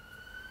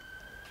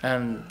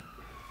 and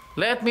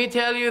let me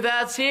tell you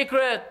that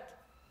secret.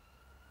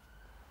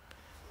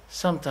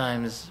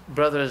 Sometimes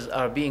brothers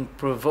are being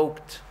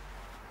provoked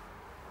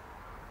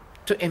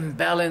to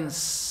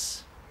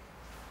imbalance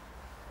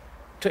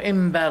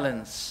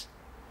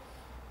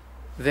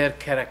their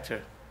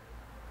character.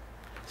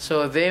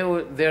 So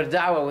their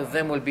da'wah with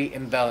them will be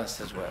imbalanced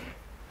as well.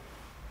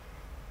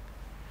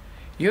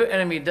 Your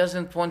enemy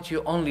doesn't want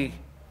you only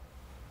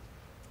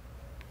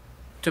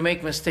to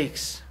make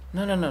mistakes.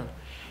 No.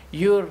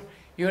 Your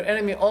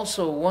enemy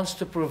also wants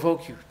to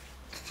provoke you.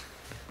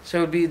 So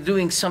he'll be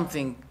doing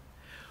something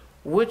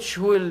which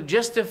will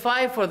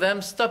justify for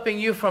them stopping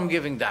you from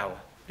giving da'wah.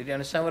 Did you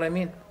understand what I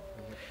mean?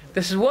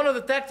 This is one of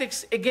the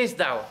tactics against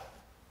da'wah.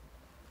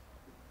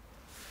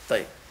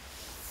 طيب.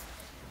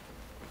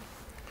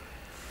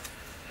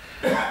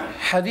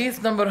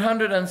 Hadith number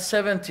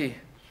 170.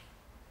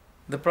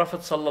 The Prophet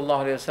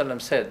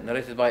ﷺ said,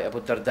 narrated by Abu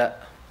Darda,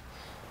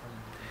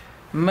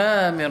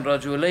 ما من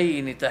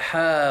رجلين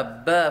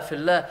تحابا في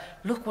الله.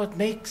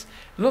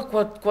 Look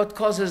what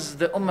causes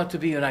the ummah to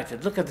be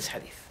united. Look at this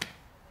hadith.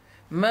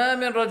 ما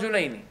من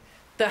رجلين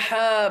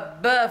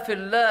تحابا في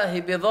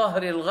الله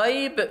بظهر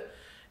الغيب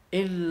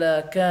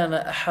إلا كان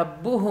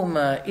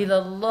أحبهما إلى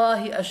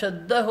الله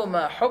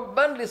أشدهما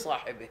حبا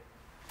لصاحبه.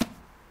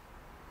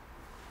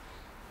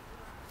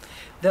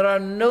 There are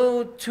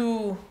no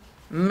two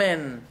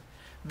men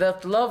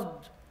that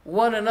loved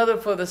one another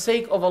for the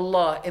sake of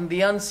Allah in the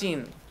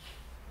unseen.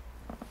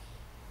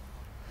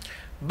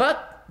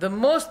 But the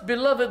most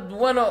beloved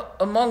one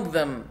among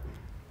them,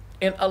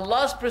 in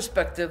Allah's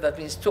perspective, that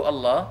means to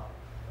Allah,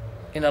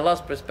 in Allah's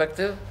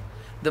perspective,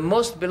 the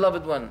most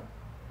beloved one,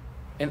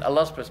 in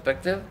Allah's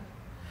perspective,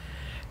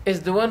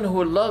 is the one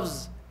who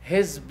loves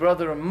his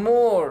brother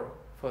more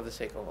for the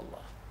sake of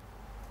Allah.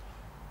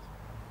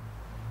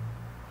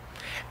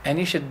 And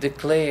you should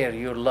declare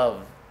your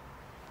love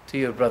to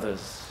your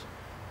brothers.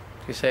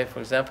 You say, for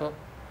example,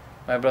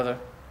 my brother,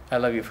 I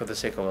love you for the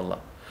sake of Allah.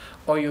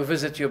 Or you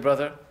visit your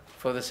brother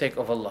for the sake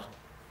of Allah.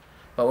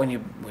 But when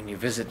you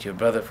visit your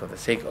brother for the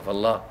sake of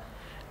Allah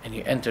and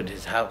you entered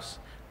his house,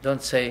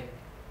 don't say,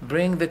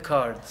 bring the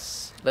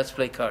cards, let's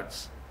play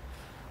cards.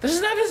 This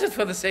is not a visit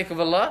for the sake of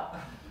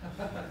Allah.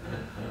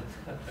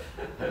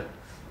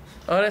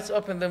 Or let's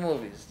open the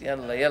movies.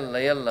 Yalla,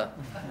 yalla, yalla.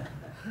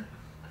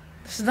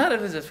 This is not a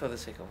visit for the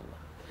sake of Allah.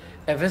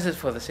 A visit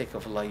for the sake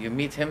of Allah. You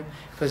meet him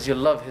because you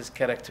love his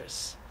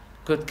characters,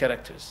 good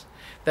characters.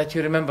 That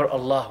you remember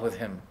Allah with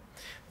him.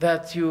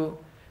 That you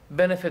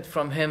benefit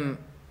from him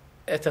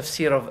a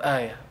tafsir of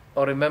ayah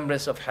or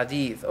remembrance of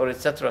hadith or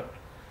etc.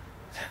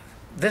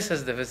 This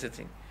is the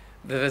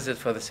visit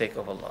for the sake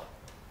of Allah.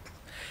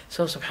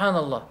 So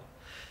subhanallah.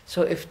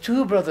 So if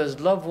two brothers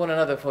love one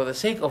another for the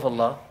sake of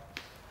Allah,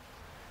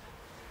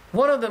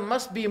 one of them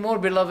must be more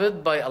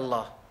beloved by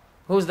Allah.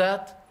 Who's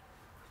that?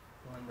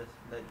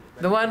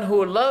 The one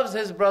who loves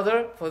his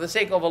brother for the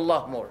sake of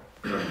Allah more.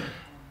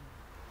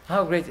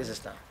 How great is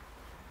Islam?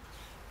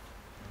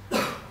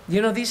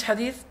 You know these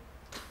hadith?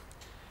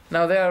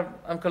 Now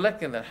I'm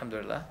collecting them,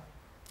 alhamdulillah.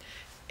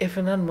 If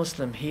a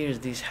non-Muslim hears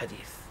these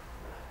hadith,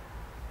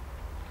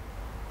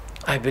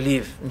 I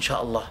believe,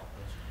 inshaAllah,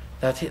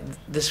 that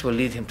this will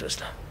lead him to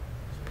Islam.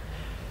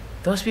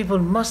 Those people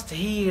must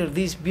hear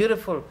these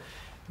beautiful,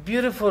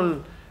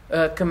 beautiful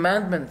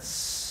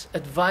commandments,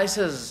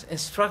 advices,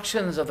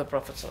 instructions of the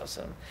Prophet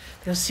ﷺ.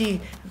 They'll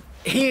see,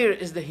 here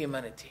is the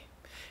humanity.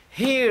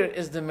 Here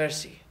is the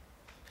mercy.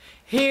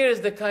 Here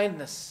is the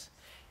kindness.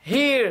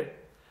 Here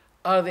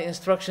are the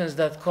instructions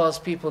that cause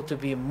people to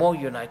be more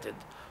united,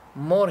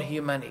 more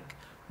humanic,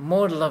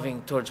 more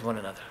loving towards one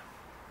another.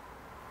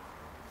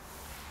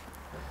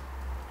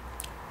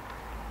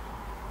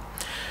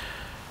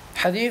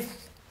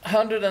 Hadith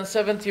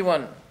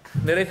 171,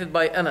 narrated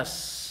by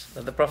Anas,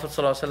 that the Prophet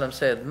ﷺ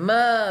said,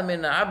 مَا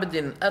مِنْ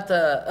عَبْدٍ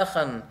أَتَى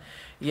أَخًا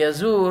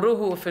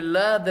يَزُورُهُ فِي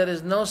اللَّهِ. There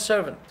is no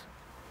servant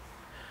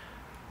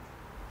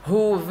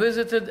who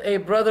visited a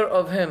brother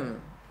of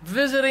him,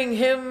 visiting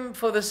him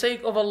for the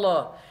sake of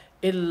Allah,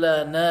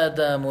 إِلَّا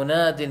نَادَى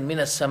مُنَادٍ مِنَ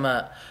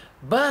السَّمَاءِ.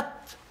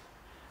 But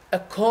a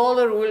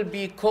caller will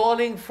be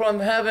calling from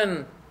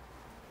heaven,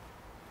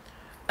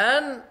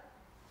 and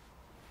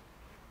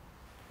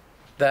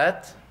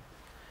that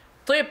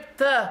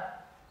طِبْتَ,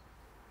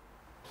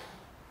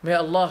 may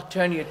Allah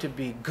turn you to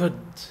be good.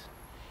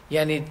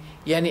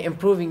 Yani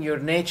improving your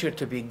nature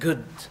to be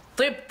good.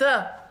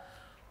 طِبْتَ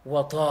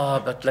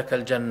وَطَابَتْ لَكَ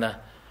الْجَنَّةِ,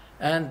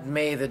 and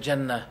may the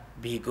Jannah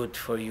be good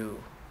for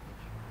you.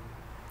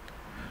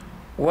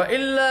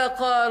 وَإِلَّا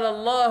قَالَ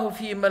اللَّهُ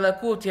فِي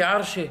مَلَكُوتِ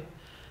عَرْشِهِ.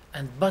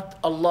 And but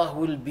Allah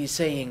will be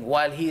saying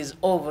while He is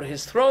over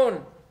His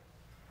throne,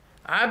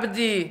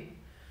 عَبْدِي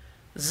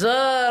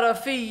زَارَ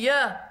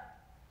فِيَّ,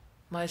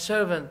 my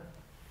servant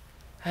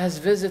has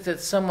visited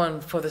someone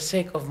for the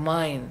sake of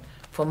mine,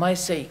 for my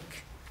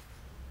sake.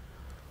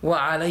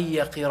 وَعَلَيَّ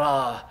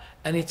قِرَاهِ,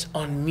 and it's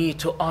on me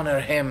to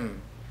honor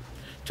him,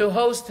 to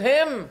host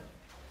him.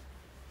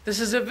 This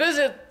is a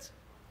visit,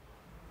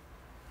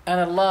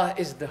 and Allah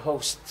is the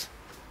host.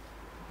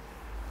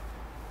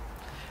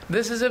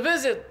 This is a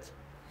visit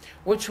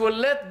which will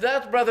let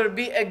that brother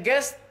be a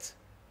guest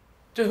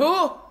to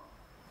who?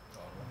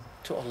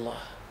 To Allah.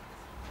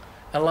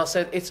 Allah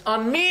said, it's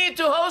on me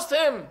to host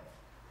him.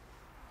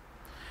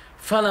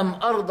 فَلَمْ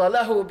أَرْضَ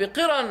لَهُ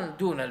بِقِرًا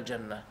دُونَ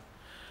الْجَنَّةِ.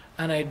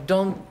 And I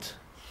don't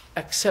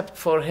accept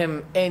for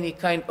him any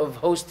kind of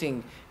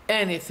hosting,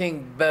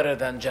 anything better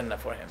than Jannah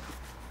for him.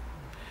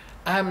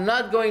 I am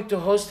not going to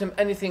host him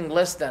anything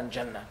less than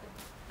Jannah.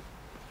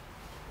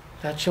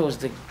 That shows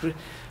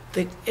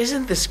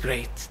isn't this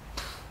great?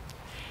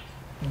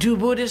 Do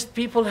Buddhist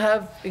people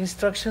have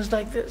instructions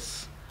like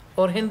this?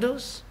 Or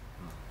Hindus?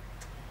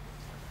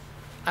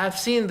 I've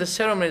seen the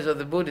ceremonies of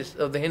the Buddhists,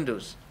 of the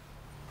Hindus.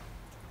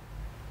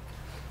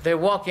 They're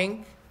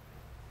walking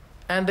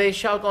and they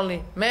shout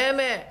only, meh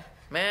meh,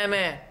 meh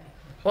meh.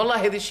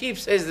 Wallahi, the sheep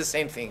says the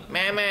same thing,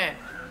 meh meh.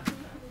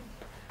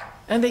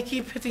 And they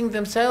keep hitting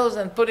themselves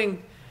and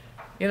putting,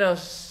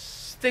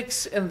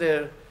 sticks in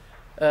their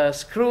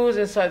screws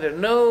inside their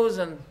nose,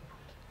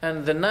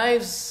 and the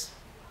knives,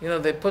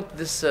 they put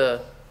this,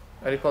 what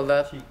do you call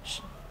that?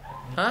 Cheek.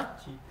 Huh?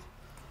 Cheek.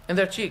 In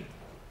their cheek.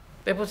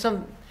 They put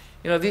some,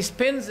 these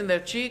pins in their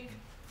cheek.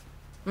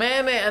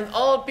 Meh meh, and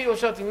all people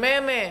shouting, meh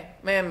meh,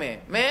 meh meh,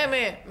 meh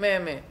meh, meh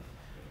meh.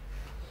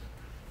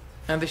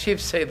 And the sheep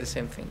say the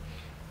same thing.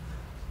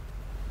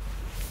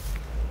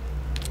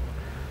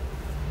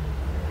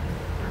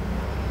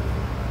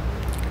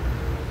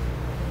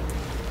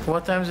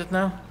 What time is it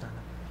now?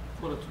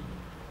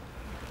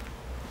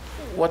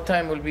 What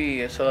time will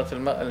be Salat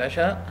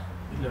al-Isha?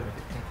 15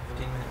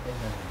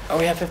 minutes. Oh,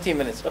 we have 15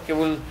 minutes. Okay,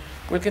 we'll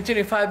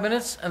continue 5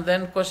 minutes and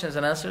then questions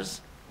and answers,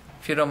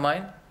 if you don't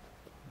mind.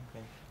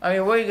 Okay. I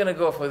mean, where are you going to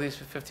go for these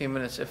 15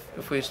 minutes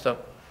if we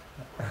stop?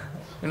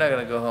 You're not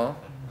going to go home.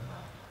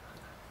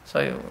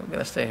 So you're going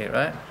to stay here,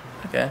 right?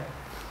 Okay.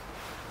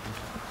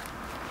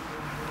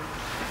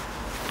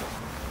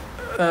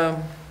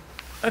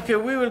 Okay,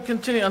 we will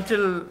continue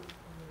until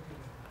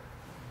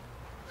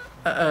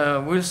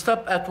we'll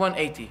stop at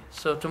 180.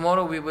 So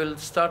tomorrow we will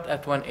start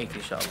at 180,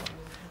 inshallah.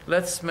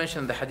 Let's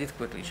mention the hadith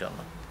quickly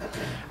inshallah.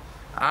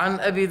 عن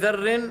أبي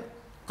ذر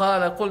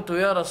قال قلت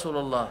يا رسول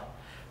الله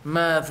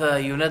ماذا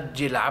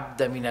ينجي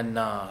العبد من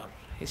النار.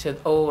 He said,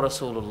 "Oh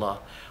Rasulullah,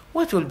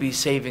 what will be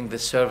saving the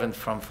servant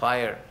from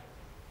fire?"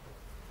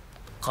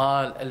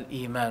 قال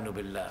الإيمان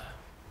بالله.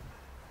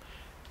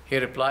 He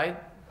replied,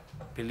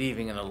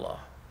 believing in Allah.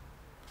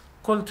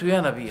 قلت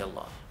يا نبي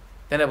الله.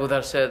 Then Abu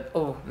Dhar said,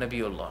 "Oh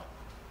Nabi Allah,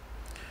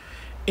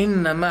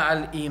 إن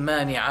مع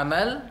الإيمان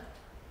عمل."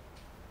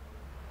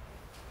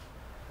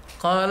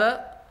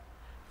 قال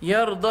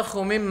يرضخ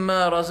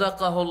مما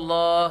رزقه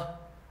الله.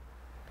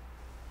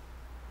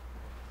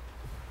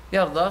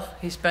 يرضخ,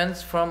 he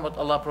spends from what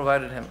Allah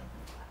provided him.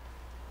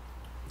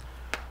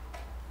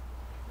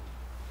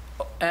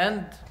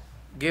 And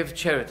give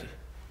charity,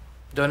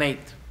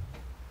 donate.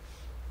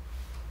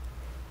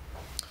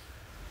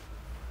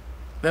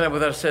 Then Abu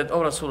Dhar said,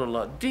 "Oh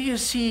Rasulullah, do you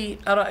see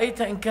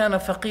أرأيت إن كان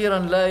فقيرا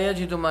لا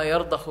يجد ما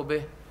يرضخ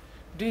به?"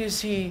 Do you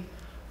see,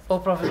 O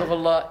Prophet of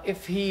Allah,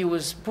 if he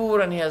was poor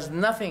and he has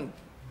nothing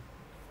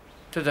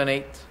to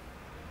donate?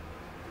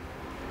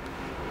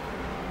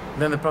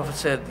 Then the Prophet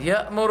said,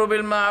 يأمر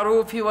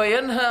بالمعروف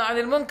وينهى عن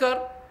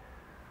المنكر.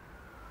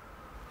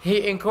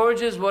 He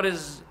encourages what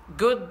is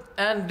good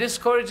and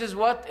discourages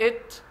what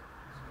is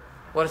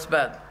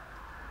bad.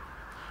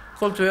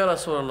 قلت يا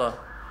رسول الله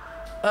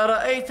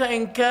أرأيت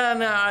إن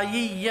كان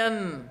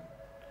عييا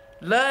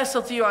لا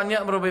يستطيع أن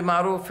يأمر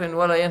بمعروف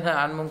ولا ينهى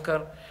عن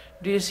منكر.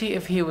 Do you see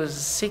if he was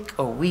sick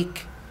or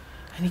weak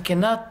and he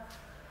cannot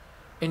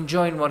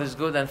enjoin what is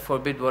good and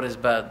forbid what is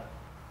bad?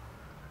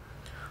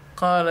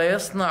 قال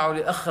يصنع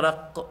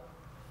لأخرق.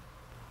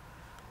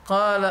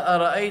 قال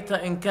أرأيت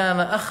إن كان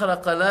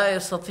أخرق لا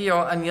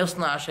يستطيع أن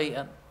يصنع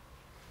شيئا.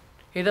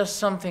 He does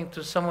something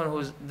to someone who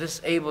is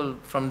disabled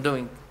from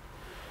doing.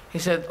 He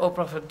said, "O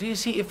Prophet, do you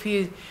see if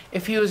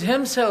he was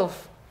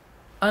himself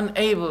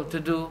unable to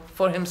do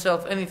for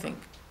himself anything?"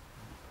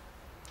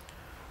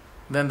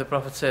 Then the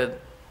Prophet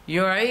said,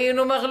 يُعِينُ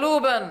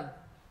مَغْلُوبًا.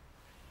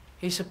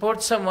 He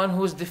supports someone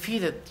who is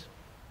defeated.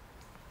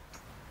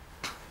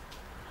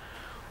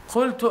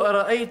 قلت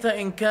أرأيت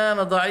إن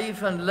كان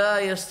ضعيفا لا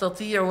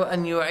يستطيع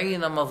أن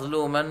يعين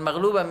مظلوما.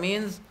 مغلوبا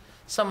means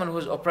someone who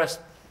is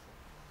oppressed.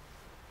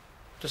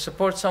 To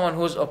support someone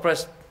who is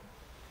oppressed.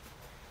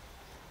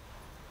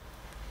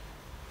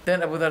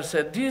 Then Abu Dhar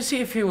said, "Do you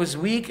see if he was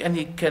weak and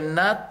he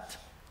cannot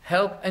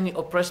help any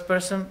oppressed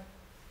person?"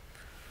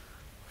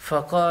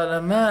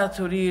 فقال ما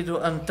تريد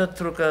أن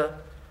تترك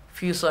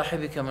في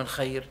صاحبك من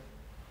خير.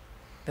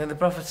 Then the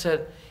Prophet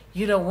said,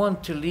 "You don't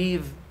want to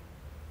leave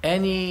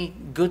any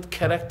good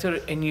character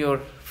in your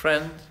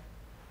friend?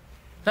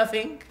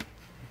 Nothing.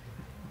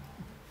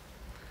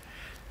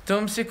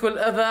 تمسك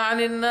الأذى عن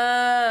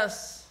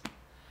الناس."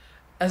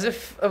 As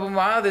if Abu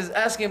Mu'adh is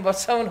asking about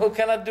someone who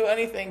cannot do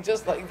anything,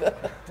 just like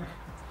that.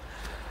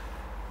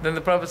 Then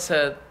the Prophet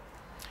said,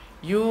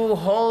 "You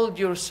hold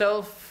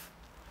yourself,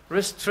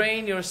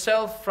 restrain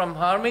yourself from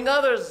harming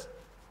others."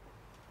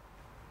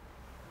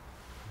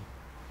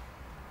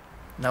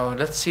 Now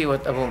let's see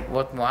what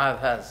Mu'adh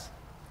has.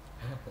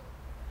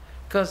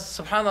 Because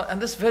subhanAllah,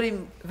 and this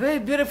very, very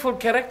beautiful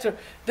character,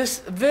 this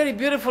very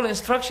beautiful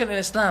instruction in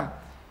Islam.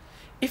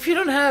 If you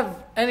don't have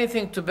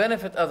anything to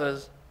benefit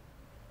others,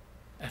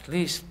 at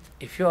least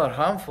if you are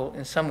harmful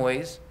in some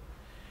ways,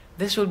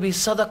 this will be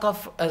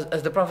sadaqah,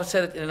 as the Prophet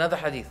said it in another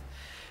hadith.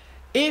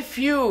 If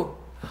you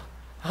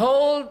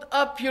hold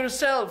up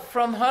yourself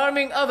from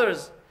harming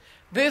others,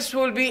 this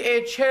will be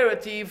a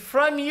charity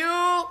from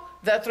you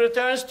that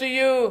returns to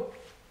you.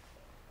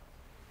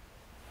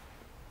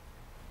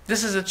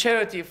 This is a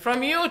charity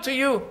from you to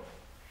you.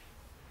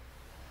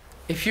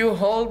 If you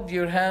hold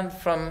your hand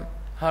from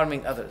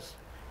harming others,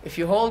 if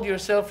you hold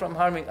yourself from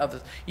harming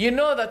others, you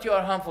know that you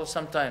are harmful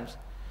sometimes.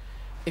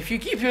 If you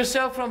keep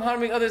yourself from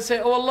harming others,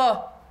 say, "Oh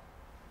Allah,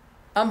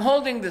 I'm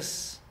holding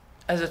this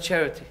as a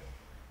charity,"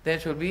 then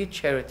it will be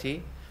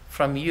charity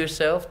from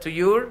yourself to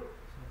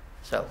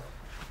yourself.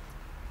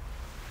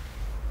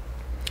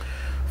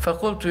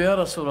 فقلت يا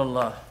رسول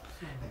الله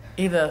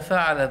إذا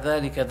فعل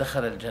ذلك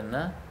دخل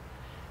الجنة.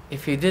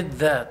 If he did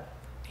that,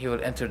 he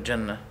will enter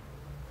Jannah.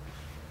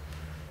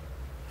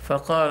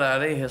 فقال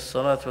عليه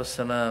الصلاة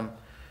والسلام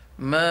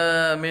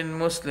ما من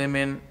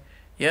مسلم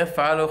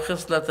يفعل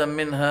خصلة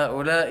من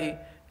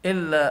هؤلاء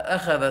إلا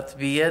أخذت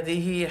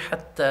بيده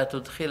حتى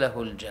تدخله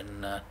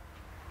الجنة.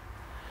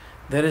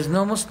 There is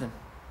no Muslim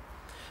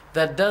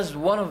that does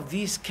one of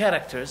these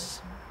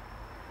characters,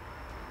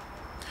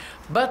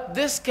 but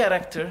this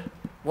character,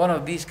 one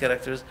of these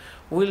characters,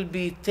 will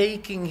be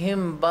taking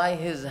him by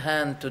his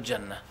hand to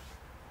Jannah.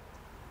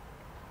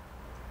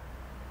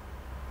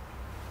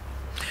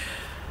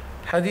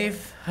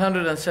 Hadith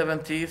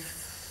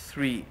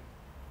 173,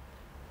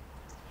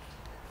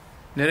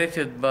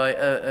 narrated by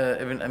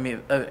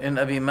Ibn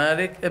Abi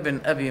Malik,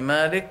 عن أبي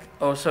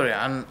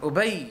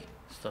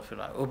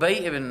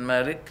ibn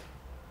Malik.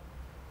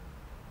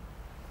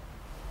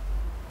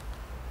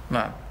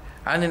 نعم.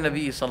 عن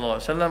النبي صلى الله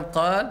عليه وسلم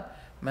قال: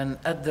 من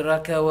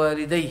أدرك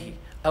والديه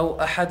أو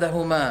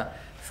أحدهما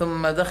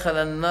ثم دخل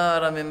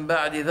النار من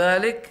بعد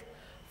ذلك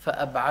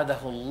فأبعده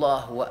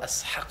الله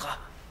وأسحقه.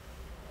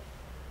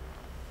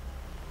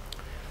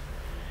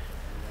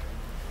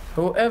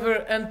 Whoever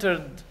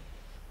entered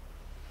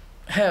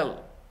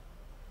hell,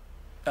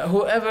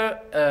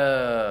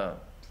 whoever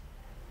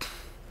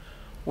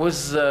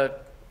was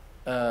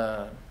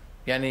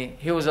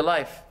he was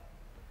alive,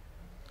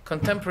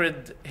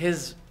 contemporated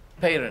his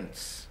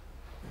parents,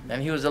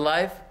 and he was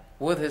alive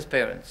with his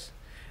parents,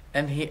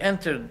 and he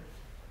entered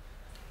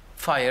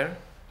fire,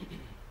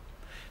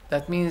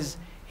 that means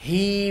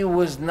he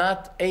was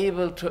not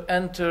able to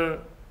enter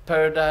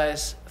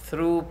paradise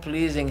through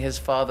pleasing his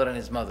father and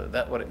his mother.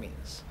 That's what it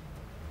means.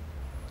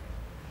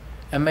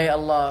 And may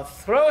Allah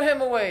throw him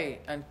away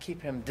and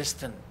keep him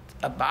distant.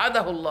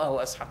 أبعده الله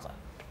وأسحقه.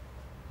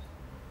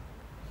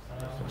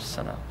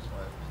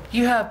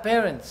 You have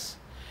parents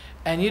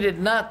and you did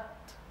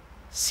not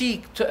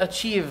seek to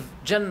achieve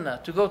Jannah,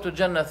 to go to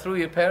Jannah through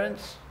your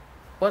parents.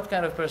 What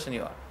kind of person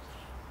you are?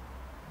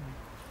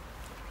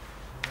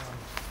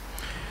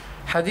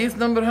 Hadith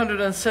number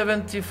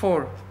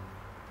 174.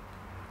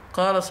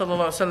 قال صلى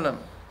الله عليه وسلم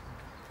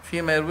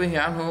فيما يرويه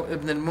عنه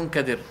ابن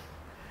المنكدر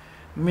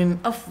من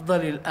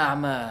أفضل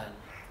الأعمال,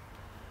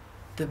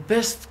 the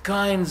best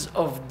kinds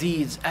of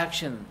deeds,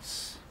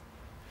 actions,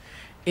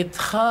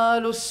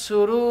 إدخال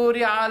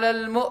السرور على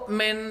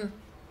المؤمن,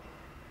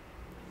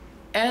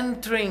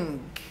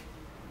 entering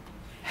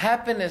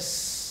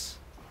happiness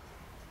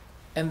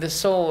in the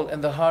soul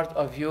and the heart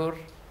of your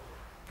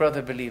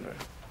brother believer.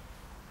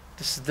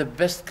 This is the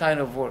best kind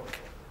of work.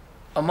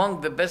 Among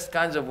the best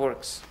kinds of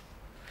works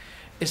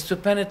is to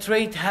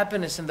penetrate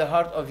happiness in the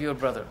heart of your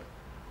brother.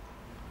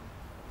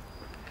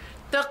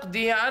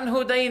 تقضي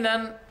عنه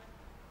دينا,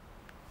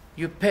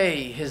 you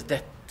pay his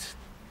debt.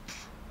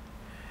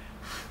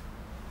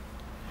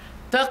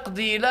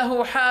 تقضي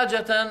له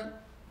حاجة,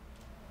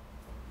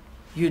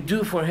 you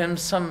do for him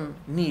some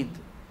need,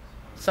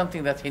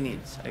 something that he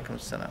needs. عليكم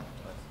السلام.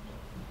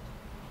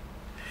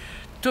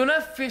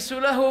 تنفس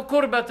له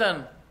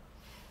كربة,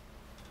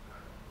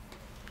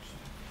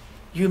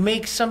 you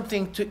make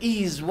something to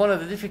ease one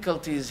of the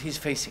difficulties he's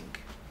facing.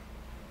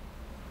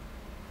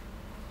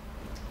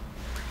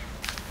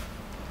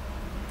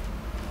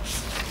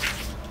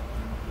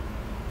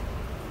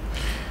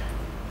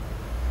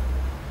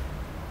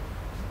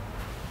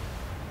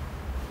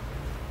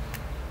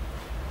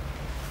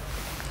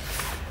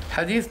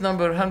 Hadith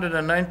number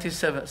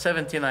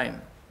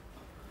 179.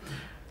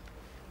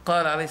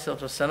 قال عليه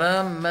الصلاة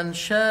والسلام من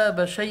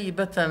شاب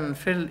شيبة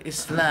في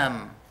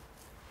الإسلام,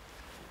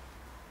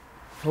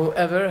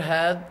 whoever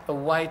had a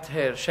white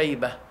hair,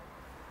 shayba,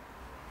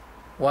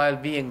 while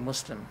being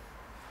Muslim,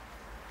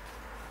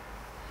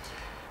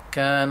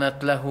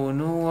 كانت له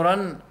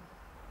نورا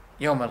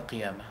يوم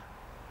القيامة,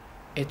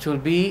 it will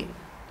be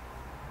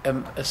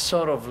a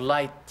sort of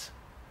light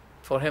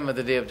for him at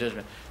the day of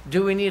judgment.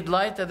 Do we need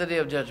light at the day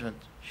of judgment?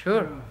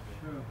 Sure.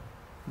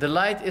 The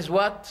light is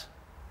what?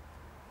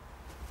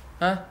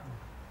 Huh?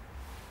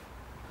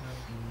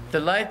 The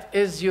light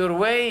is your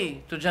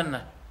way to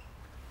Jannah.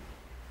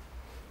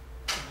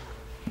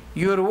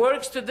 Your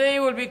works today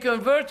will be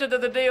converted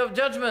at the day of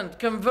judgment,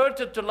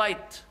 converted to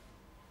light.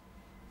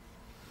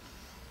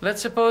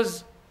 Let's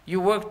suppose you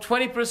work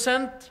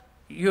 20%,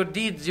 your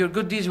deeds, your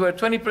good deeds were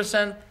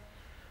 20%.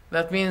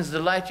 That means the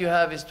light you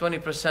have is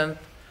 20%.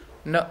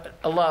 No,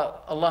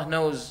 Allah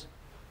knows,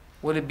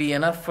 will it be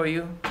enough for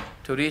you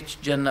to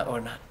reach Jannah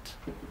or not?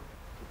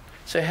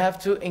 So you have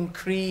to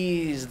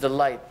increase the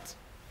light.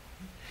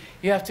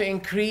 You have to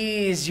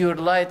increase your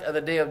light at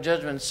the day of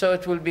judgment, so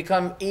it will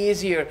become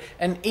easier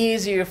and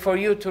easier for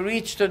you to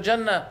reach to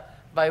Jannah.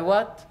 By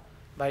what?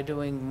 By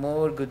doing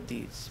more good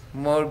deeds.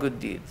 More good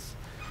deeds.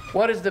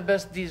 What is the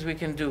best deeds we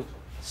can do?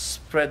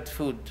 Spread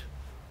food.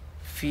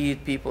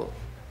 Feed people.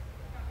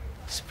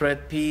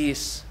 Spread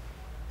peace.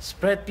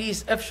 Spread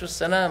peace. Afshu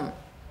salam.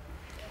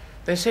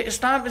 They say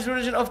Islam is a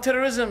religion of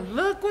terrorism.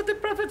 Look what the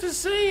Prophet is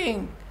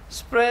saying.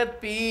 Spread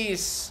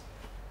peace.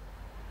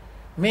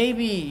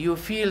 Maybe you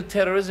feel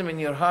terrorism in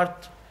your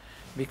heart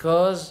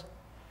because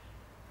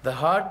the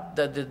heart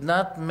that did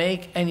not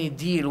make any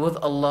deal with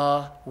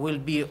Allah will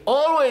be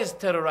always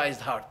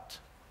terrorized heart.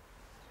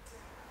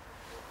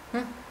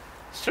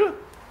 It's true.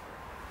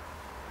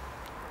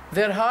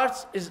 Their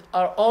hearts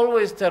are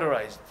always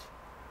terrorized.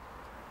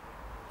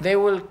 They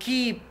will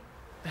keep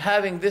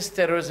having this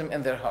terrorism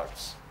in their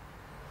hearts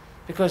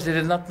because they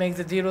did not make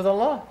the deal with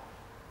Allah.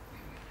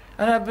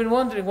 And I've been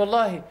wondering,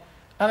 wallahi,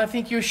 and I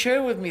think you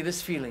share with me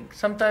this feeling.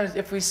 Sometimes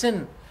if we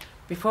sin,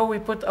 before we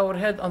put our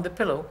head on the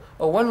pillow,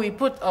 or when we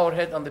put our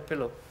head on the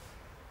pillow,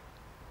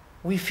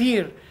 we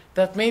fear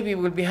that maybe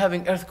we'll be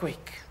having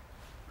earthquake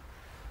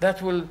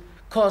that will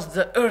cause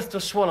the earth to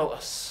swallow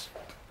us,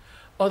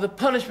 or the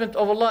punishment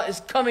of Allah is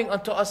coming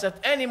unto us at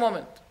any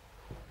moment.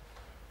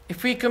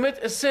 If we commit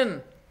a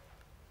sin,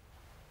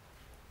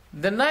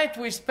 the night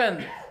we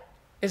spend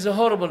is a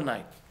horrible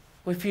night.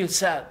 We feel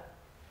sad.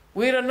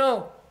 We don't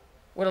know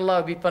will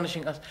Allah be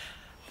punishing us.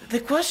 The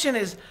question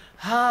is,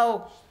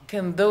 how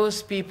can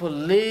those people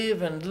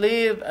live and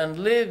live and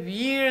live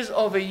years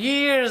over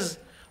years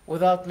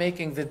without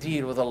making the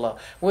deal with Allah,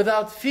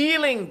 without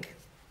feeling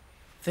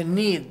the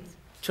need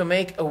to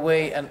make a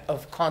way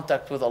of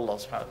contact with Allah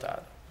subhanahu wa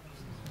ta'ala.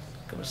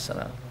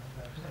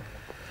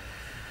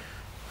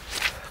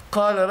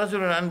 قال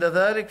رجل عند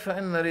ذلك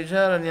فإن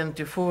رجالا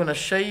ينتفون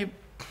الشيب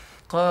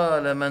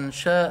قال من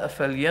شاء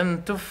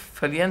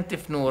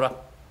فلينتف نوره.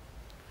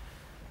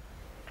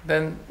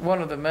 Then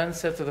one of the men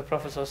said to the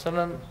Prophet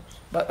ﷺ,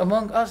 but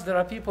among us there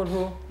are people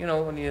who,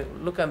 when you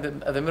look at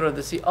the mirror,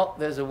 they see, oh,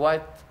 there's a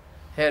white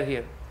hair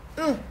here.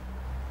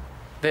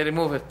 They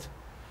remove it.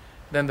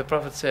 Then the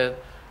Prophet said,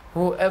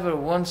 whoever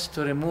wants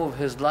to remove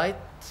his light,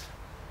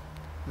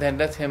 then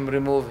let him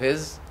remove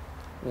his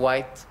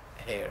white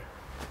hair.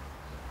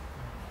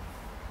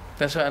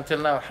 That's why until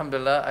now,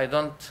 alhamdulillah, I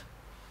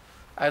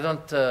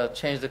don't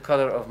change the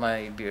color of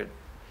my beard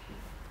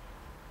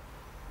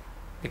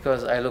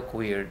because I look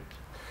weird.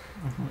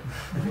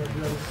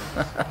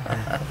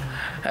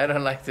 I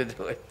don't like to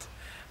do it.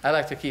 I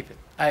like to keep it.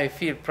 I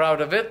feel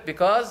proud of it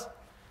because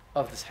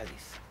of this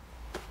hadith.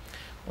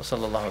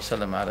 وصلى الله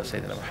وسلم على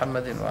سيدنا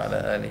محمد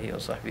وعلى آله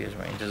وصحبه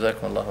أجمعين.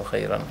 جزاكم الله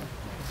خيرا.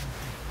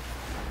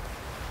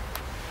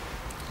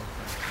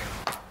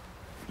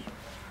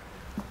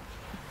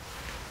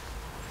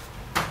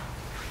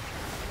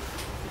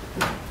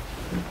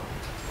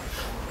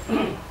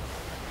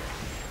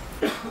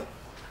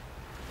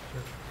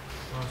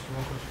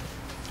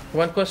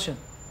 One question.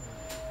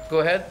 Go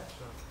ahead.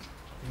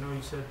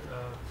 You said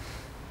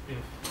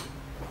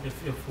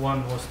if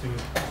one was to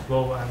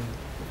go and,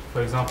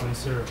 for example, in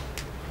Syria,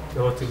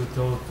 they were to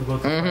go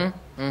to fight,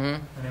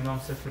 and Imam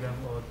said to them,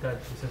 or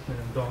Dad, he said to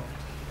them,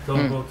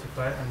 don't go to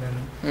fight, and then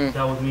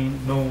that would mean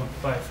no one would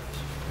fight.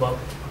 But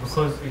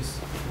because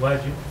it's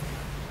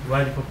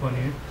wajib upon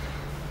you,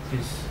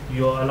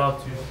 you're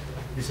allowed to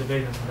disobey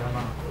them in that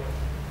manner.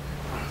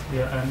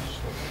 Yeah, and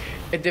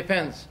it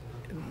depends.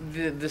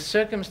 The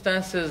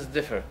circumstances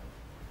differ.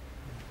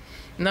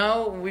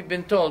 Now we've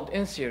been told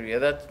in Syria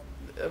that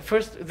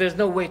first, there's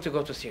no way to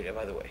go to Syria,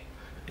 by the way.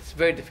 It's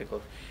very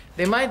difficult.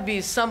 There might be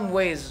some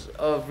ways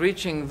of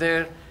reaching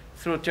there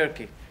through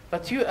Turkey.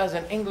 But you as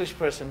an English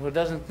person who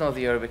doesn't know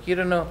the Arabic, you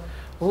don't know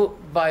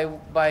by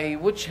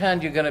which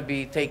hand you're going to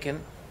be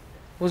taken,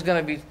 who's going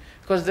to be,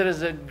 because there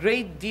is a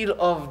great deal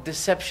of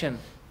deception.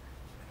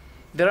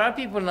 There are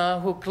people now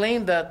who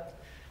claim that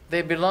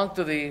they belong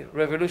to the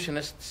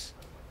revolutionists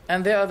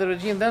and they are the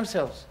regime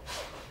themselves.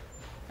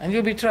 And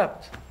you'll be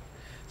trapped.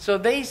 So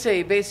they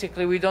say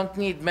basically we don't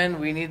need men,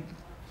 we need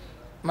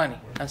money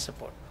and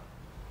support.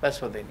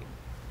 That's what they need.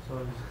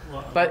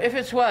 But if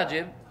it's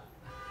wajib,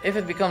 if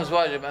it becomes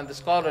wajib and the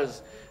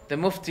scholars, the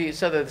mufti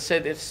said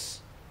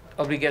it's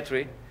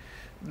obligatory,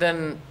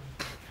 then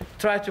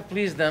try to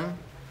please them,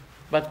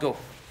 but go.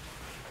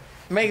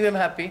 Make them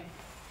happy.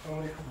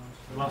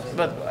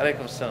 But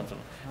alaykum assalam.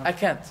 I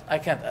can't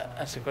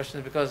answer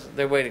questions because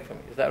they're waiting for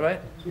me. Is that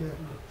right?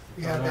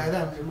 Yeah.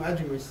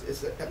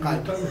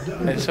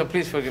 So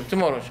please forgive.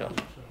 Tomorrow, inshallah.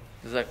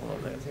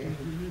 Jazakumullah khair.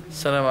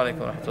 Assalamu alaikum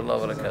wa rahmatullahi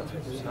wa barakatuh.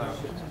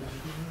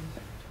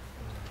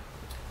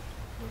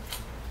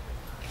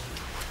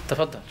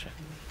 تفضل شيخ.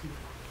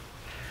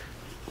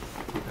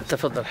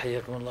 تفضل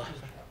حياكم الله.